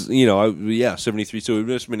because 73, so it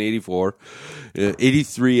must have been 84,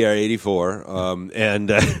 83 or 84,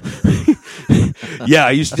 yeah,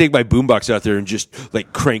 I used to take my boombox out there and just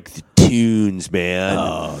like crank the tunes, man.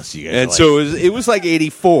 Oh, so you guys and so it was like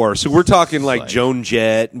 84. So we're talking like Joan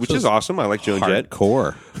Jett, which is awesome. I like Joan Jett.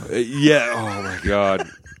 Hardcore. Yeah. Oh my God.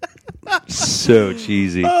 So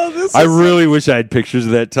cheesy. Oh, I really wish I had pictures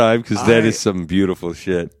of that time because that is some beautiful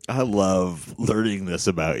shit. I love learning this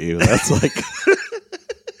about you. That's like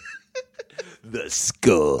The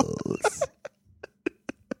Skulls.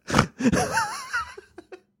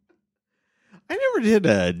 I never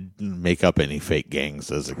did make up any fake gangs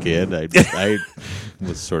as a kid. I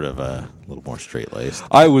was sort of a little more straight laced.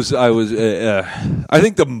 I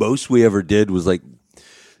think the most we ever did was like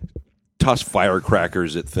toss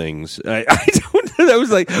firecrackers at things. I don't know. That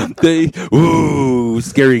was like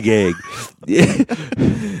scary gag.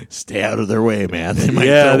 Stay out of their way, man. They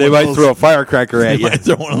might throw a firecracker at you. Might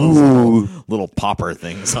throw one of those little popper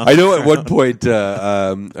things. I know at one point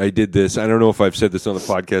I did this. I don't know if I've said this on the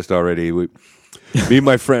podcast already. Me and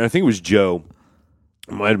my friend, I think it was Joe.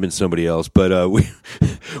 It might have been somebody else, but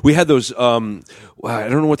we had those. I don't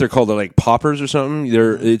know what they're called. They're like poppers or something.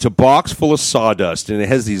 It's a box full of sawdust, and it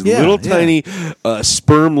has these little tiny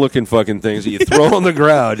sperm-looking fucking things that you throw on the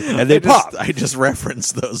ground, and they pop. I just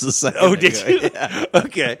referenced those a second Oh, did ago. you? Yeah.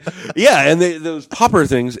 Okay, yeah, and those popper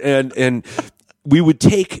things, and we would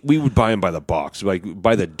buy them by the box, like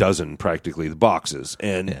by the dozen, practically the boxes,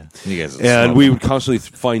 and You guys we would constantly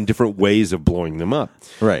find different ways of blowing them up.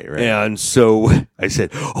 Right. And so I said,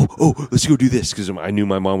 "Oh, let's go do this," because I knew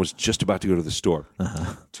my mom was just about to go to the store.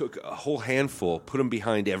 Took a whole handful, put them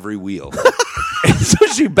behind every wheel. And so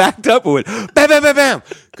she backed up and went, bam, bam, bam, bam.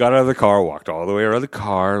 Got out of the car, walked all the way around the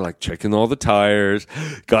car, like checking all the tires,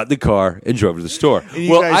 got in the car, and drove to the store.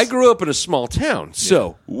 Well, I grew up in a small town,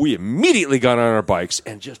 so we immediately got on our bikes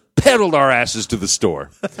and just pedaled our asses to the store.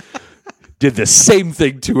 Did the same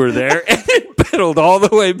thing to her there, and then pedaled all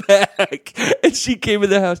the way back. And she came in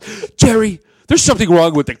the house, Jerry, there's something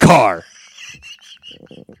wrong with the car.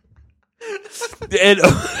 And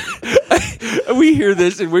we hear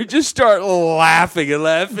this, and we just start laughing and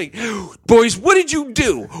laughing. Boys, what did you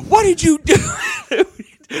do? What did you do?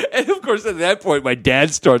 And of course, at that point, my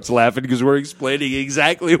dad starts laughing because we're explaining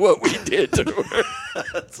exactly what we did to her.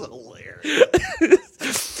 That's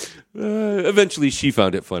hilarious. Eventually, she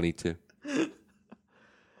found it funny too.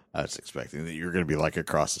 I was expecting that you were going to be like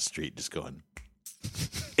across the street, just going,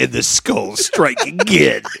 And the skulls strike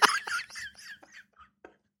again.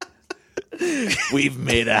 "We've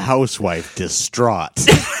made a housewife distraught."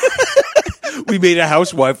 We made a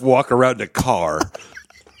housewife walk around in a car.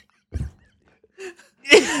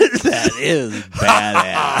 That is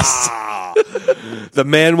badass. The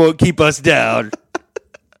man won't keep us down.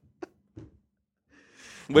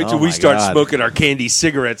 Wait till Oh we my start God. smoking our candy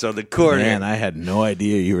cigarettes on the corner. Man, I had no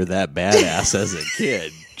idea you were that badass as a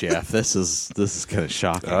kid, Jeff. This is kind of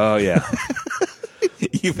shocking. Oh, yeah.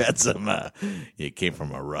 You've had some. You came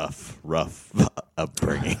from a rough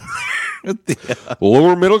upbringing.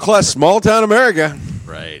 Lower middle class, small town America.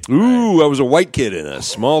 Right. Ooh, I was a white kid in a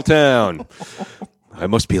small town. I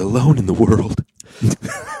must be alone in the world.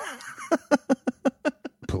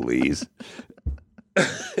 Please.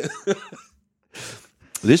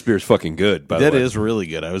 This beer's fucking good, by the way. That is really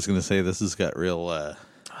good. I was going to say this has got real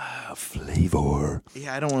flavor.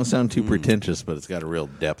 Yeah, I don't want to sound too pretentious, but it's got a real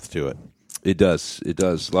depth to it. It does. It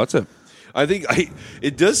does. Lots of.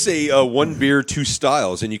 It does say one beer, two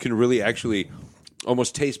styles, and you can really actually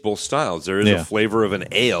almost taste both styles. There is a flavor of an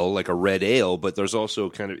ale, like a red ale, but there's also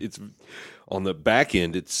kind of it's on the back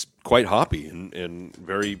end. It's quite hoppy and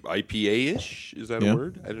very IPA-ish. Is that a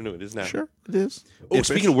word? I don't know. It is now. Sure, it is. Oh,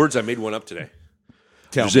 speaking of words, I made one up today.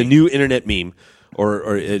 Tell There's me. a new internet meme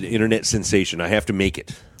or an internet sensation. I have to make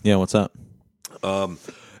it. Yeah, what's up?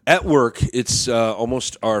 At work, it's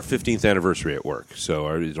almost our 15th anniversary at work. So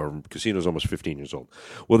our casino's almost 15 years old.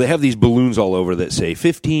 Well, they have these balloons all over that say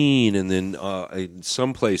 15, and then in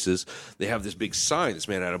some places they have this big sign that's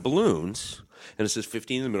made out of balloons, and it says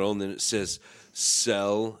 15 in the middle, and then it says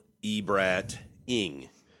Sell Ebrat Ing.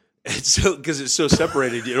 And so, because it's so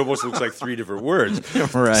separated, it almost looks like three different words.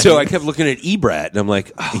 Right. So I kept looking at Ebrat, and I'm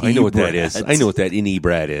like, oh, I know what that is. I know what that in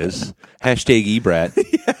Ebrat is. Hashtag Ebrat.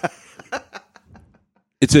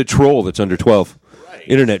 It's a troll that's under 12. Right.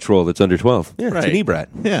 Internet troll that's under 12. Yeah, Right. it's an Ebrat.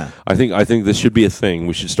 Yeah. I think this should be a thing.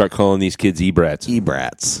 We should start calling these kids Ebrats.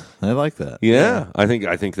 Ebrats. I like that. Yeah, I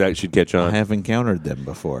think that should catch on. I have encountered them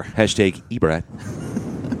before. Hashtag Ebrat.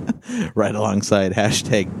 Right alongside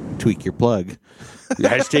hashtag tweak your plug.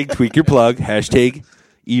 Hashtag tweak your plug. Hashtag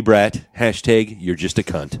Ebrat. Hashtag you're just a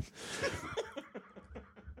cunt.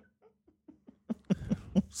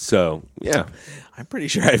 So, yeah. I'm pretty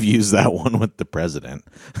sure I've used that one with the president.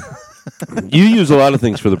 You use a lot of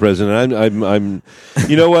things for the president. I'm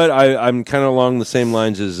you know what? I'm kind of along the same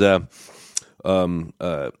lines as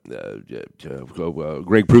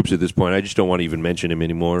Greg Proops at this point. I just don't want to even mention him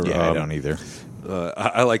anymore. Yeah, I don't either.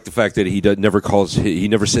 I like the fact that he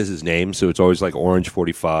never says his name, so it's always like Orange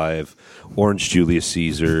 45, Orange Julius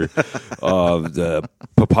Caesar, the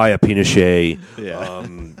Papaya Pinochet. Yeah.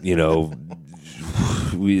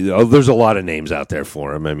 There's a lot of names out there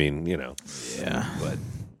for him. I mean, Yeah. but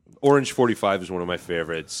Orange 45 is one of my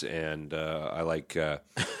favorites, and I like.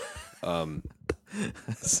 What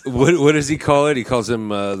does he call it? He calls him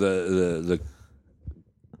the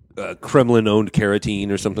Kremlin-owned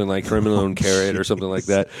carotene or something like Kremlin-owned carrot or something like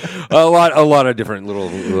that. A lot of different little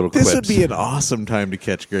This quips. would be an awesome time to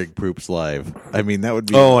catch Greg Proops live. I mean, that would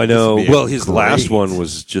be. Oh, I this know. would be Well, his great. last one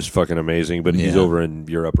was just fucking amazing, but he's Yeah. over in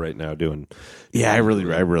Europe right now doing. Yeah, I really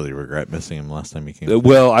regret missing him last time he came.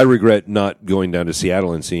 Well, I regret not going down to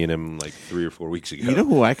Seattle and seeing him like 3 or 4 weeks ago. You know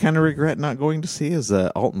who I kind of regret not going to see is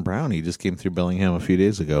Alton Brown. He just came through Bellingham a few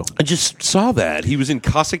days ago. I just saw that he was in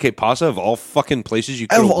Casa que Pasa of all fucking places you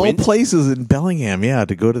could Of have all went. places in Bellingham, yeah,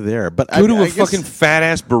 to go to there. But Go to I a guess- fucking fat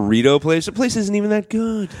ass burrito place. The place isn't even that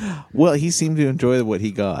good. Well, he seemed to enjoy what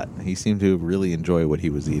he got. He seemed to really enjoy what he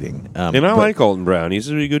was eating. And I like Alton Brown. He's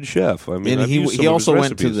a really good chef. I mean, And I've used some he of also his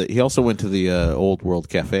went to recipes. the Old World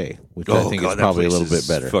Cafe, which I think is that probably a place little is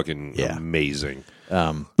bit better. Fucking Yeah. amazing.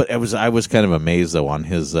 But I was kind of amazed though on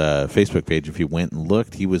his Facebook page. If you went and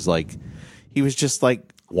looked, he was just like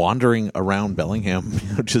wandering around Bellingham,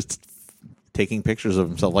 just taking pictures of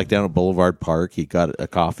himself, like down at Boulevard Park. He got a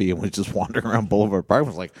coffee and was just wandering around Boulevard Park. I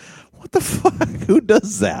was like, what the fuck? Who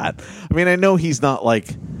does that? I mean, I know he's not like.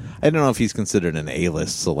 I don't know if he's considered an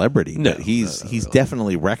A-list celebrity, No, but he's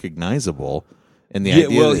definitely recognizable. And the Yeah,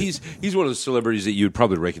 idea well, that- he's one of those celebrities that you'd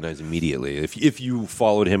probably recognize immediately if you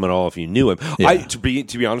followed him at all, if you knew him. Yeah. To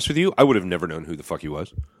be honest with you, I would have never known who the fuck he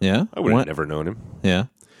was. yeah, I would have What? never known him. Yeah.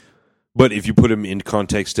 But if you put him in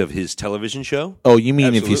context of his television show, Oh, you mean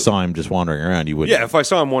if you Absolutely. saw him just wandering around, you wouldn't? yeah, if I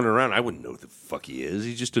saw him wandering around, I wouldn't know who the fuck he is.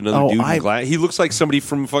 He's just another Oh, dude in glass. He looks like somebody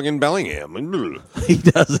from fucking Bellingham. He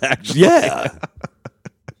does actually. Yeah.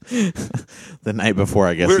 The night before,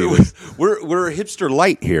 I guess he was. We're hipster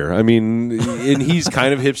light here. I mean, and he's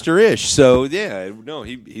kind of hipster-ish. So yeah, no,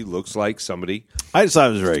 he looks like somebody. I just thought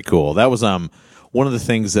it was very cool. That was one of the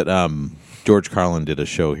things that George Carlin did a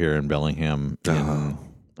show here in Bellingham.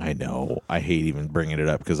 I know. I hate even bringing it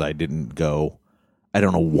up because I didn't go. I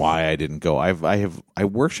don't know why I didn't go. I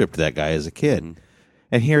worshipped that guy as a kid,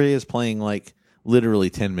 and here he is playing like literally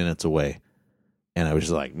 10 minutes away, and I was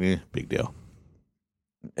just like, big deal.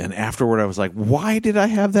 And afterward, I was like, "Why did I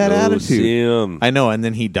have that attitude?" See him. I know. And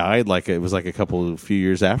then he died. Like it was like a few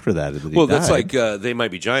years after that. Well, that's like They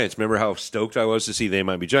Might Be Giants. Remember how stoked I was to see They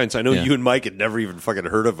Might Be Giants? I know you and Mike had never even fucking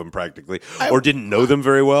heard of them practically, or didn't know them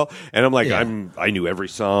very well. And I'm like, I knew every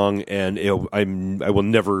song, and I will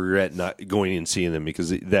never regret not going and seeing them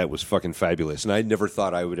because that was fucking fabulous. And I never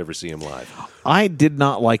thought I would ever see them live. I did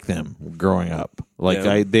not like them growing up.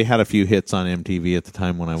 Like they had a few hits on MTV at the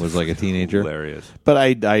time when I was like a teenager. Hilarious. But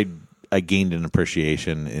I gained an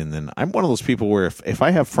appreciation, and then I'm one of those people where if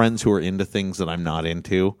I have friends who are into things that I'm not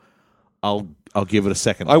into, I'll give it a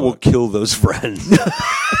second look. I will kill those friends.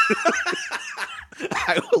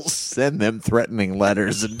 I will send them threatening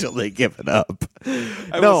letters until they give it up.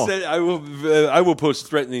 I will post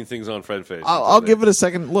threatening things on FriendFace. I'll give it a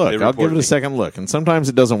second look. I'll give it a second look, and sometimes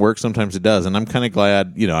it doesn't work, sometimes it does, and I'm kind of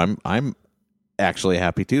glad. I'm actually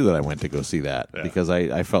happy too that I went to go see that because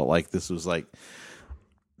I felt like this was like.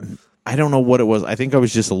 I don't know what it was. I think I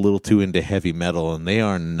was just a little too into heavy metal, and they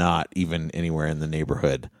are not even anywhere in the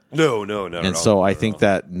neighborhood. No. And so I think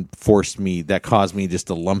that caused me just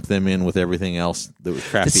to lump them in with everything else that was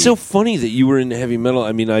crappy. It's so funny that you were into heavy metal.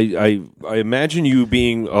 I mean, I imagine you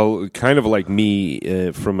being kind of like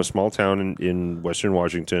me from a small town in Western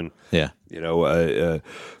Washington. Yeah.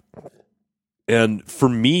 And for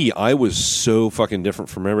me, I was so fucking different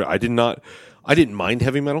from everybody. I didn't mind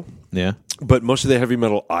heavy metal. Yeah. But most of the heavy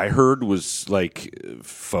metal I heard was like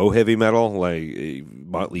faux heavy metal, like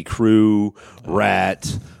Motley Crue,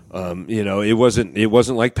 Rat. It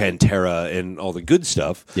wasn't like Pantera and all the good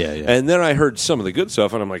stuff. Yeah. And then I heard some of the good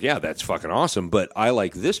stuff, and I'm like, yeah, that's fucking awesome. But I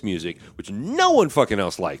like this music, which no one fucking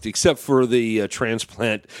else liked, except for the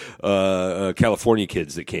transplant California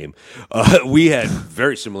kids that came. We had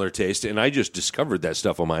very similar taste, and I just discovered that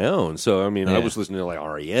stuff on my own. So I mean, I was listening to like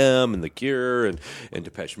REM and The Cure and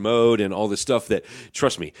Depeche Mode and all this stuff that,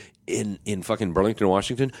 trust me, in fucking Burlington,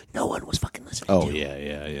 Washington, no one was fucking listening to. Oh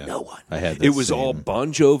yeah. No one. I had. It was all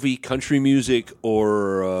Bon Jovi, country music,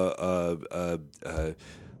 or the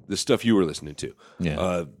stuff you were listening to.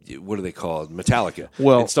 Yeah. What are they called? Metallica.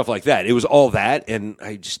 Well, and stuff like that. It was all that, and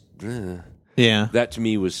I just that to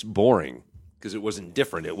me was boring because it wasn't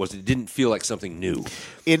different. It didn't feel like something new.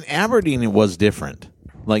 In Aberdeen, it was different.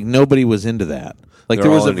 Like nobody was into that. Like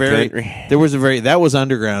They're all that was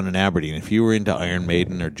underground in Aberdeen. If you were into Iron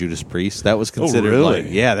Maiden or Judas Priest, that was considered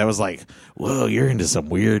that was like, whoa, you're into some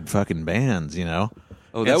weird fucking bands,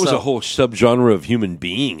 Oh, that was a whole subgenre of human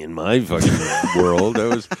being in my fucking world.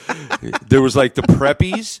 There was like the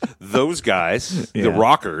preppies, those guys, the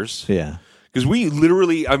rockers. Yeah. Because we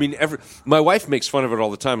literally, I mean, my wife makes fun of it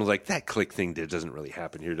all the time. I was like, that clique thing doesn't really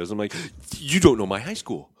happen here, does it? I'm like, you don't know my high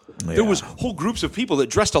school. Yeah. There was whole groups of people that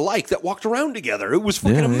dressed alike that walked around together. It was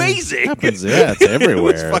fucking amazing. It's everywhere. It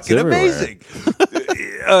was fucking amazing.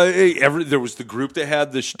 There was the group that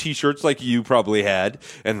had the T-shirts like you probably had,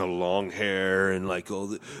 and the long hair, and like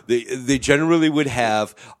they generally would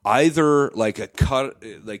have either like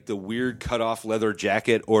the weird cut off leather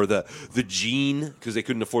jacket or the jean because they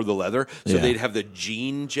couldn't afford the leather, so they'd have the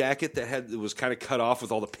jean jacket that was kind of cut off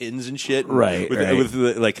with all the pins and shit, with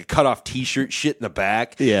like a cut off T-shirt shit in the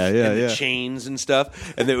back, the chains and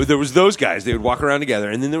stuff, and there was those guys. They would walk around together,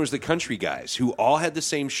 and then there was the country guys who all had the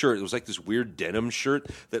same shirt. It was like this weird denim shirt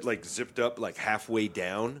that like zipped up like halfway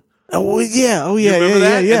down. Oh yeah, you remember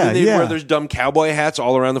that? And then they'd wear those dumb cowboy hats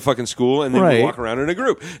all around the fucking school, and then we'd walk around in a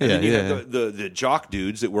group. And then you had the jock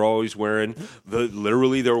dudes that were always wearing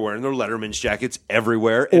literally they were wearing their Letterman's jackets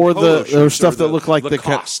everywhere, or the stuff that looked like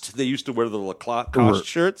Lacoste. They used to wear the Lacoste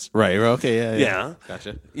shirts, right? Okay, yeah,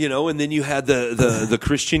 gotcha. And then you had the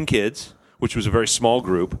Christian kids, which was a very small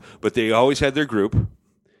group, but they always had their group.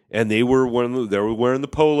 And they were wearing the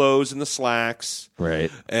polos and the slacks,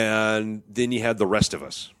 right? And then you had the rest of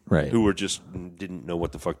us, right, who were just didn't know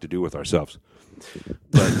what the fuck to do with ourselves.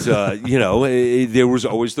 But there was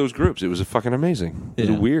always those groups. It was fucking amazing. It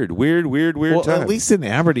was a weird well, time. At least in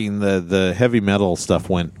Aberdeen, the heavy metal stuff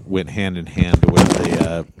went hand in hand with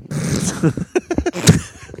the.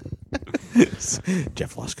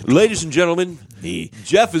 Jeff lost control. Ladies and gentlemen,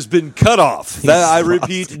 Jeff has been cut off. I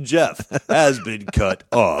repeat, Jeff has been cut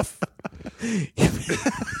off.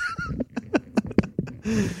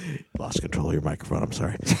 Lost control of your microphone. I'm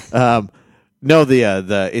sorry. No,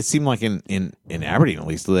 it seemed like in Aberdeen at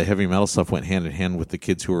least the heavy metal stuff went hand in hand with the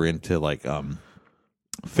kids who were into like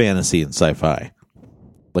fantasy and sci-fi,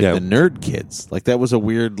 like the nerd kids. Like that was a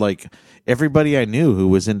weird like everybody I knew who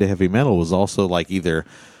was into heavy metal was also like either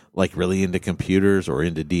like really into computers or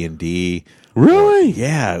into D&D. Really?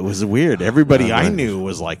 Yeah, it was weird. Everybody I knew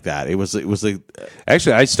was like that. It was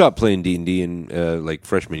Actually, I stopped playing D&D in like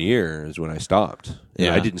freshman year is when I stopped.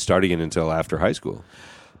 Yeah. I didn't start again until after high school,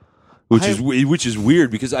 which is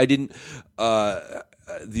weird because I didn't.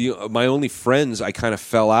 My only friends, I kind of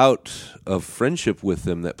fell out of friendship with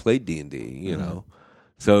them that played D&D. You know,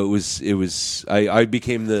 so it was. I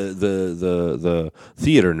became the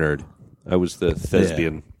theater nerd. I was the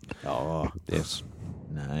thespian. Oh, Yes.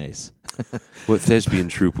 nice. What thespian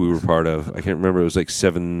troupe we were part of? I can't remember. It was like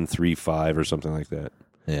 735 or something like that.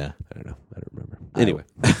 Yeah, I don't know. I don't remember. Anyway,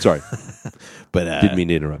 sorry. but Didn't mean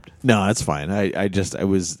to interrupt. No, that's fine. I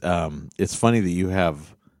was. It's funny that you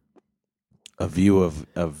have a view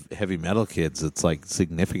of heavy metal kids that's like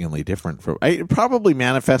significantly different from. It probably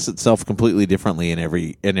manifests itself completely differently in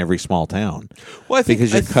every small town. Well, I think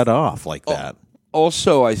because you're cut off like that.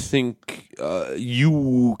 Also, I think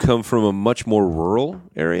you come from a much more rural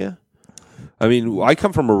area. I mean, I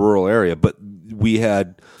come from a rural area, but we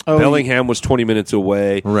had Bellingham was 20 minutes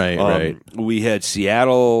away. Right, right. We had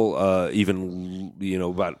Seattle, even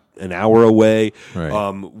about an hour away.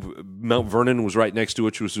 Right. Mount Vernon was right next to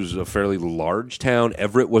it, which was a fairly large town.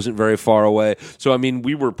 Everett wasn't very far away. So, I mean,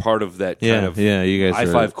 we were part of that kind of you guys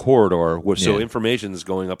I-5 corridor. So Yeah. information is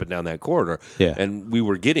going up and down that corridor. Yeah. And we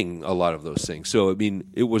were getting a lot of those things. So, I mean,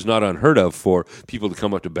 it was not unheard of for people to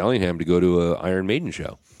come up to Bellingham to go to an Iron Maiden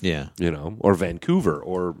show, Yeah. or Vancouver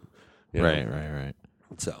or... Right.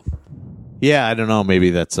 So, Yeah, I don't know. Maybe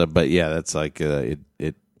that's but yeah, that's like it.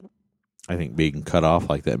 I think being cut off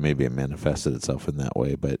like that, maybe it manifested itself in that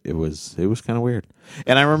way. But it was kind of weird.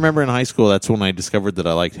 And I remember in high school, that's when I discovered that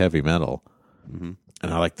I liked heavy metal, and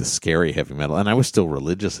I liked the scary heavy metal. And I was still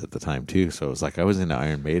religious at the time too, so it was like I was into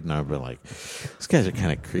Iron Maiden. I'd be like, these guys are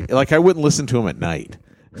kind of creepy. Like I wouldn't listen to them at night.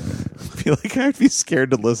 I feel like I'd be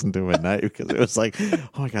scared to listen to them at night because it was like,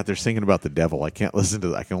 oh my god, they're singing about the devil. I can't listen to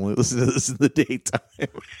that. I can only listen to this in the daytime.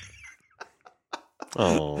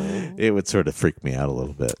 oh, It would sort of freak me out a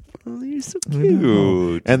little bit. you're so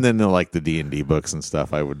cute. And then like the D&D books and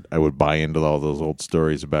stuff, I would buy into all those old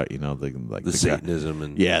stories about the guy, Satanism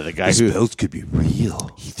and the guy the who spells could be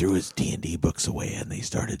real. he threw his D&D books away and they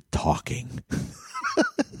started talking.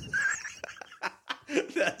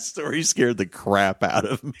 That story scared the crap out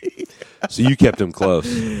of me. So you kept him close.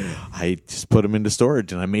 I just put them into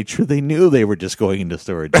storage, and I made sure they knew they were just going into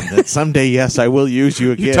storage. And that someday, yes, I will use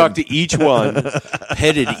you again. You talked to each one,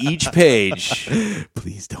 headed each page.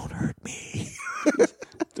 Please don't hurt me.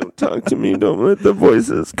 Don't talk to me. Don't let the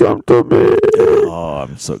voices come to me. Oh,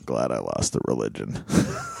 I'm so glad I lost the religion.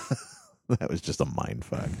 That was just a mind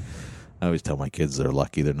fuck. I always tell my kids they're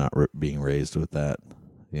lucky they're not being raised with that.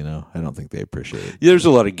 I don't think they appreciate it. Yeah, there's a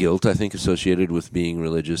lot of guilt, I think, associated with being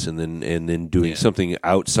religious and then doing something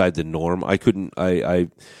outside the norm. I couldn't. I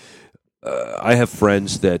have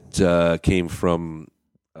friends that came from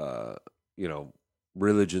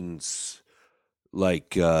religions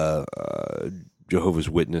like Jehovah's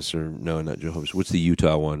Witness or no, not Jehovah's. What's the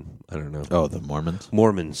Utah one? I don't know. Oh, the Mormons.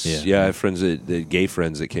 Mormons. Yeah. Yeah, I have friends the gay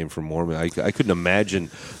friends that came from Mormon. I couldn't imagine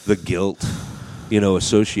the guilt,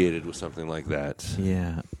 associated with something like that.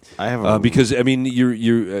 Yeah, I have because I mean, you're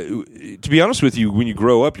to be honest with you, when you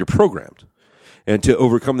grow up, you're programmed, and to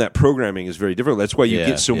overcome that programming is very difficult. That's why you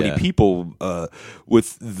get so many people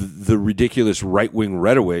with the ridiculous right-wing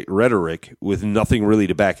rhetoric with nothing really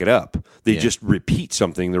to back it up. They just repeat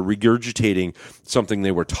something. They're regurgitating something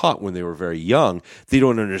they were taught when they were very young. They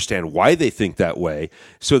don't understand why they think that way,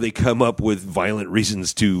 so they come up with violent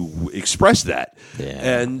reasons to express that.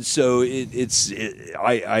 Yeah. And so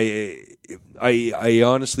I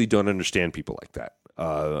honestly don't understand people like that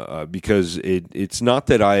because it's not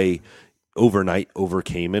that I overnight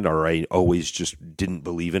overcame it or I always just didn't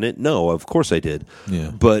believe in it. No, of course I did.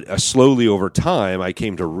 Yeah. But slowly over time, I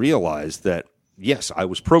came to realize that, yes, I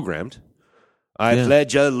was programmed. I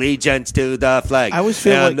pledge allegiance to the flag. I always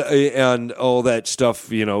feel and all that stuff,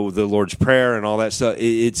 the Lord's Prayer and all that stuff.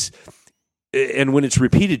 And when it's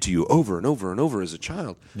repeated to you over and over and over as a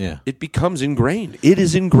child, it becomes ingrained. It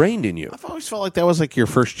is ingrained in you. I've always felt like that was like your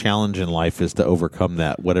first challenge in life is to overcome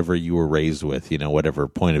that, whatever you were raised with, whatever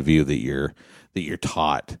point of view that you're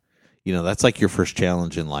taught. That's like your first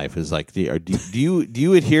challenge in life is like, do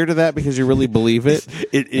you adhere to that because you really believe it?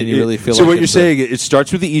 And you really feel so like what you're saying, it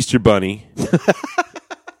starts with the Easter Bunny,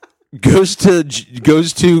 goes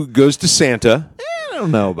to Santa. I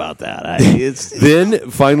don't know about that. Then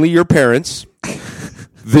finally your parents,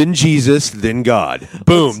 then Jesus, then God.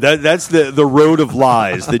 Boom. That's the road of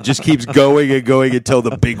lies that just keeps going and going until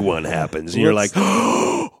the big one happens. And you're like,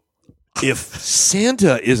 oh, if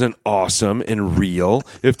Santa isn't awesome and real,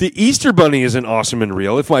 if the Easter Bunny isn't awesome and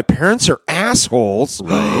real, if my parents are assholes,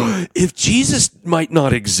 if Jesus might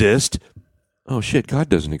not exist, oh shit, God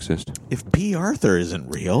doesn't exist. If B. Arthur isn't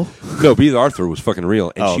real. No, B. Arthur was fucking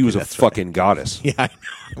real, and she was a fucking goddess. Yeah, I know.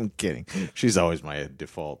 I'm kidding. She's always my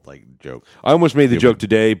default joke. I almost made the joke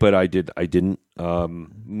today, but I didn't.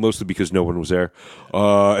 Mostly because no one was there,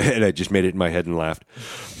 and I just made it in my head and laughed.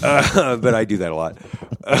 But I do that a lot.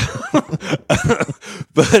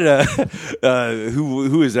 But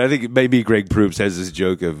who is? I think maybe Greg Proops has this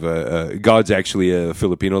joke of God's actually a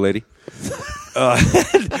Filipino lady.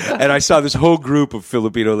 And I saw this whole group of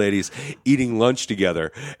Filipino ladies eating lunch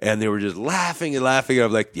together, and they were just laughing and laughing. And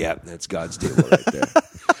I'm like, yeah, that's God's table right there.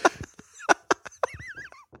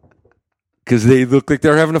 Because they look like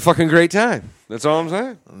they're having a fucking great time. That's all I'm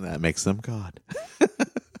saying. And that makes them God.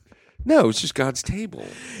 No, it's just God's table.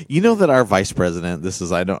 You know that our vice president. This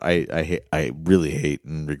is I really hate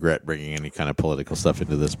and regret bringing any kind of political stuff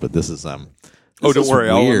into this, but this is Oh, don't worry,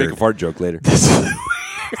 I'll make a fart joke later.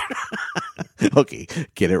 Okay,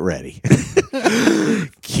 get it ready.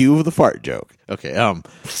 Cue the fart joke. Okay,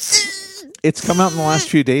 it's come out in the last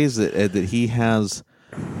few days that he has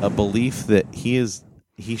a belief that he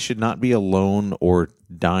should not be alone or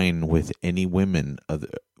dine with any women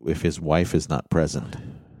if his wife is not present.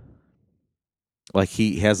 Like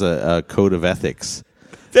he has a code of ethics.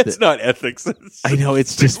 That's not ethics. I know,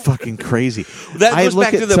 it's just fucking crazy. That goes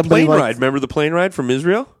back to the plane like, ride. Remember the plane ride from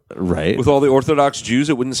Israel? Right. With all the Orthodox Jews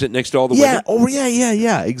that wouldn't sit next to all the women? Oh,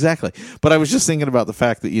 yeah, exactly. But I was just thinking about the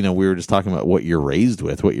fact that, we were just talking about what you're raised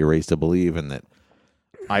with, what you're raised to believe, and that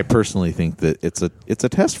I personally think that it's a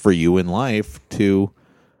test for you in life to,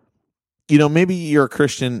 maybe you're a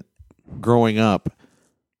Christian growing up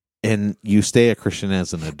and you stay a Christian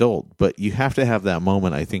as an adult, but you have to have that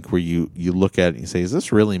moment, I think, where you look at it and you say, is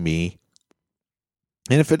this really me?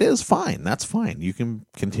 And if it is, fine. That's fine. You can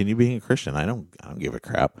continue being a Christian. I don't give a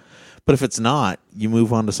crap. But if it's not, you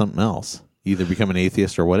move on to something else. You either become an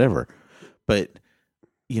atheist or whatever. But,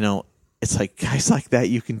 it's like guys like that,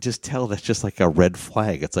 you can just tell that's just like a red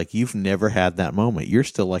flag. It's like you've never had that moment. You're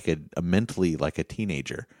still like a mentally like a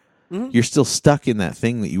teenager. Mm-hmm. You're still stuck in that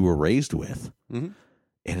thing that you were raised with. Mm-hmm.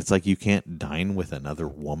 And it's like you can't dine with another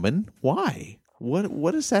woman? Why?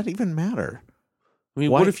 What does that even matter? I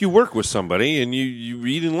mean, what if you work with somebody and you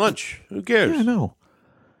eat in lunch? Who cares? Yeah, I know.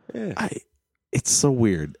 Yeah. It's so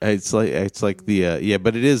weird. It's like the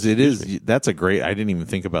but it is. That's a great. I didn't even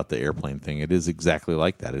think about the airplane thing. It is exactly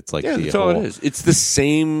like that. It's like that's all it is. It's the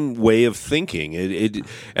same way of thinking.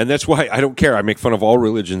 And that's why I don't care. I make fun of all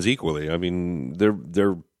religions equally. I mean,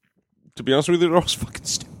 they're to be honest with you, they're all fucking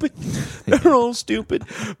stupid. They're all stupid,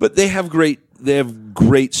 but they have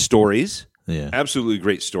great stories. Yeah. Absolutely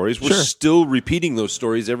great stories. We're still repeating those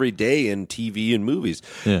stories every day in TV and movies.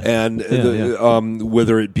 Yeah. And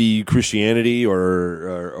whether it be Christianity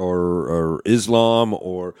or Islam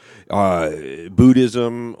or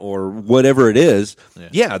Buddhism or whatever it is,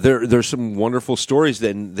 there's some wonderful stories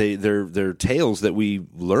that they're tales that we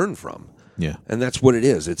learn from. Yeah. And that's what it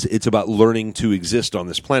is. It's about learning to exist on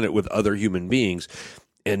this planet with other human beings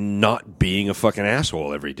and not being a fucking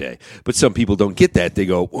asshole every day. But some people don't get that. They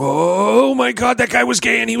go, oh my God, that guy was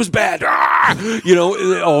gay and he was bad.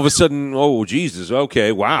 All of a sudden, oh, Jesus,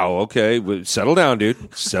 okay, wow, okay. Settle down,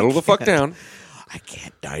 dude. Settle the fuck down. I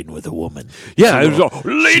can't dine with a woman. Yeah,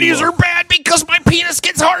 ladies are bad because my penis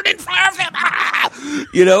gets hard in front of them.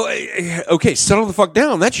 Okay, settle the fuck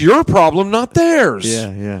down. That's your problem, not theirs.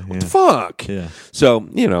 Yeah. What the fuck? Yeah. So,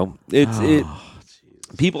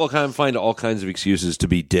 people kind of find all kinds of excuses to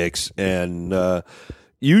be dicks, and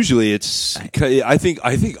usually it's. I think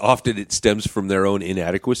often it stems from their own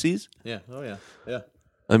inadequacies. Yeah. Oh yeah. Yeah.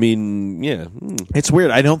 I mean, yeah. It's weird.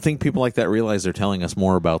 I don't think people like that realize they're telling us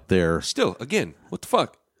more about their. Still, again, what the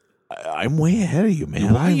fuck? I'm way ahead of you,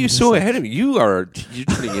 man. Why are you so ahead of me? You're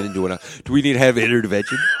turning it into an. Do we need to have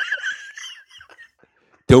intervention?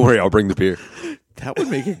 Don't worry, I'll bring the beer. That would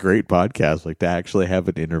make a great podcast, like to actually have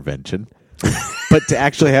an intervention. But to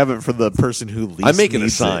actually have it for the person who least I'm making a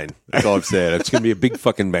needs sign. It. That's all I'm saying. It's going to be a big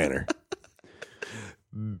fucking banner.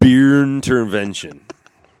 Beer intervention.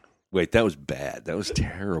 Wait, that was bad. That was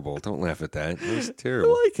terrible. Don't laugh at that. That was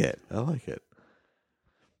terrible. I like it.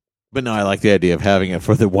 But no, I like the idea of having it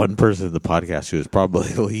for the one person in the podcast who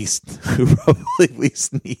probably least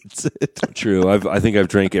needs it. True. I think I've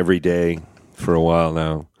drank every day for a while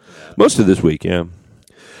now. Most of this week, yeah.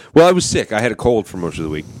 Well, I was sick. I had a cold for most of the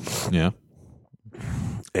week. Yeah.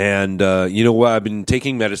 And you know what? I've been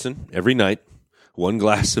taking medicine every night. 1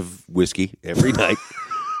 glass of whiskey every night.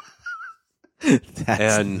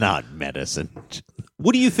 That's not medicine.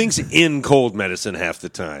 What do you think's in cold medicine half the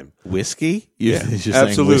time? Whiskey?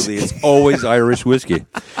 Absolutely. It's always Irish whiskey.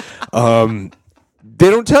 They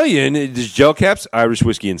don't tell you. And there's gel caps, Irish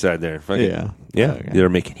whiskey inside there. Yeah. Yeah. Okay. They're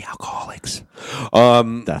making you alcoholics.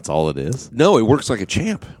 That's all it is. No, it works like a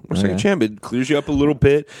champ. It clears you up a little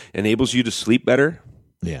bit, enables you to sleep better.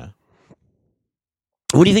 Yeah.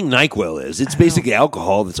 What do you think NyQuil is? It's basically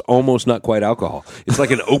alcohol that's almost not quite alcohol. It's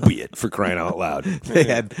like an opiate, for crying out loud.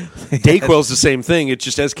 Dayquil's the same thing. It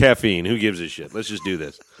just has caffeine. Who gives a shit? Let's just do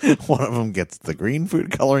this. One of them gets the green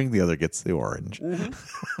food coloring. The other gets the orange.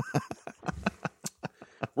 Mm-hmm.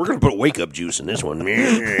 We're going to put wake-up juice in this one.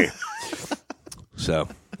 So,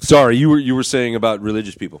 sorry, you were saying about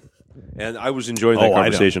religious people. And I was enjoying that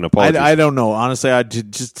conversation. Apologies. I don't know. Honestly,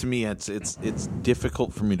 just to me, it's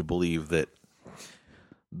difficult for me to believe that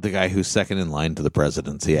the guy who's second in line to the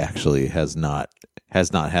presidency actually has not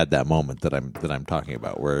had that moment that I'm talking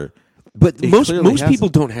about. But most people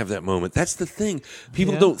don't have that moment. That's the thing.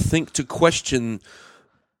 People don't think to question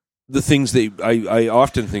the things I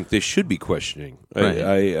often think they should be questioning.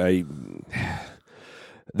 Right.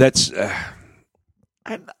 That's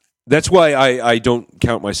why I don't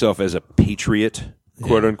count myself as a patriot,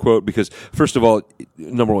 quote unquote, because first of all,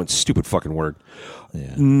 number one, stupid fucking word.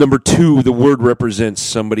 Yeah. Number two, the word represents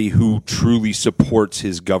somebody who truly supports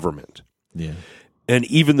his government. Yeah. And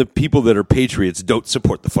even the people that are patriots don't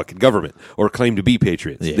support the fucking government or claim to be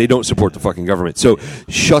patriots. Yeah. They don't support the fucking government. So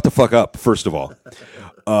shut the fuck up, first of all.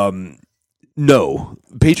 No.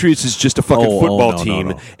 Patriots is just a fucking football team,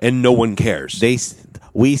 no. and no one cares.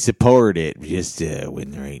 We support it just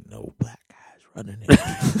when there ain't no black guys running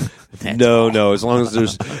it. No. As long as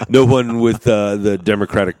there's no one with the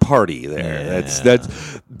Democratic Party there,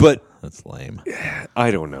 That's lame. I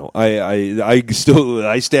don't know.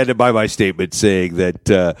 I stand by my statement saying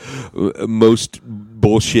that most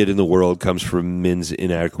bullshit in the world comes from men's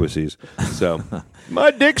inadequacies. So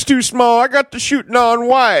my dick's too small. I got to shoot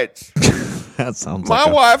non-whites. That sounds My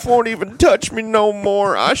like wife won't even touch me no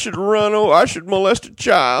more. I should run. I should molest a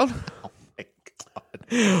child.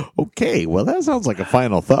 Okay, well, that sounds like a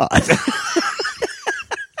final thought.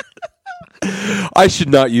 I should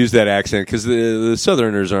not use that accent because the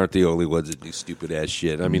Southerners aren't the only ones that do stupid ass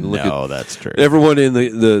shit. I mean, look at that's true. everyone in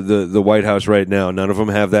the White House right now. None of them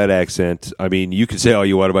have that accent. I mean, you can say all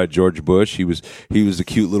you want about George Bush. He was a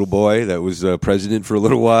cute little boy that was president for a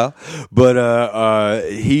little while, but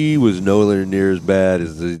he was nowhere near as bad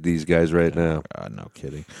as these guys right now. No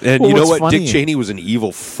kidding. And Well, you know what's what? funny- Dick Cheney was an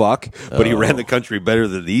evil fuck, but he ran the country better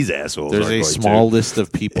than these assholes. There's are a going small to. list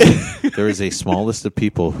of people. There is a small list of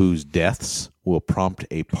people whose deaths will prompt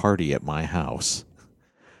a party at my house.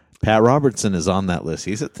 Pat Robertson is on that list.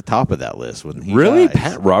 He's at the top of that list when he Really, dies.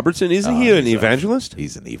 Pat Robertson? Isn't he an evangelist?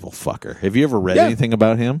 He's an evil fucker. Have you ever read Yeah. anything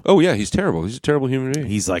about him? Oh yeah, he's terrible. He's a terrible human being.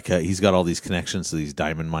 He's like he's got all these connections to these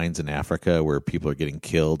diamond mines in Africa where people are getting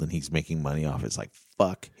killed, and he's making money off it. It's like,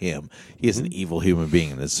 fuck him. He is an evil human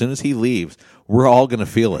being, and as soon as he leaves, we're all going to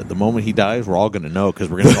feel it. The moment he dies, we're all going to know because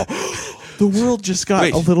we're going to go, the world just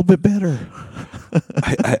got a little bit better.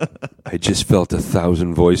 I just felt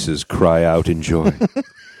 1,000 voices cry out in joy.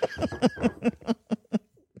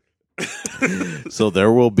 So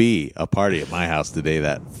there will be a party at my house today.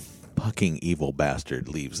 That fucking evil bastard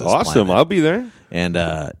leaves this Awesome, planet. I'll be there. And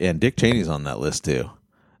Dick Cheney's on that list too.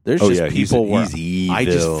 There's Oh, just yeah, people where he's evil. I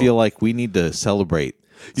just feel like we need to celebrate.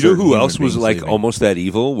 You know certain who human else was beings like leaving. almost that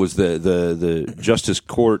evil? Was the Justice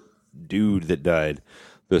Court dude that died,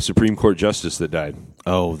 the Supreme Court Justice that died.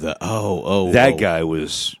 That guy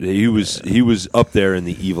was he was up there in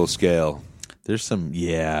the evil scale. There's some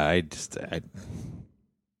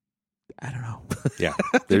I don't know. Yeah,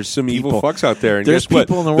 there's some evil fucks out there, and There's guess what?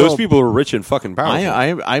 people in the Those world- people are rich and fucking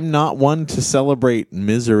powerful. I'm not one to celebrate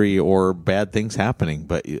misery or bad things happening,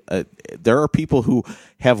 but there are people who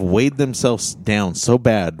have weighed themselves down so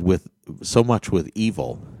much with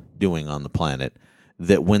evil doing on the planet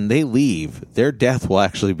that when they leave, their death will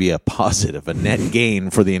actually be a positive, a net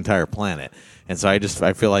gain for the entire planet. And so I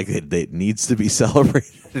feel like it needs to be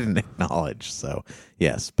celebrated and acknowledged. So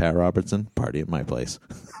yes, Pat Robertson, party at my place.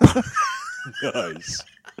 Nice.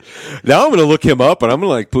 Now I'm going to look him up, and I'm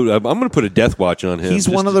going to put a death watch on him. He's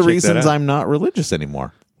just one of to the check that reasons out. I'm not religious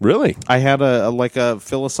anymore. Really. I had a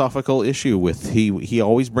philosophical issue with he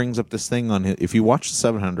always brings up this thing on if you watch the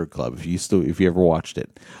 700 Club, if you ever watched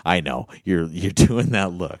it. I know you're doing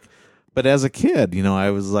that look. But as a kid, I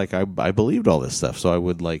was like I believed all this stuff, so I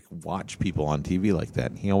would like watch people on TV like that.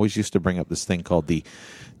 And he always used to bring up this thing called the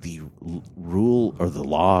rule or the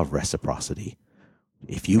law of reciprocity.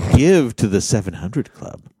 If you give to the 700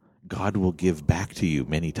 Club, God will give back to you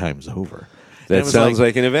many times over. And it That was sounds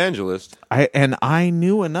like an evangelist. I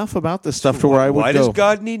knew enough about this stuff to where I would Why go, does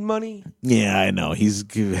God need money? yeah, I know. He's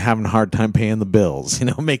having a hard time paying the bills,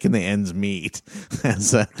 making the ends meet.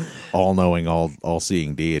 As a all-knowing,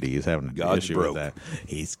 all-seeing deity, he's having an God's issue broke. with that.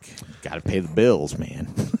 He's got to pay the bills, man.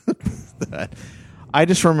 I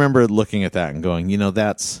just remember looking at that and going,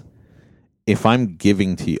 that's, if I'm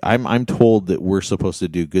giving to you, I'm told that we're supposed to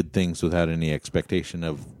do good things without any expectation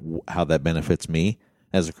of how that benefits me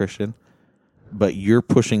as a Christian. But you're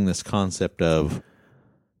pushing this concept of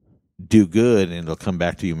do good and it'll come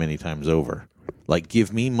back to you many times over. Like,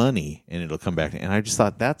 give me money and it'll come back. And I just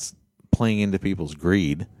thought that's playing into people's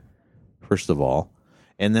greed, first of all.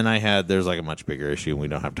 And then there's like a much bigger issue, and we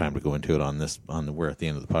don't have time to go into it we're at the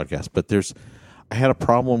end of the podcast. But I had a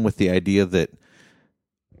problem with the idea that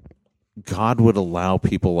God would allow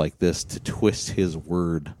people like this to twist his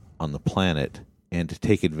word on the planet and to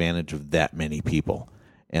take advantage of that many people.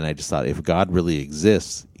 And I just thought, if God really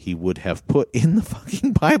exists, he would have put in the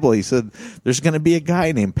fucking Bible. He said, there's going to be a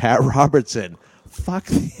guy named Pat Robertson. Fuck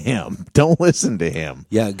him. Don't listen to him.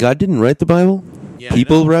 Yeah, God didn't write the Bible. Yeah,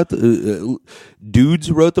 People wrote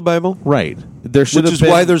dudes wrote the Bible. Right. There should Which have is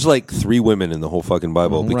why been- there's like 3 women in the whole fucking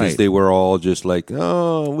Bible, because Right. they were all just like,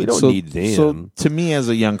 oh, we don't need them. So to me, as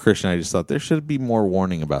a young Christian, I just thought there should be more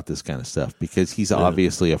warning about this kind of stuff, because he's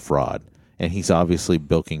obviously a fraud and he's obviously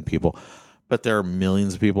bilking people. But there are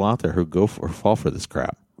millions of people out there who fall for this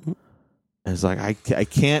crap. And it's like I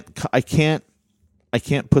can't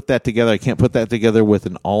put that together. I can't put that together with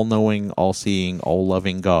an all-knowing, all-seeing,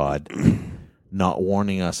 all-loving God not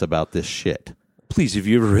warning us about this shit. Please, have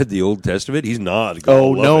you ever read the Old Testament? He's not.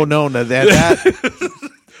 Oh no, that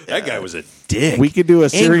That guy was a dick. we could do a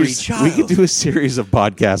Angry series. child. We could do a series of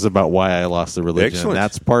podcasts about why I lost the religion. Excellent. And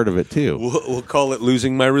that's part of it too. We'll call it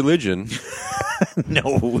Losing My Religion.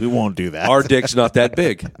 No, we won't do that. Our dick's not that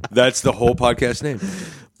big. That's the whole podcast name.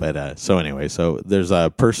 But so there's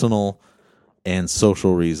personal and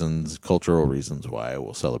social reasons, cultural reasons why I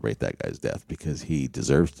will celebrate that guy's death, because he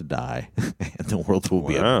deserves to die, and the world will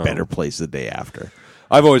be a better place the day after.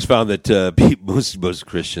 I've always found that most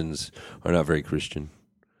Christians are not very Christian.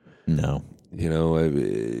 No.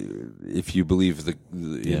 If you believe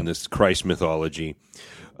in this Christ mythology,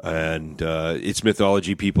 and it's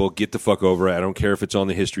mythology, people, get the fuck over it. I don't care if it's on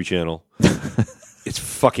the History Channel. It's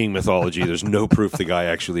fucking mythology. There's no proof the guy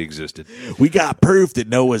actually existed. We got proof that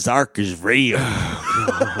Noah's Ark is real.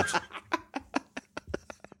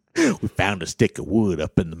 We found a stick of wood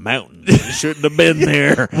up in the mountains. It shouldn't have been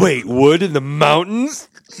there. Wait, wood in the mountains?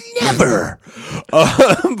 Never.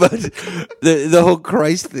 But the whole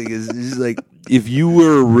Christ thing is like, if you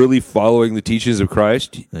were really following the teachings of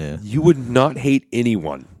Christ, you would not hate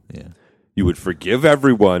anyone. Yeah. You would forgive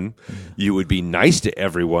everyone. You would be nice to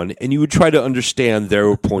everyone, and you would try to understand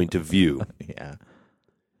their point of view. Yeah.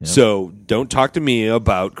 So don't talk to me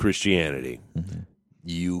about Christianity.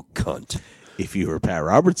 You cunt. If you were Pat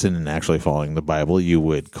Robertson and actually following the Bible, you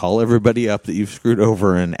would call everybody up that you've screwed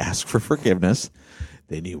over and ask for forgiveness.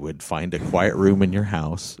 Then you would find a quiet room in your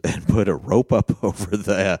house and put a rope up over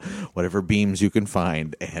the whatever beams you can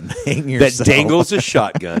find and hang yourself. That dangles a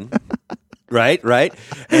shotgun. Right.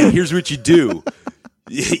 And here's what you do.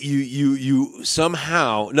 You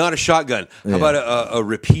somehow, not a shotgun. How about a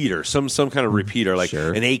repeater? Some kind of repeater, like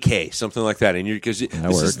an AK, something like that. And because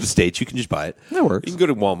this is the States, you can just buy it. That works. You can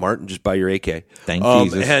go to Walmart and just buy your AK. Thank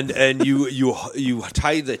Jesus. And you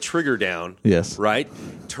tie the trigger down. Yes. Right.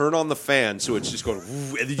 Turn on the fan so it's just going,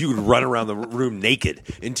 and then you would run around the room naked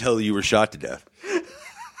until you were shot to death.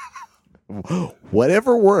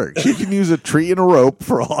 Whatever works. You can use a tree and a rope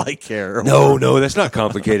for all I care. No, that's not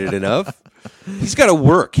complicated enough. He's got to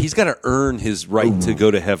work. He's got to earn his right to go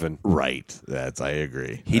to heaven. Right. I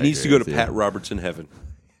agree. He needs to go to Pat Robertson heaven.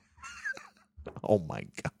 Oh, my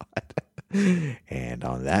God. And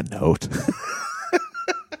on that note,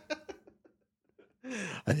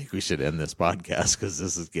 I think we should end this podcast because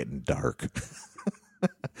this is getting dark.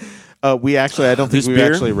 I don't think we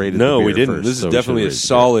actually rated the beer we didn't. first, This is so we definitely should a rate the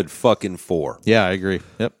solid fucking 4. beer. Yeah, I agree.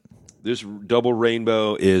 Yep. This double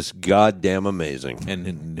rainbow is goddamn amazing.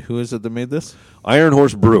 And who is it that made this? Iron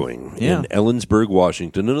Horse Brewing Yeah. in Ellensburg,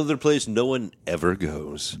 Washington. Another place no one ever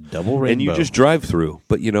goes. Double rainbow. And you just drive through.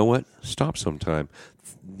 But you know what? Stop sometime.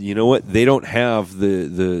 You know what? They don't have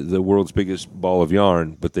the world's biggest ball of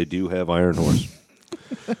yarn, but they do have Iron Horse.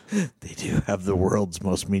 They do have the world's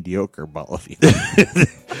most mediocre ball of yarn.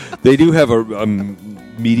 They do have a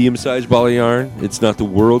medium-sized ball of yarn. It's not the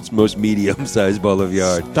world's most medium-sized ball of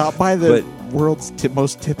yarn. Stop by the world's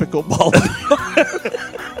most typical ball of yarn.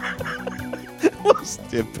 Most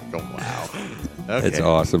typical. Wow. Okay. That's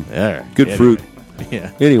awesome. Yeah. Good fruit.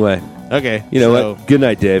 Yeah. Anyway, Okay. You know what? Good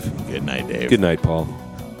night, Dave. Good night, Dave. Good night, Paul.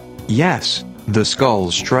 Yes, the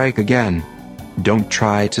skulls strike again. Don't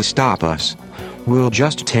try to stop us. We'll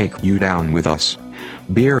just take you down with us.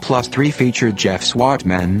 Beer Plus 3 featured Jeff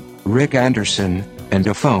Swatman, Rick Anderson, and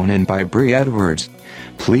a phone-in by Brie Edwards.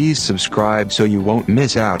 Please subscribe so you won't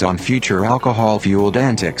miss out on future alcohol-fueled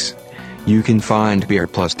antics. You can find Beer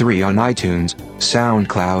Plus 3 on iTunes,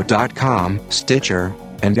 SoundCloud.com, Stitcher,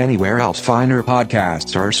 and anywhere else finer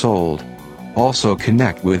podcasts are sold. Also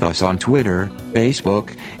connect with us on Twitter,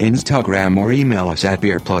 Facebook, Instagram, or email us at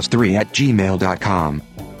beerplus3@gmail.com.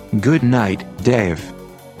 Good night, Dave.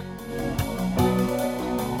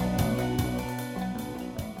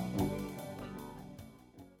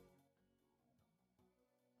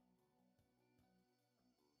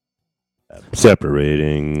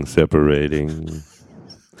 Separating. Separation.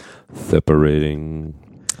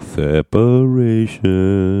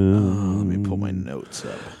 Let me pull my notes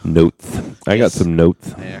up. Notes. I got some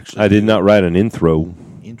notes. I did not write an intro.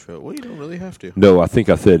 Intro. Well, you don't really have to. No, I think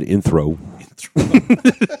I said intro.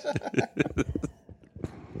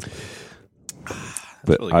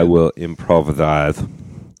 But really I good. will improvise.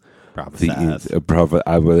 Prophesize.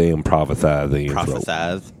 I will improvise the intro.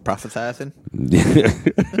 Prophesizing?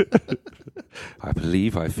 I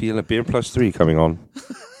believe I feel a Beer Plus 3 coming on.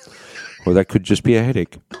 Or that could just be a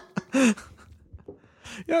headache. Yeah,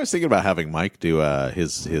 I was thinking about having Mike do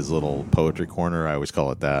his little poetry corner. I always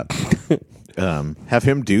call it that. Have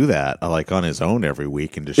him do that like on his own every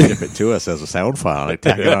week and just ship it to us as a sound file. And I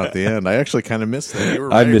tack it on at the end. I actually kind of miss that. You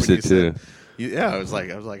were I right miss when it you too. I was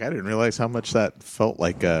like, I didn't realize how much that felt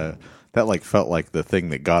like. That felt like the thing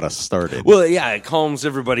that got us started. Well, yeah, it calms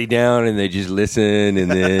everybody down, and they just listen,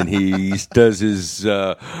 and then he does his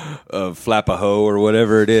flap-a-hoe or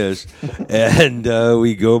whatever it is, and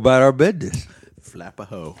we go about our business.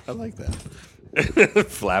 Flap-a-hoe. I like that.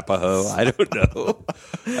 Flap-a-hoe. I don't know.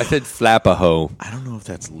 I said flap-a-hoe. I don't know if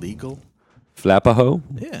that's legal. Flap-a-hoe?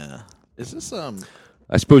 Yeah. Is this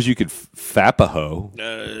I suppose you could fap-a-hoe.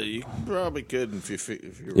 You probably could if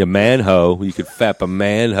you. Yeah, man-hoe. You could fap a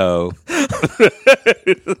man-hoe. I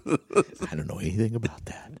don't know anything about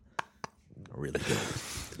that. I really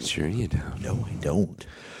don't. Sure you don't. No, I don't.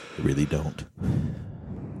 I really don't.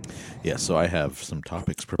 Yeah, so I have some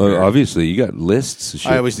topics prepared. Obviously, you got lists. Of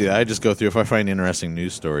shit. I always do that. I just go through. If I find interesting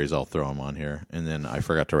news stories, I'll throw them on here. And then I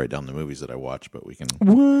forgot to write down the movies that I watch, but we can.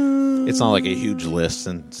 What? It's not like a huge list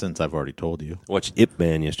since I've already told you. Watched Ip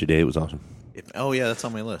Man yesterday. It was awesome. Oh, yeah, that's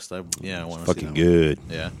on my list. I want to see Fucking that good. one.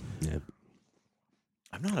 Yeah. Yeah.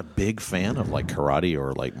 I'm not a big fan of like karate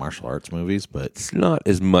or like martial arts movies, but It's not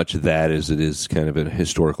as much that as it is kind of a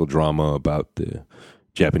historical drama about the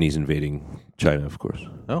Japanese invading China, of course.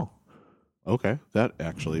 oh, okay, that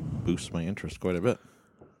actually boosts my interest quite a bit.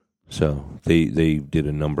 So they did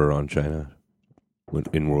a number on China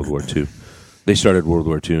in World War II. They started World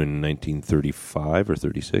War II in 1935 or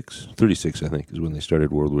 36. 36, I think, is when they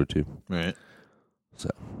started World War II. Right. So,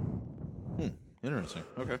 Interesting.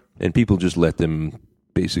 Okay. and people just let them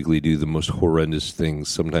basically do the most horrendous things,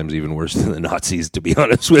 sometimes even worse than the Nazis, to be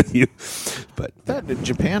honest with you. But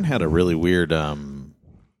Japan had a really weird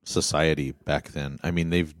society back then. I mean,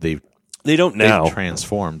 they've they don't now.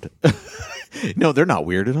 transformed. No, they're not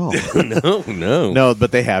weird at all. No. No,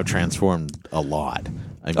 but they have transformed a lot.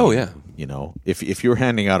 I mean, Oh, yeah. You know, if you were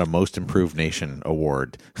handing out a Most Improved Nation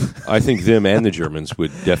award, I think them and the Germans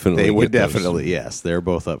would definitely. they would get those. definitely. Yes, they're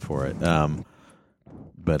both up for it.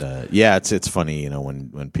 But yeah, it's funny, you know,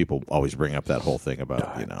 when people always bring up that whole thing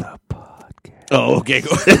about The podcast. Oh, okay. Go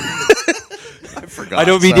I forgot. I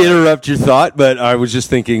don't mean to sorry. interrupt your thought, but I was just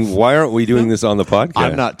thinking, why aren't we doing this on the podcast?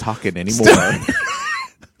 I'm not talking anymore.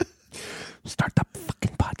 Start the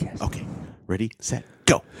fucking podcast. Okay, ready, set,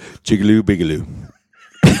 go. Jigaloo bigaloo.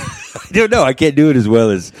 I don't know. I can't do it as well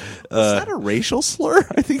as. Is that a racial slur?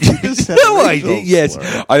 I think you just said No, a I racial did. Yes,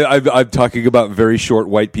 slur. I'm talking about very short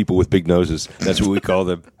white people with big noses. That's what we call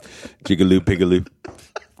them. Jigaloo pigaloo.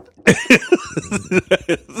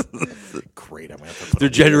 Great. I'm gonna have to They're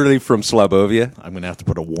generally from Slabovia. I'm gonna have to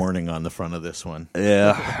put a warning on the front of this one.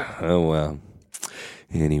 Yeah. Oh well.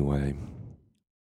 Anyway.